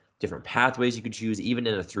like different pathways you could choose, even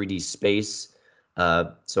in a 3D space.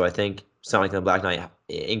 So I think Sonic and the Black Knight,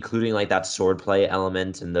 including like that swordplay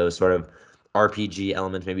element and those sort of RPG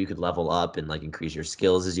elements, maybe you could level up and like increase your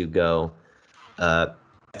skills as you go.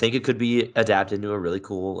 I think it could be adapted into a really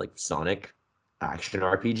cool like Sonic action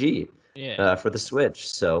RPG Yeah. for the Switch.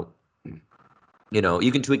 So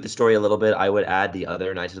You can tweak the story a little bit. I would add the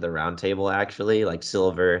other Knights of the Round Table, actually, like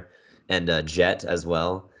Silver and Jet as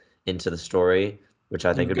well, into the story, which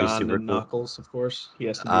I think would be super Ugandan cool. Knuckles, of course. He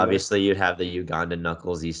has to be there. Obviously, you'd have the Ugandan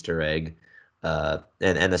Knuckles Easter egg, and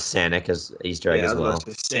the Sanic as Easter egg Yeah, I as was well. about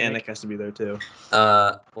to say Sanic has to be there too.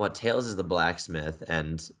 Tails is the blacksmith,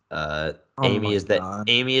 and Oh Amy my is God.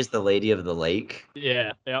 the Lady of the Lake.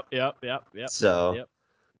 Yeah. Yep. So,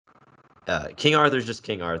 Yep. King Arthur's just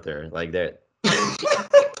King Arthur. Like What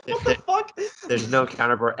the fuck? there's no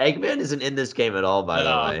counterpart. Eggman isn't in this game at all, by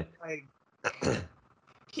the way.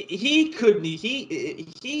 He couldn't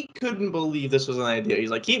believe this was an idea.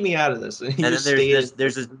 He's like, keep me out of this. And, And then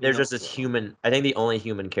there's just this human. I think the only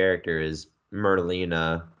human character is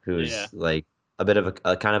Merlina, who's like a bit of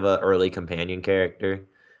a kind of a early companion character,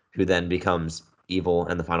 who then becomes evil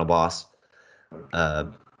and the final boss.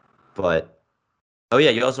 But oh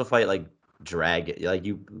yeah, you also fight like dragon. Like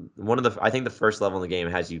I think the first level in the game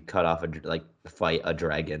has you cut off fight a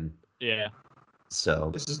dragon. Yeah.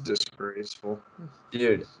 So this is disgraceful,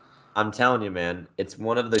 dude. I'm telling you, man, it's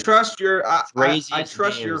one of the craziest. I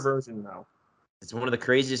trust games. your version now. It's one of the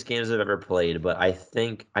craziest games I've ever played, but I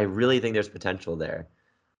really think there's potential there.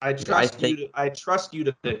 I trust you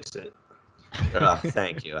to fix it.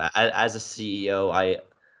 Thank you. As a CEO,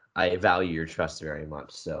 I value your trust very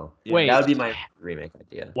much. So Wait, that would be my remake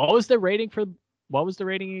idea. What was the rating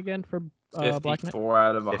again for Black Knight? 54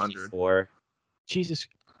 out of 100. 54. Jesus.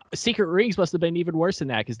 Secret Rings must have been even worse than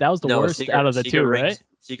that because that was the worst out of the two, right?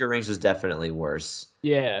 Secret Rings was definitely worse.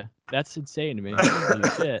 Yeah, that's insane to me. Holy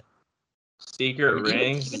shit. Secret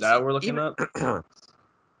Rings? Is that what we're looking up?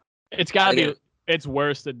 It's gotta be. It's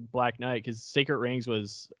worse than Black Knight because Secret Rings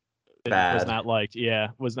was not liked. Yeah,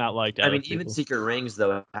 was not liked. I mean, even Secret Rings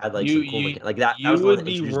though had like some cool like that. You would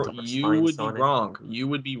be wrong. You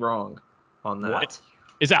would be wrong on that. What?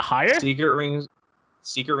 Is that higher? Secret Rings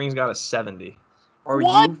got a 70.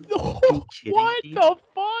 What the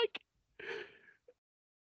fuck?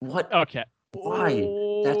 What? Okay. Why?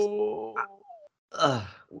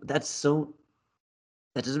 That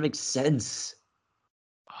doesn't make sense.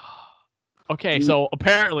 Okay, so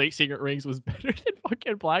apparently Secret Rings was better than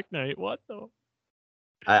fucking Black Knight. What the?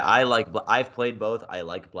 I've played both. I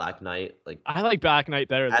like Black Knight. I like Black Knight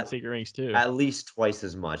better than Secret Rings too. At least twice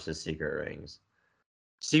as much as Secret Rings.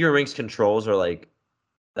 Secret Rings controls are like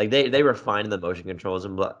they refine the motion controls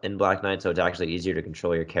in Black Knight, so it's actually easier to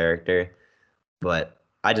control your character. But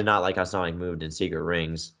I did not like how Sonic moved in Secret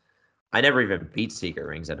Rings. I never even beat Secret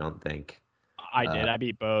Rings, I don't think. I did. I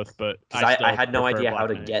beat both, but I had no idea how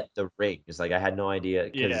to get the rings. Like I had no idea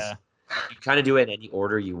because you kind of do it in any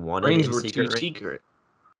order you want. Rings were too secret.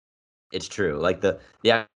 It's true. Like the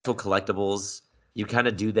actual collectibles, you kind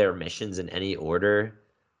of do their missions in any order.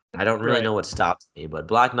 I don't really know what stops me, but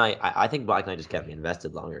Black Knight, I think Black Knight just kept me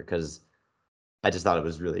invested longer because I just thought it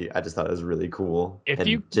was really cool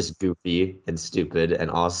just goofy and stupid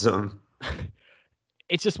and awesome.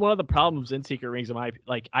 It's just one of the problems in Secret Rings.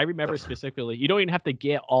 I remember specifically, you don't even have to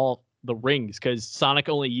get all the rings because Sonic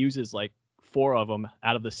only uses like 4 of them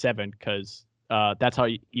out of the 7 because that's how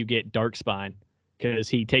you get Darkspine because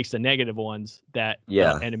he takes the negative ones that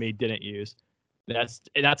the enemy didn't use. That's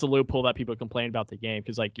a loophole that people complain about the game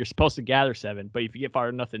because like you're supposed to gather 7, but if you get far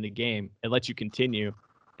enough in the game, it lets you continue,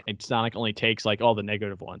 and Sonic only takes like all the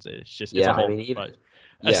negative ones. It's just a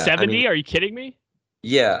 70. Are you kidding me?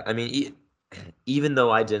 Yeah, I mean, even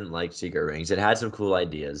though I didn't like Secret Rings, it had some cool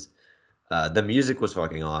ideas. The music was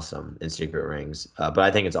fucking awesome in Secret Rings, but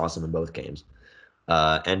I think it's awesome in both games.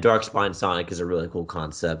 And Darkspine Sonic is a really cool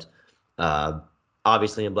concept.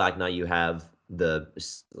 Obviously, in Black Knight, you have the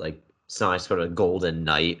Sonic's sort of golden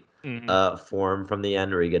knight form from the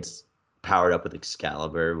end where he gets powered up with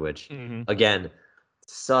Excalibur, which again,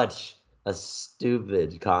 such a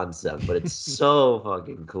stupid concept, but it's so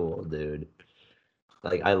fucking cool, dude.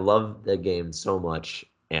 Like I love the game so much,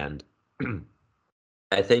 and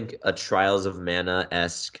I think a Trials of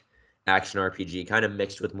Mana-esque action RPG kind of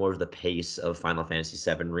mixed with more of the pace of Final Fantasy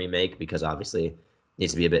VII Remake because obviously it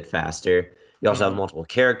needs to be a bit faster. You also have multiple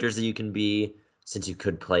characters that you can be, since you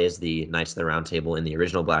could play as the Knights of the Round Table in the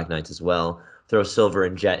original Black Knights as well. Throw Silver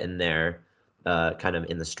and Jet in there, kind of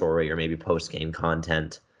in the story or maybe post-game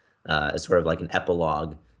content as sort of like an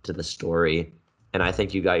epilogue to the story. And I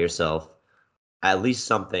think you got yourself at least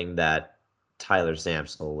something that Tyler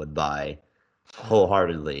Samsel would buy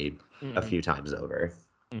wholeheartedly a few times over.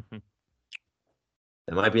 It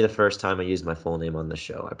might be the first time I use my full name on the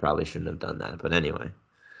show. I probably shouldn't have done that, but anyway.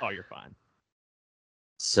 Oh, you're fine.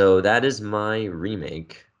 So that is my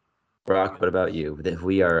remake. Brock, what about you?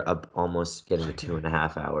 We are up almost getting to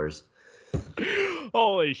 2.5 hours.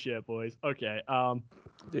 Holy shit, boys. Okay.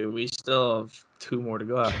 Dude, we still have 2 more to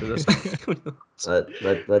go after this.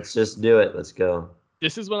 Let's just do it. Let's go.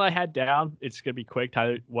 This is what I had down. It's gonna be quick,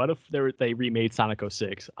 Tyler. What if they remade Sonic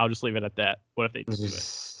 06? I'll just leave it at that. What if they just do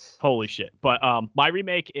it? Holy shit! But my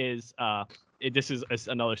remake is this is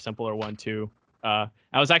another simpler one too. I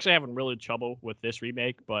was actually having really trouble with this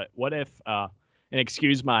remake, but what if and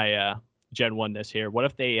excuse my Gen 1 here. What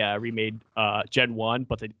if they remade Gen 1,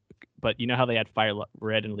 but you know how they had Fire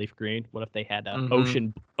Red and Leaf Green? What if they had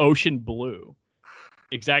Ocean Blue?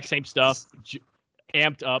 Exact same stuff,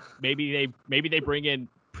 amped up. Maybe they bring in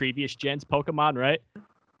previous gens Pokemon, right?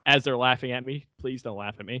 As they're laughing at me, please don't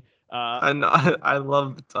laugh at me. I know, I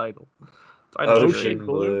love the title. Ocean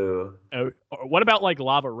Blue. Or what about like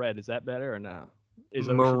Lava Red? Is that better or no? Is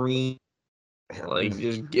Marine like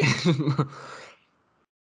just get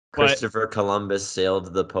Christopher Columbus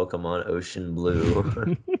sailed the Pokemon Ocean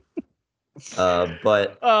Blue.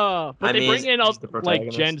 But they bring in like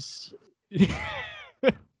gens.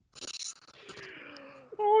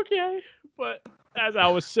 Okay, but as I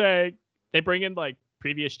was saying, they bring in like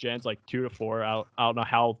previous gens, like 2 to 4. I don't know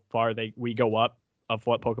how far we go up of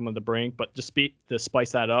what Pokemon to bring, but to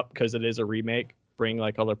spice that up because it is a remake, bring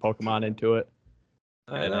like other Pokemon into it.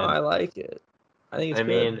 I know, I like it. I think it's good.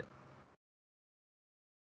 Mean,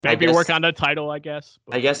 maybe work on the title, I guess.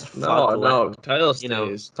 But... I guess no, title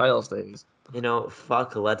stays. Title stays.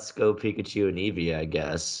 Fuck, let's go Pikachu and Eevee, I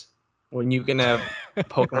guess. When you can have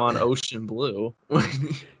Pokemon Ocean Blue.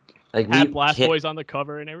 Like have Blastoise on the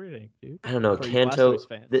cover and everything, dude. I don't know, Kanto.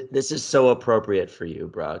 This is so appropriate for you,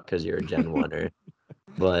 bro, because you're a Gen 1er.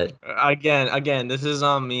 But again, this is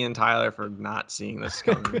on me and Tyler for not seeing this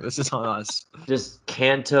coming. This is on us. Just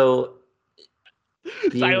Kanto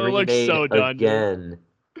being Tyler looks so done again.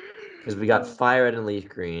 Because we got Fire Red and Leaf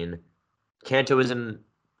Green. Kanto is in.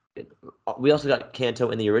 We also got Kanto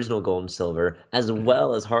in the original Gold and Silver, as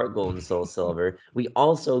well as Heart Gold and Soul Silver. We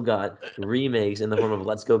also got remakes in the form of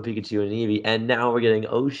Let's Go Pikachu and Eevee, and now we're getting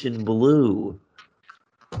Ocean Blue.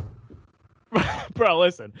 Bro,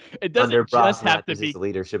 listen, it doesn't Under just have to be the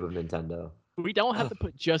leadership of Nintendo. We don't have to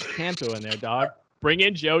put just Kanto in there, dog. Bring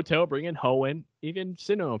in Johto, bring in Hoenn, even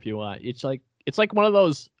Sinnoh if you want. It's like one of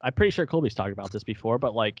those. I'm pretty sure Colby's talked about this before,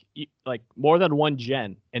 but like more than one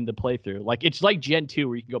gen in the playthrough. Like it's like Gen 2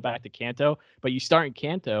 where you can go back to Kanto, but you start in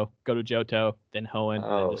Kanto, go to Johto, then Hoenn.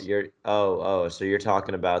 So you're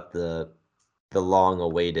talking about the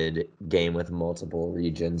long-awaited game with multiple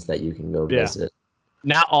regions that you can go visit.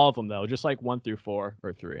 Not all of them though, just like 1 through 4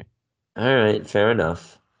 or 3. All right, fair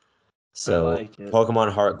enough. So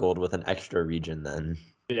Pokemon Heart Gold with an extra region then.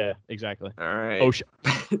 Yeah, exactly. All right.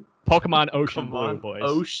 Pokemon Ocean Blue, boys.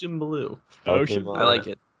 Ocean Blue. Ocean Blue. I like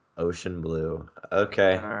it. Ocean Blue.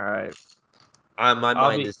 Okay. All right. My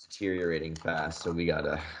mind is deteriorating fast, so we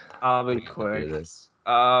gotta. I'll be quick. Do this.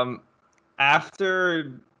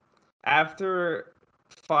 After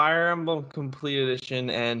Fire Emblem Complete Edition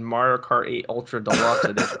and Mario Kart 8 Ultra Deluxe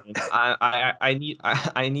Edition,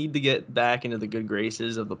 I need to get back into the good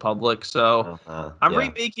graces of the public. So I'm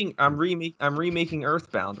remaking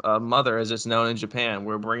Earthbound, Mother as it's known in Japan.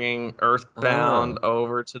 We're bringing Earthbound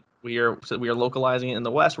over to we are localizing it in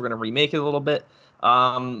the West. We're going to remake it a little bit.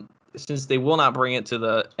 Since they will not bring it to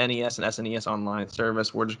the NES and SNES online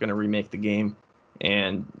service, we're just going to remake the game.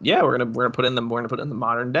 And yeah, we're gonna put it in the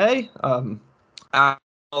modern day. I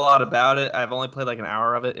a lot about it. I've only played like an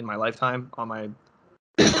hour of it in my lifetime on my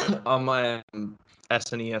SNES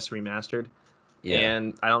remastered. Yeah.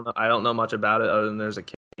 And I don't know much about it other than there's a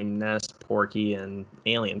King Ness, Porky, and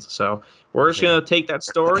aliens. So we're just gonna take that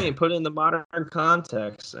story and put it in the modern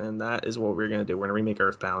context, and that is what we're gonna do. We're gonna remake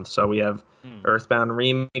Earthbound. So we have Earthbound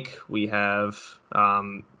remake. We have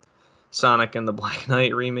Sonic and the Black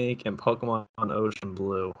Knight remake, and Pokemon Ocean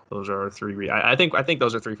Blue. Those are our 3. I think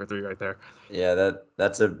those are 3 for 3 right there. Yeah,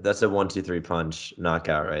 that's a 1, 2, 3 punch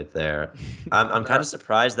knockout right there. I'm kind of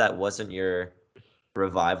surprised that wasn't your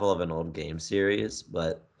revival of an old game series,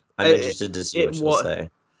 but I'm interested to see what you'll say.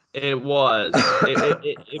 It was.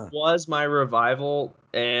 It was my revival,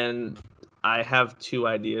 and I have 2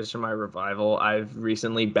 ideas for my revival. I've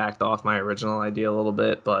recently backed off my original idea a little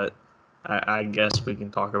bit, but I guess we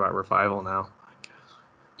can talk about revival now.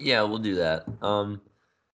 Yeah, we'll do that.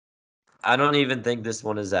 I don't even think this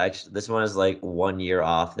one is like 1 year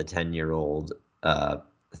off the 10-year-old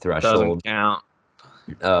threshold. Doesn't count.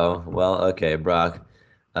 Oh, well, okay, Brock.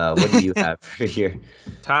 What do you have for your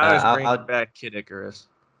Tyler's bringing back Kid Icarus.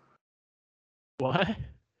 What?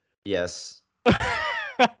 Yes.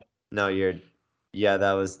 No,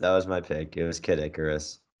 that was my pick. It was Kid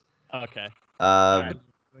Icarus. Okay. Right.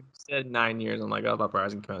 When you said 9 years, I'm like, oh,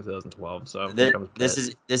 Uprising came out in 2012, so here This, comes this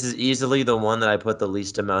Pitt. is easily the one that I put the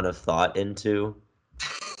least amount of thought into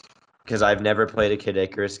because I've never played a Kid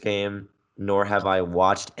Icarus game, nor have I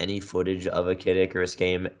watched any footage of a Kid Icarus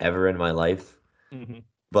game ever in my life. Mm-hmm.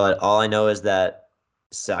 But all I know is that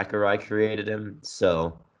Sakurai created him,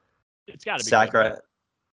 so It's got to be Sakurai.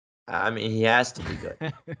 I mean, he has to be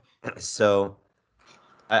good. So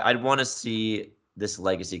I'd want to see this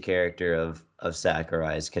legacy character of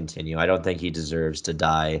Sakurai's continue. I don't think he deserves to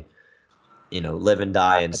die, live and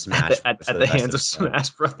die in Smash at for the the rest hands of his life. Smash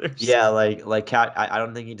Brothers. Yeah, I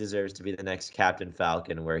don't think he deserves to be the next Captain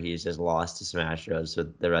Falcon, where he's just lost to Smash Bros. For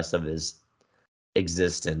the rest of his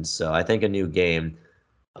existence. So I think a new game,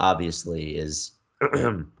 obviously, is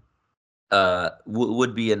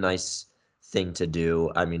would be a nice thing to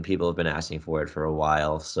do. I mean, people have been asking for it for a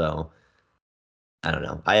while, so I don't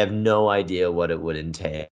know. I have no idea what it would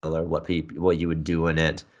entail or what you would do in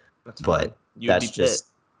it, That's but fine. You'd that's be Pitt. just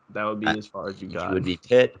That would be I- as far as you you got. would be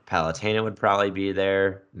Pitt. Palutena would probably be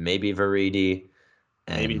there. Maybe Viridi,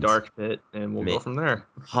 Maybe and Dark Pit, and we'll go from there.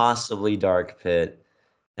 possibly Dark Pit,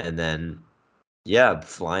 and then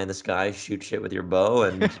fly in the sky, shoot shit with your bow,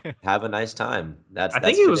 and have a nice time. That's I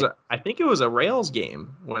think it was a Rails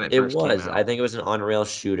game when it it first came was. out. I think it was an on-rail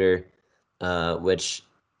shooter, which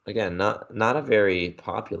again, not a very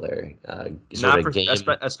popular sort Not of for game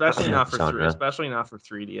especially not for genre. especially not for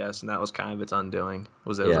 3DS, and that was kind of its undoing. It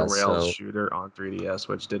was a Yeah, Rails so shooter on 3DS,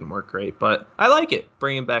 which didn't work great. But I like it,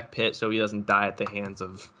 bringing back Pit so he doesn't die at the hands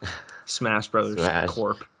of Smash Brothers Smash.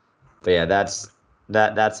 Corp. But yeah,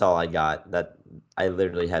 that's all I got. That I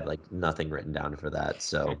literally had like nothing written down for that.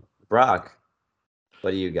 So Brock,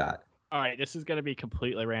 what do you got? All right, this is going to be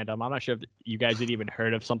completely random. I'm not sure if you guys had even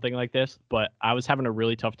heard of something like this, but I was having a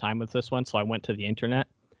really tough time with this one, so I went to the internet.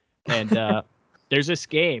 And there's this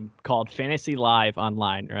game called Fantasy Live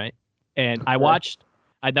Online, right? And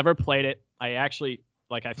I never played it. I actually,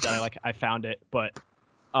 like I said, I found it, but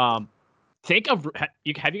have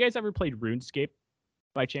you guys ever played RuneScape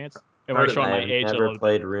by chance? And we're showing my I've age a never little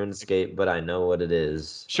played bit. RuneScape, but I know what it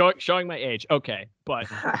is. Showing my age. Okay, but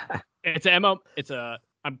it's a MMO.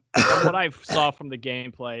 From what I saw from the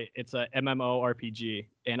gameplay, it's a MMORPG,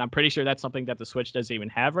 and I'm pretty sure that's something that the Switch doesn't even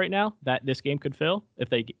have right now. That this game could fill if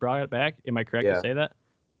they brought it back. Am I correct to say that?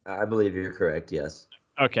 I believe you're correct. Yes.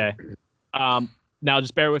 Okay. Now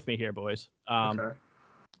just bear with me here, boys. Okay.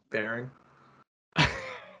 Bearing.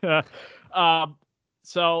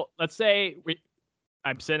 So let's say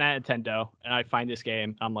I'm sitting at Nintendo and I find this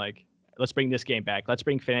game. I'm like, let's bring this game back. Let's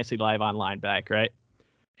bring Fantasy Live Online back, right?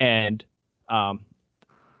 And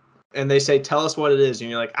they say, "Tell us what it is," and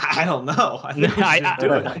you're like, "I don't know. I think we should just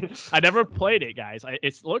do it." I never played it, guys.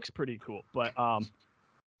 It looks pretty cool, but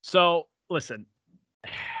so listen,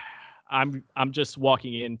 I'm just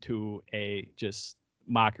walking into a just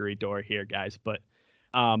mockery door here, guys. But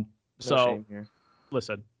No shame here.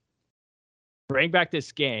 listen, bring back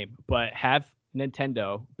this game, but have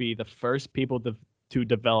Nintendo be the first people to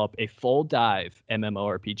develop a full dive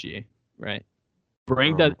MMORPG, right?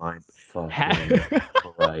 Bring Oh my fucking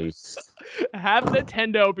Christ. Have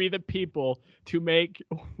Nintendo be the people to make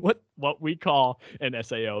what we call an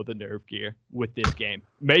SAO, the Nerve Gear, with this game.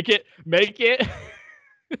 Make it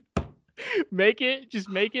just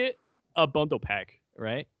make it a bundle pack,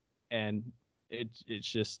 right? And it's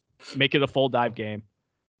just make it a full dive game.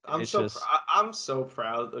 I'm so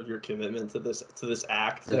proud of your commitment to this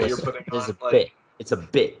act that you're putting on. It's a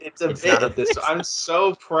bit. It's a bit. I'm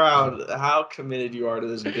so proud how committed you are to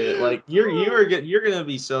this bit. Like you're gonna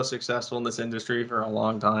be so successful in this industry for a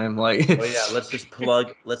long time. Like, oh yeah,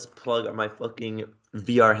 let's plug my fucking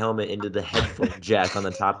VR helmet into the headphone jack on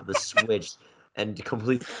the top of the Switch and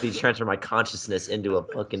completely transfer my consciousness into a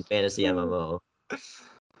fucking fantasy MMO.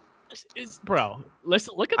 Bro, let's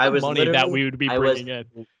look at the money that we would be bringing in.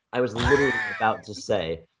 I was literally about to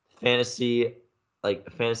say Fantasy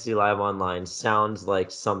Live Online sounds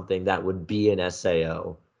like something that would be an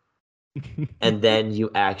SAO. And then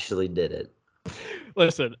you actually did it.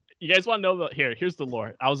 Listen, you guys want to know here's the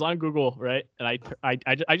lore. I was on Google, right? And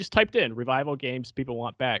I just typed in revival games people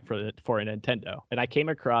want back for a Nintendo. And I came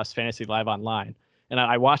across Fantasy Live Online. And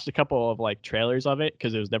I watched a couple of like trailers of it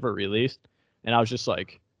because it was never released. And I was just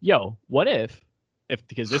like, yo, what if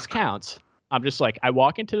because this counts. I'm just like, I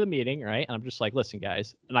walk into the meeting, right? And I'm just like, listen,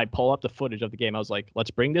 guys. And I pull up the footage of the game. I was like,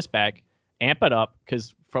 let's bring this back, amp it up.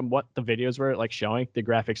 Because from what the videos were like showing, the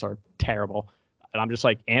graphics are terrible. And I'm just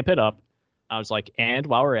like, amp it up. I was like, and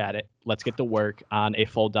while we're at it, let's get to work on a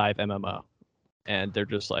full dive MMO. And they're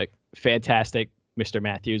just like, fantastic, Mr.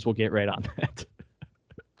 Matthews. We'll get right on that.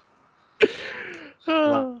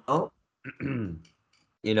 Well,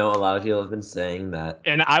 You know, a lot of people have been saying that.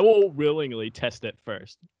 And I will willingly test it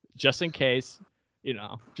first, just in case.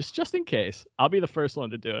 Just in case. I'll be the first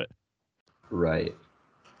one to do it. Right.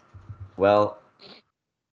 Well,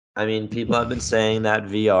 I mean, people have been saying that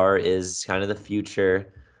VR is kind of the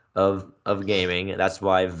future of gaming. That's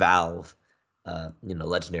why Valve,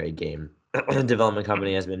 legendary game development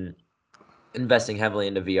company, has been investing heavily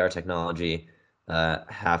into VR technology.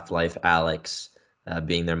 Half-Life Alyx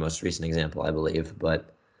being their most recent example, I believe.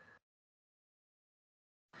 But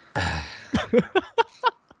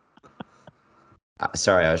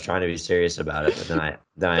sorry, I was trying to be serious about it, but then I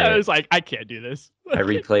I was like, I can't do this. I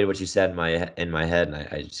replayed what you said in my head, and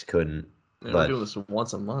I just couldn't. Man, But we're doing this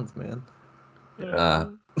once a month, man.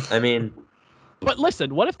 I mean, But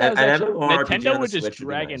listen, what if that was an actually MMORPG Nintendo on would the just Switch would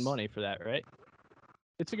be drag in nice. money for that, right?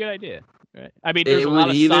 It's a good idea, right? I mean, there's a lot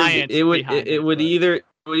of science behind it would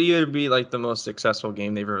but- either be like the most successful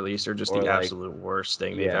game they've ever released or just Or the like- absolute worst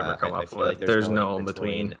thing they've ever come I up feel with. like There's no in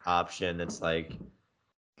between. option. It's like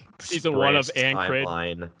Season 1 of branched Ancrid.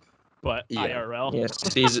 timeline. but Yeah. IRL. Yeah,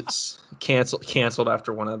 seasons canceled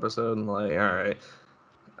after one episode and like, all right.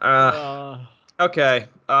 Okay.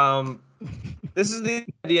 This is the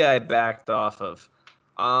idea I backed off of.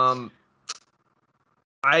 I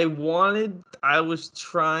was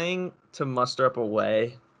trying to muster up a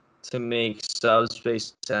way to make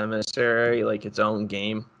Subspace Emissary like its own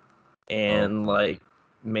game and like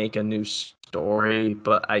make a new story,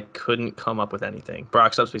 but I couldn't come up with anything.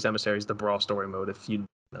 Brock Subspace Emissary is the Brawl story mode, if you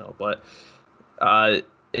know, but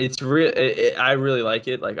it's real. I really like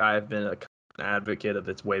it. Like I've been an advocate of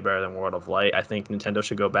it's way better than World of Light. I think Nintendo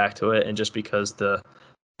should go back to it, and just because the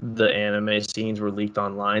anime scenes were leaked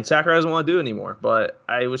online, Sakurai doesn't want to do it anymore. But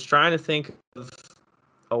I was trying to think of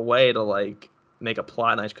a way to like make a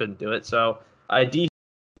plot, and I just couldn't do it. So I do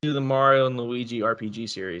the Mario and Luigi RPG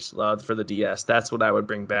series for the DS. That's what I would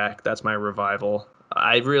bring back. That's my revival.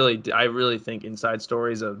 I really think Inside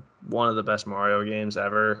Story is one of the best Mario games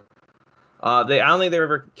ever. I don't think they were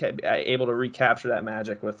ever able to recapture that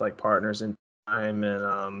magic with like Partners in Time,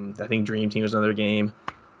 and I think Dream Team was another game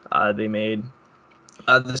they made.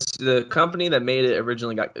 The company that made it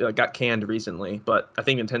originally got canned recently, but I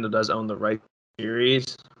think Nintendo does own the right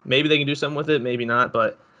series. Maybe they can do something with it, maybe not.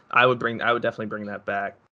 But I would definitely bring that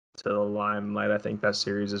back to the limelight. I think that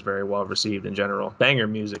series is very well received in general. Banger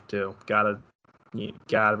music too. Gotta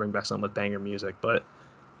bring back something with banger music. But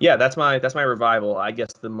yeah, that's my revival. I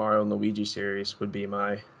guess the Mario and Luigi series would be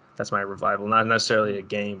that's my revival. Not necessarily a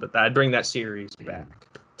game, but I'd bring that series back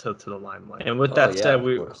to the limelight. And with that said,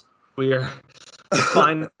 we are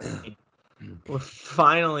we're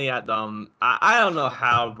finally at I don't know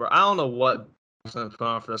how, bro. I don't know what put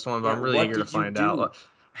on for this one, but I'm really eager to find out.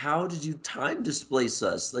 How did you time displace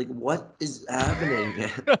us? Like, what is happening?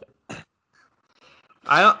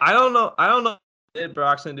 I don't know what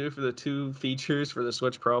Brock's gonna do for the 2 features for the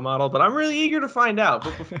Switch Pro model, but I'm really eager to find out.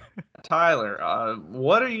 But before, Tyler,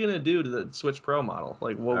 what are you gonna do to the Switch Pro model?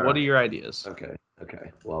 Like, what are your ideas? Okay.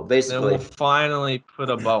 Well, basically, then we'll finally put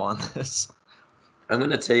a bow on this. I'm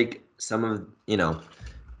gonna take some of in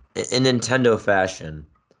Nintendo fashion.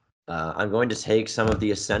 I'm going to take some of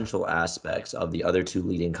the essential aspects of the other 2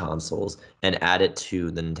 leading consoles and add it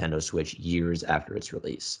to the Nintendo Switch years after its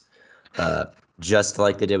release, just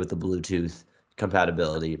like they did with the Bluetooth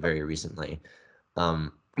compatibility very recently.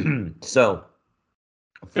 So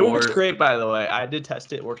it works great, by the way. I did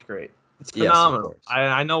test it. It works great. It's phenomenal. Yes,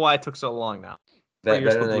 I know why it took so long now.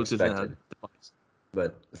 Better than expected.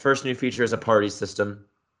 But the first new feature is a party system,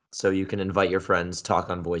 so you can invite your friends, talk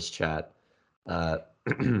on voice chat,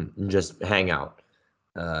 and just hang out.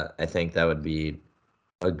 I think that would be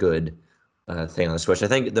a good thing on the Switch. I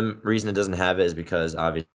think the reason it doesn't have it is because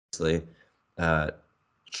obviously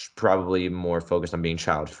probably more focused on being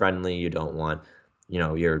child friendly. You don't want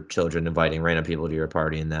your children inviting random people to your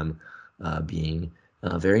party and them being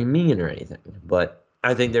very mean or anything. But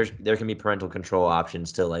I think there can be parental control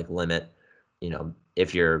options to like limit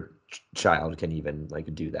if your child can even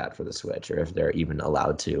like do that for the Switch, or if they're even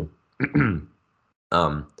allowed to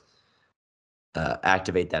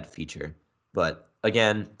activate that feature. But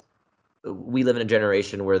again, we live in a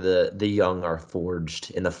generation where the young are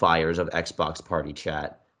forged in the fires of Xbox party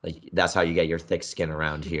chat. Like that's how you get your thick skin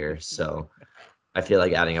around here. So I feel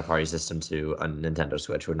like adding a party system to a Nintendo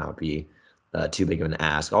Switch would not be too big of an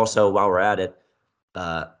ask. Also, while we're at it,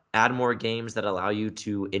 add more games that allow you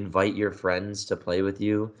to invite your friends to play with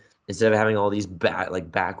you instead of having all these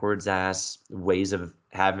backwards ass ways of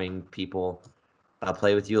having people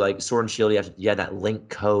play with you. Like Sword and Shield, you had that link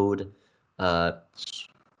code.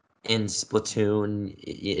 In Splatoon,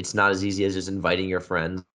 it's not as easy as just inviting your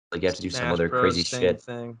friends. Like you have to do some Smash other Bros, crazy same shit.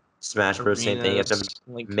 thing. Smash Bros, same thing. You have to Arenas,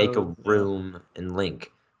 link make a code, yeah. room and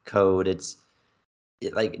link code.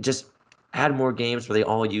 Like just add more games where they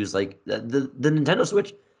all use like the Nintendo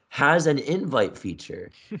Switch has an invite feature.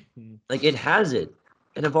 Like it has it.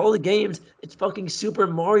 And of all the games, it's fucking Super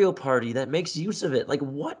Mario Party that makes use of it. Like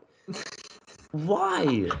what?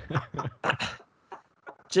 Why?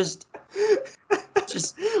 Just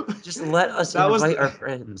let us That was invite the- our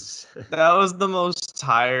friends. That was the most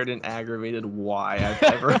tired and aggravated why I've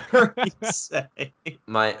ever heard you say.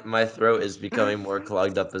 My throat is becoming more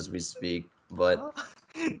clogged up as we speak, but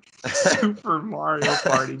Super Mario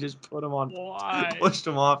Party just put him on, Why? pushed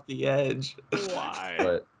him off the edge. Why?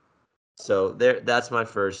 but so that's my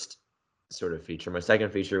first sort of feature. My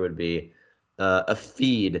second feature would be a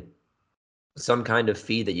feed, some kind of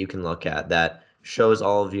feed that you can look at that shows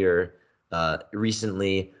all of your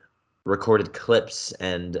recently recorded clips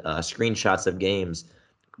and screenshots of games.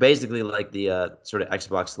 Basically, like the sort of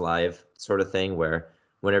Xbox Live sort of thing, where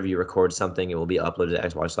whenever you record something, it will be uploaded to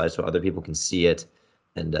Xbox Live so other people can see it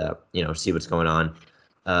and see what's going on.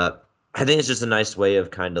 I think it's just a nice way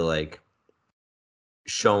of kind of like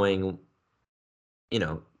showing,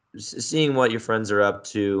 seeing what your friends are up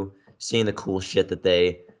to, seeing the cool shit that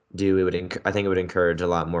they do. I think it would encourage a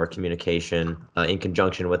lot more communication in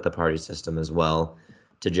conjunction with the party system as well,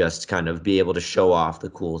 to just kind of be able to show off the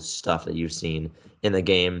cool stuff that you've seen in the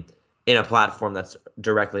game in a platform that's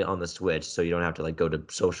directly on the Switch, so you don't have to like go to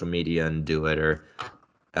social media and do it or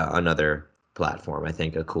another platform. I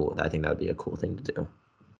think that would be a cool thing to do.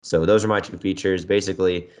 So those are my two features.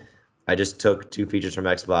 Basically, I just took two features from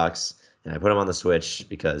Xbox and I put them on the Switch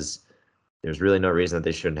because there's really no reason that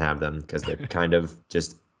they shouldn't have them, because they're kind of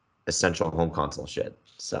just essential home console shit.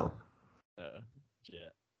 So, Yeah.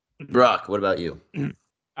 Brock, what about you?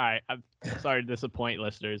 All right, I'm sorry to disappoint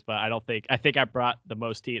listeners, but I think I brought the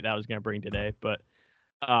most heat that I was going to bring today. But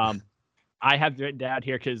I have written down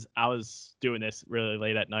here because I was doing this really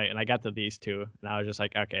late at night and I got to these two and I was just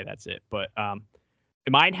like, okay, that's it. But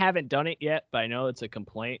mine haven't done it yet, but I know it's a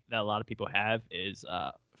complaint that a lot of people have is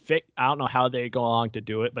I don't know how they go along to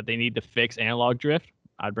do it, but they need to fix analog drift.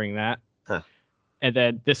 I'd bring that. Huh. And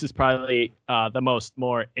then this is probably the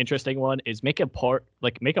more interesting one is make a port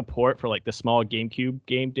for like the small GameCube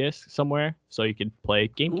game disc somewhere so you can play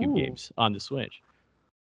GameCube games on the Switch.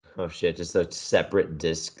 Oh shit, just a separate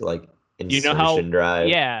disc like You know insertion drive.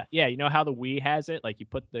 Yeah, you know how the Wii has it? Like you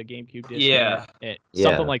put the GameCube disc Yeah. in it. Yeah.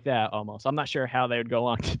 Something like that almost. I'm not sure how they would go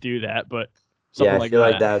along to do that, but Yeah, something I like feel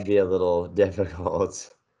that. like that would be a little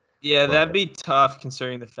difficult. Yeah, But- that'd be tough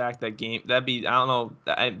considering the fact that I don't know.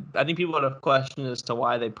 I think people would have questioned as to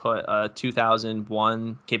why they put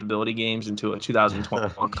 2001 capability games into a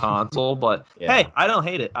 2021 console. But Yeah. hey, I don't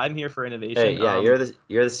hate it. I'm here for innovation. Hey, yeah, you're the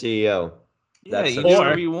CEO. Yeah, you some do shit.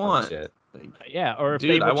 whatever you want. shit. Yeah, or if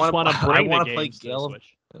Dude, they I just want wanna- to bring I wanna the play games to the Gale of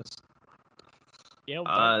Switch. Gale of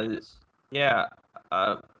Uh, Darkness. Yeah.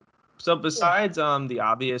 So besides the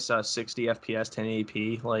obvious 60 FPS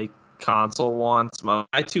 1080p like console wants, my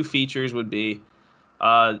two features would be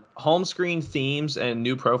home screen themes and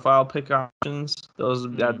new profile pick options.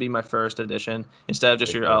 That'd be my first addition instead of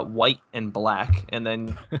just your white and black, and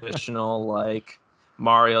then additional like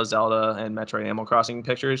Mario, Zelda, and Metroid Animal Crossing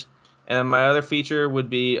pictures. And then my other feature would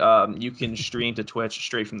be you can stream to Twitch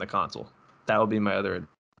straight from the console. That would be my other.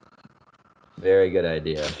 Very good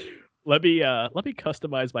idea. Let me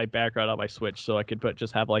customize my background on my Switch so I could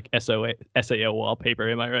just have like SAO wallpaper.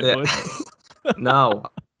 Am I right, Yeah. boys? No.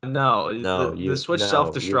 You- The Switch no,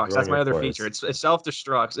 self-destructs. you've That's run my your other course. feature. It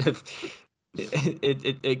self-destructs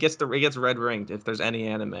if it gets red ringed if there's any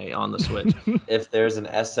anime on the Switch. If there's an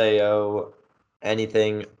SAO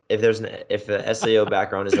anything, if the SAO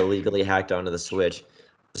background is illegally hacked onto the Switch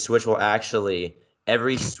will actually,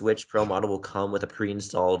 every Switch Pro model will come with a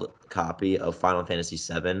pre-installed copy of Final Fantasy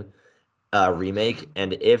VII remake,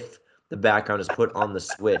 and if the background is put on the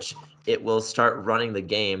Switch, it will start running the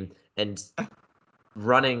game, and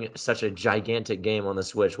running such a gigantic game on the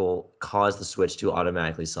Switch will cause the Switch to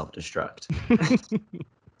automatically self-destruct.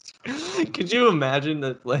 Could you imagine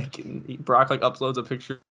that like Brock like uploads a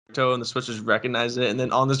picture of Toe and the Switch just recognizes it, and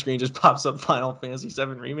then on the screen just pops up Final Fantasy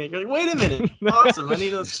VII remake? You're like, wait a minute, awesome! I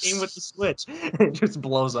need a game with the Switch. And it just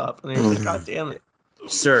blows up, and you're like, God damn it,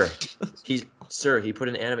 Sir, he put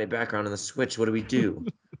an anime background on the Switch. What do we do?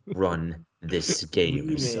 Run this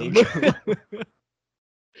game, son.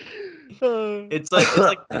 Remake. It's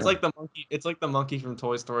like the monkey from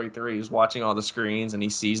Toy Story 3 who's watching all the screens and he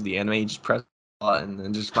sees the anime, he just presses the button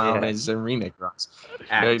and just Final Yeah. Fantasy VII remake runs.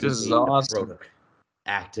 Activate this is the awesome. protocol.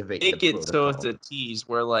 Activate Make the it so protocol. it's a tease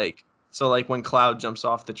where like when Cloud jumps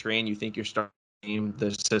off the train, you think you're starting game,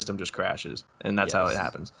 the system just crashes, and that's how it Yes.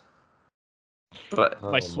 happens. But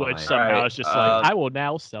My Oh Switch my. somehow Alright, is just like, I will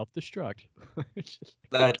now self-destruct.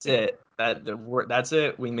 that's it. That's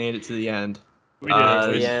it. We made it to the end. We did it, Uh, To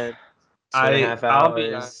the boys. end. 2.5 I'll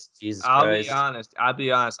be hours. Jesus I'll Christ. be honest. I'll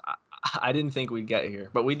be honest. I didn't think we'd get here,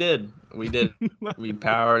 but we did. We did. We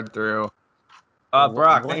powered through. Brock,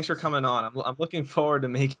 What? thanks for coming on. I'm looking forward to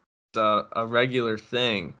making a regular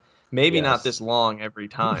thing. Maybe not Yes. this long every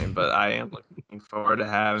time, but I am looking forward to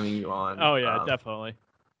having you on. Oh yeah, definitely.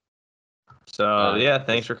 So yeah,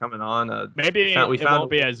 thanks for coming on. Maybe we it found won't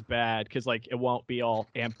be as bad because like it won't be all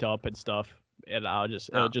amped up and stuff, and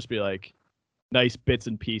it'll just be like nice bits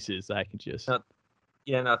and pieces that I can just.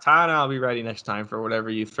 Yeah, no, Ty and I'll be ready next time for whatever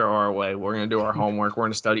you throw our way. We're gonna do our homework. We're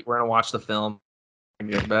gonna study. We're gonna watch the film and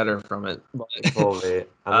get better from it. Colby,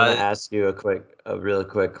 I'm gonna ask you a really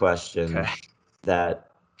quick question Okay. that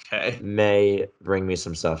may bring me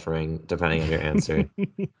some suffering depending on your answer.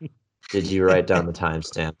 Did you write down the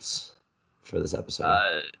timestamps for this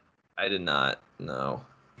episode? I did not. No.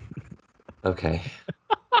 Okay.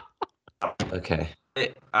 Okay.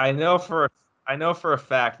 I know for a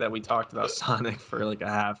fact that we talked about Sonic for like a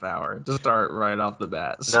half hour to start right off the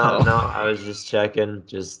bat. So. No, I was just checking.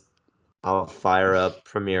 I'll fire up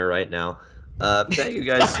Premiere right now. Thank you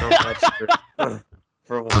guys so much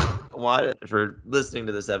for listening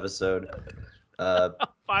to this episode.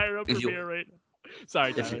 Fire up if you- Premiere right now.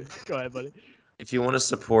 Sorry, Tyler. Go ahead, buddy. If you want to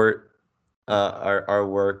support our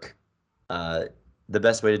work, the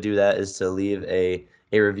best way to do that is to leave a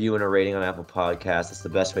review and a rating on Apple Podcasts. That's the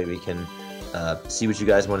best way we can see what you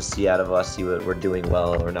guys want to see out of us, see what we're doing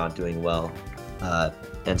well or not doing well,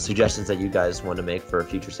 and suggestions that you guys want to make for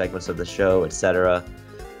future segments of the show, etc.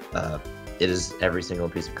 It is every single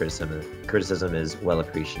piece of criticism is well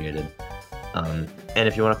appreciated. And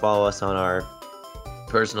if you want to follow us on our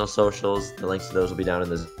personal socials, the links to those will be down in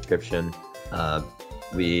the description.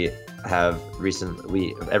 We have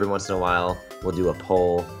every once in a while we'll do a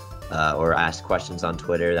poll or ask questions on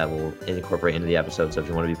Twitter that we'll incorporate into the episode. So if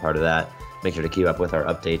you want to be part of that, make sure to keep up with our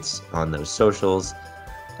updates on those socials.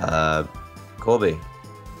 Colby,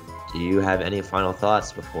 do you have any final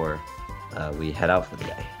thoughts before we head out for the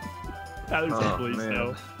day? Tyler said, please man.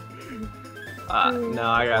 no. No,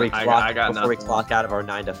 I got Before nothing. we clock out of our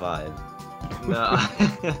 9 to 5. No.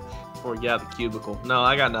 Before we get out the cubicle. No,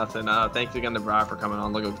 I got nothing. Thanks again to Brock for coming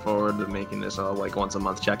on. Looking forward to making this like once a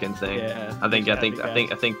month check-in thing. Yeah. I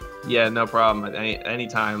think. Yeah, no problem.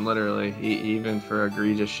 Anytime, literally, even for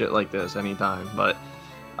egregious shit like this, anytime. But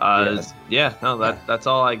Yes. yeah, no, that's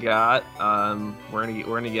all I got. We're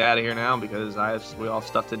gonna get out of here now because we all have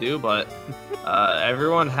stuff to do. But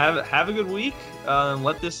everyone have a good week.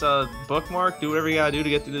 Let this bookmark, do whatever you gotta do to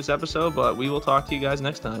get through this episode. But we will talk to you guys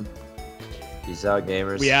next time. Peace out,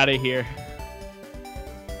 gamers. We out of here.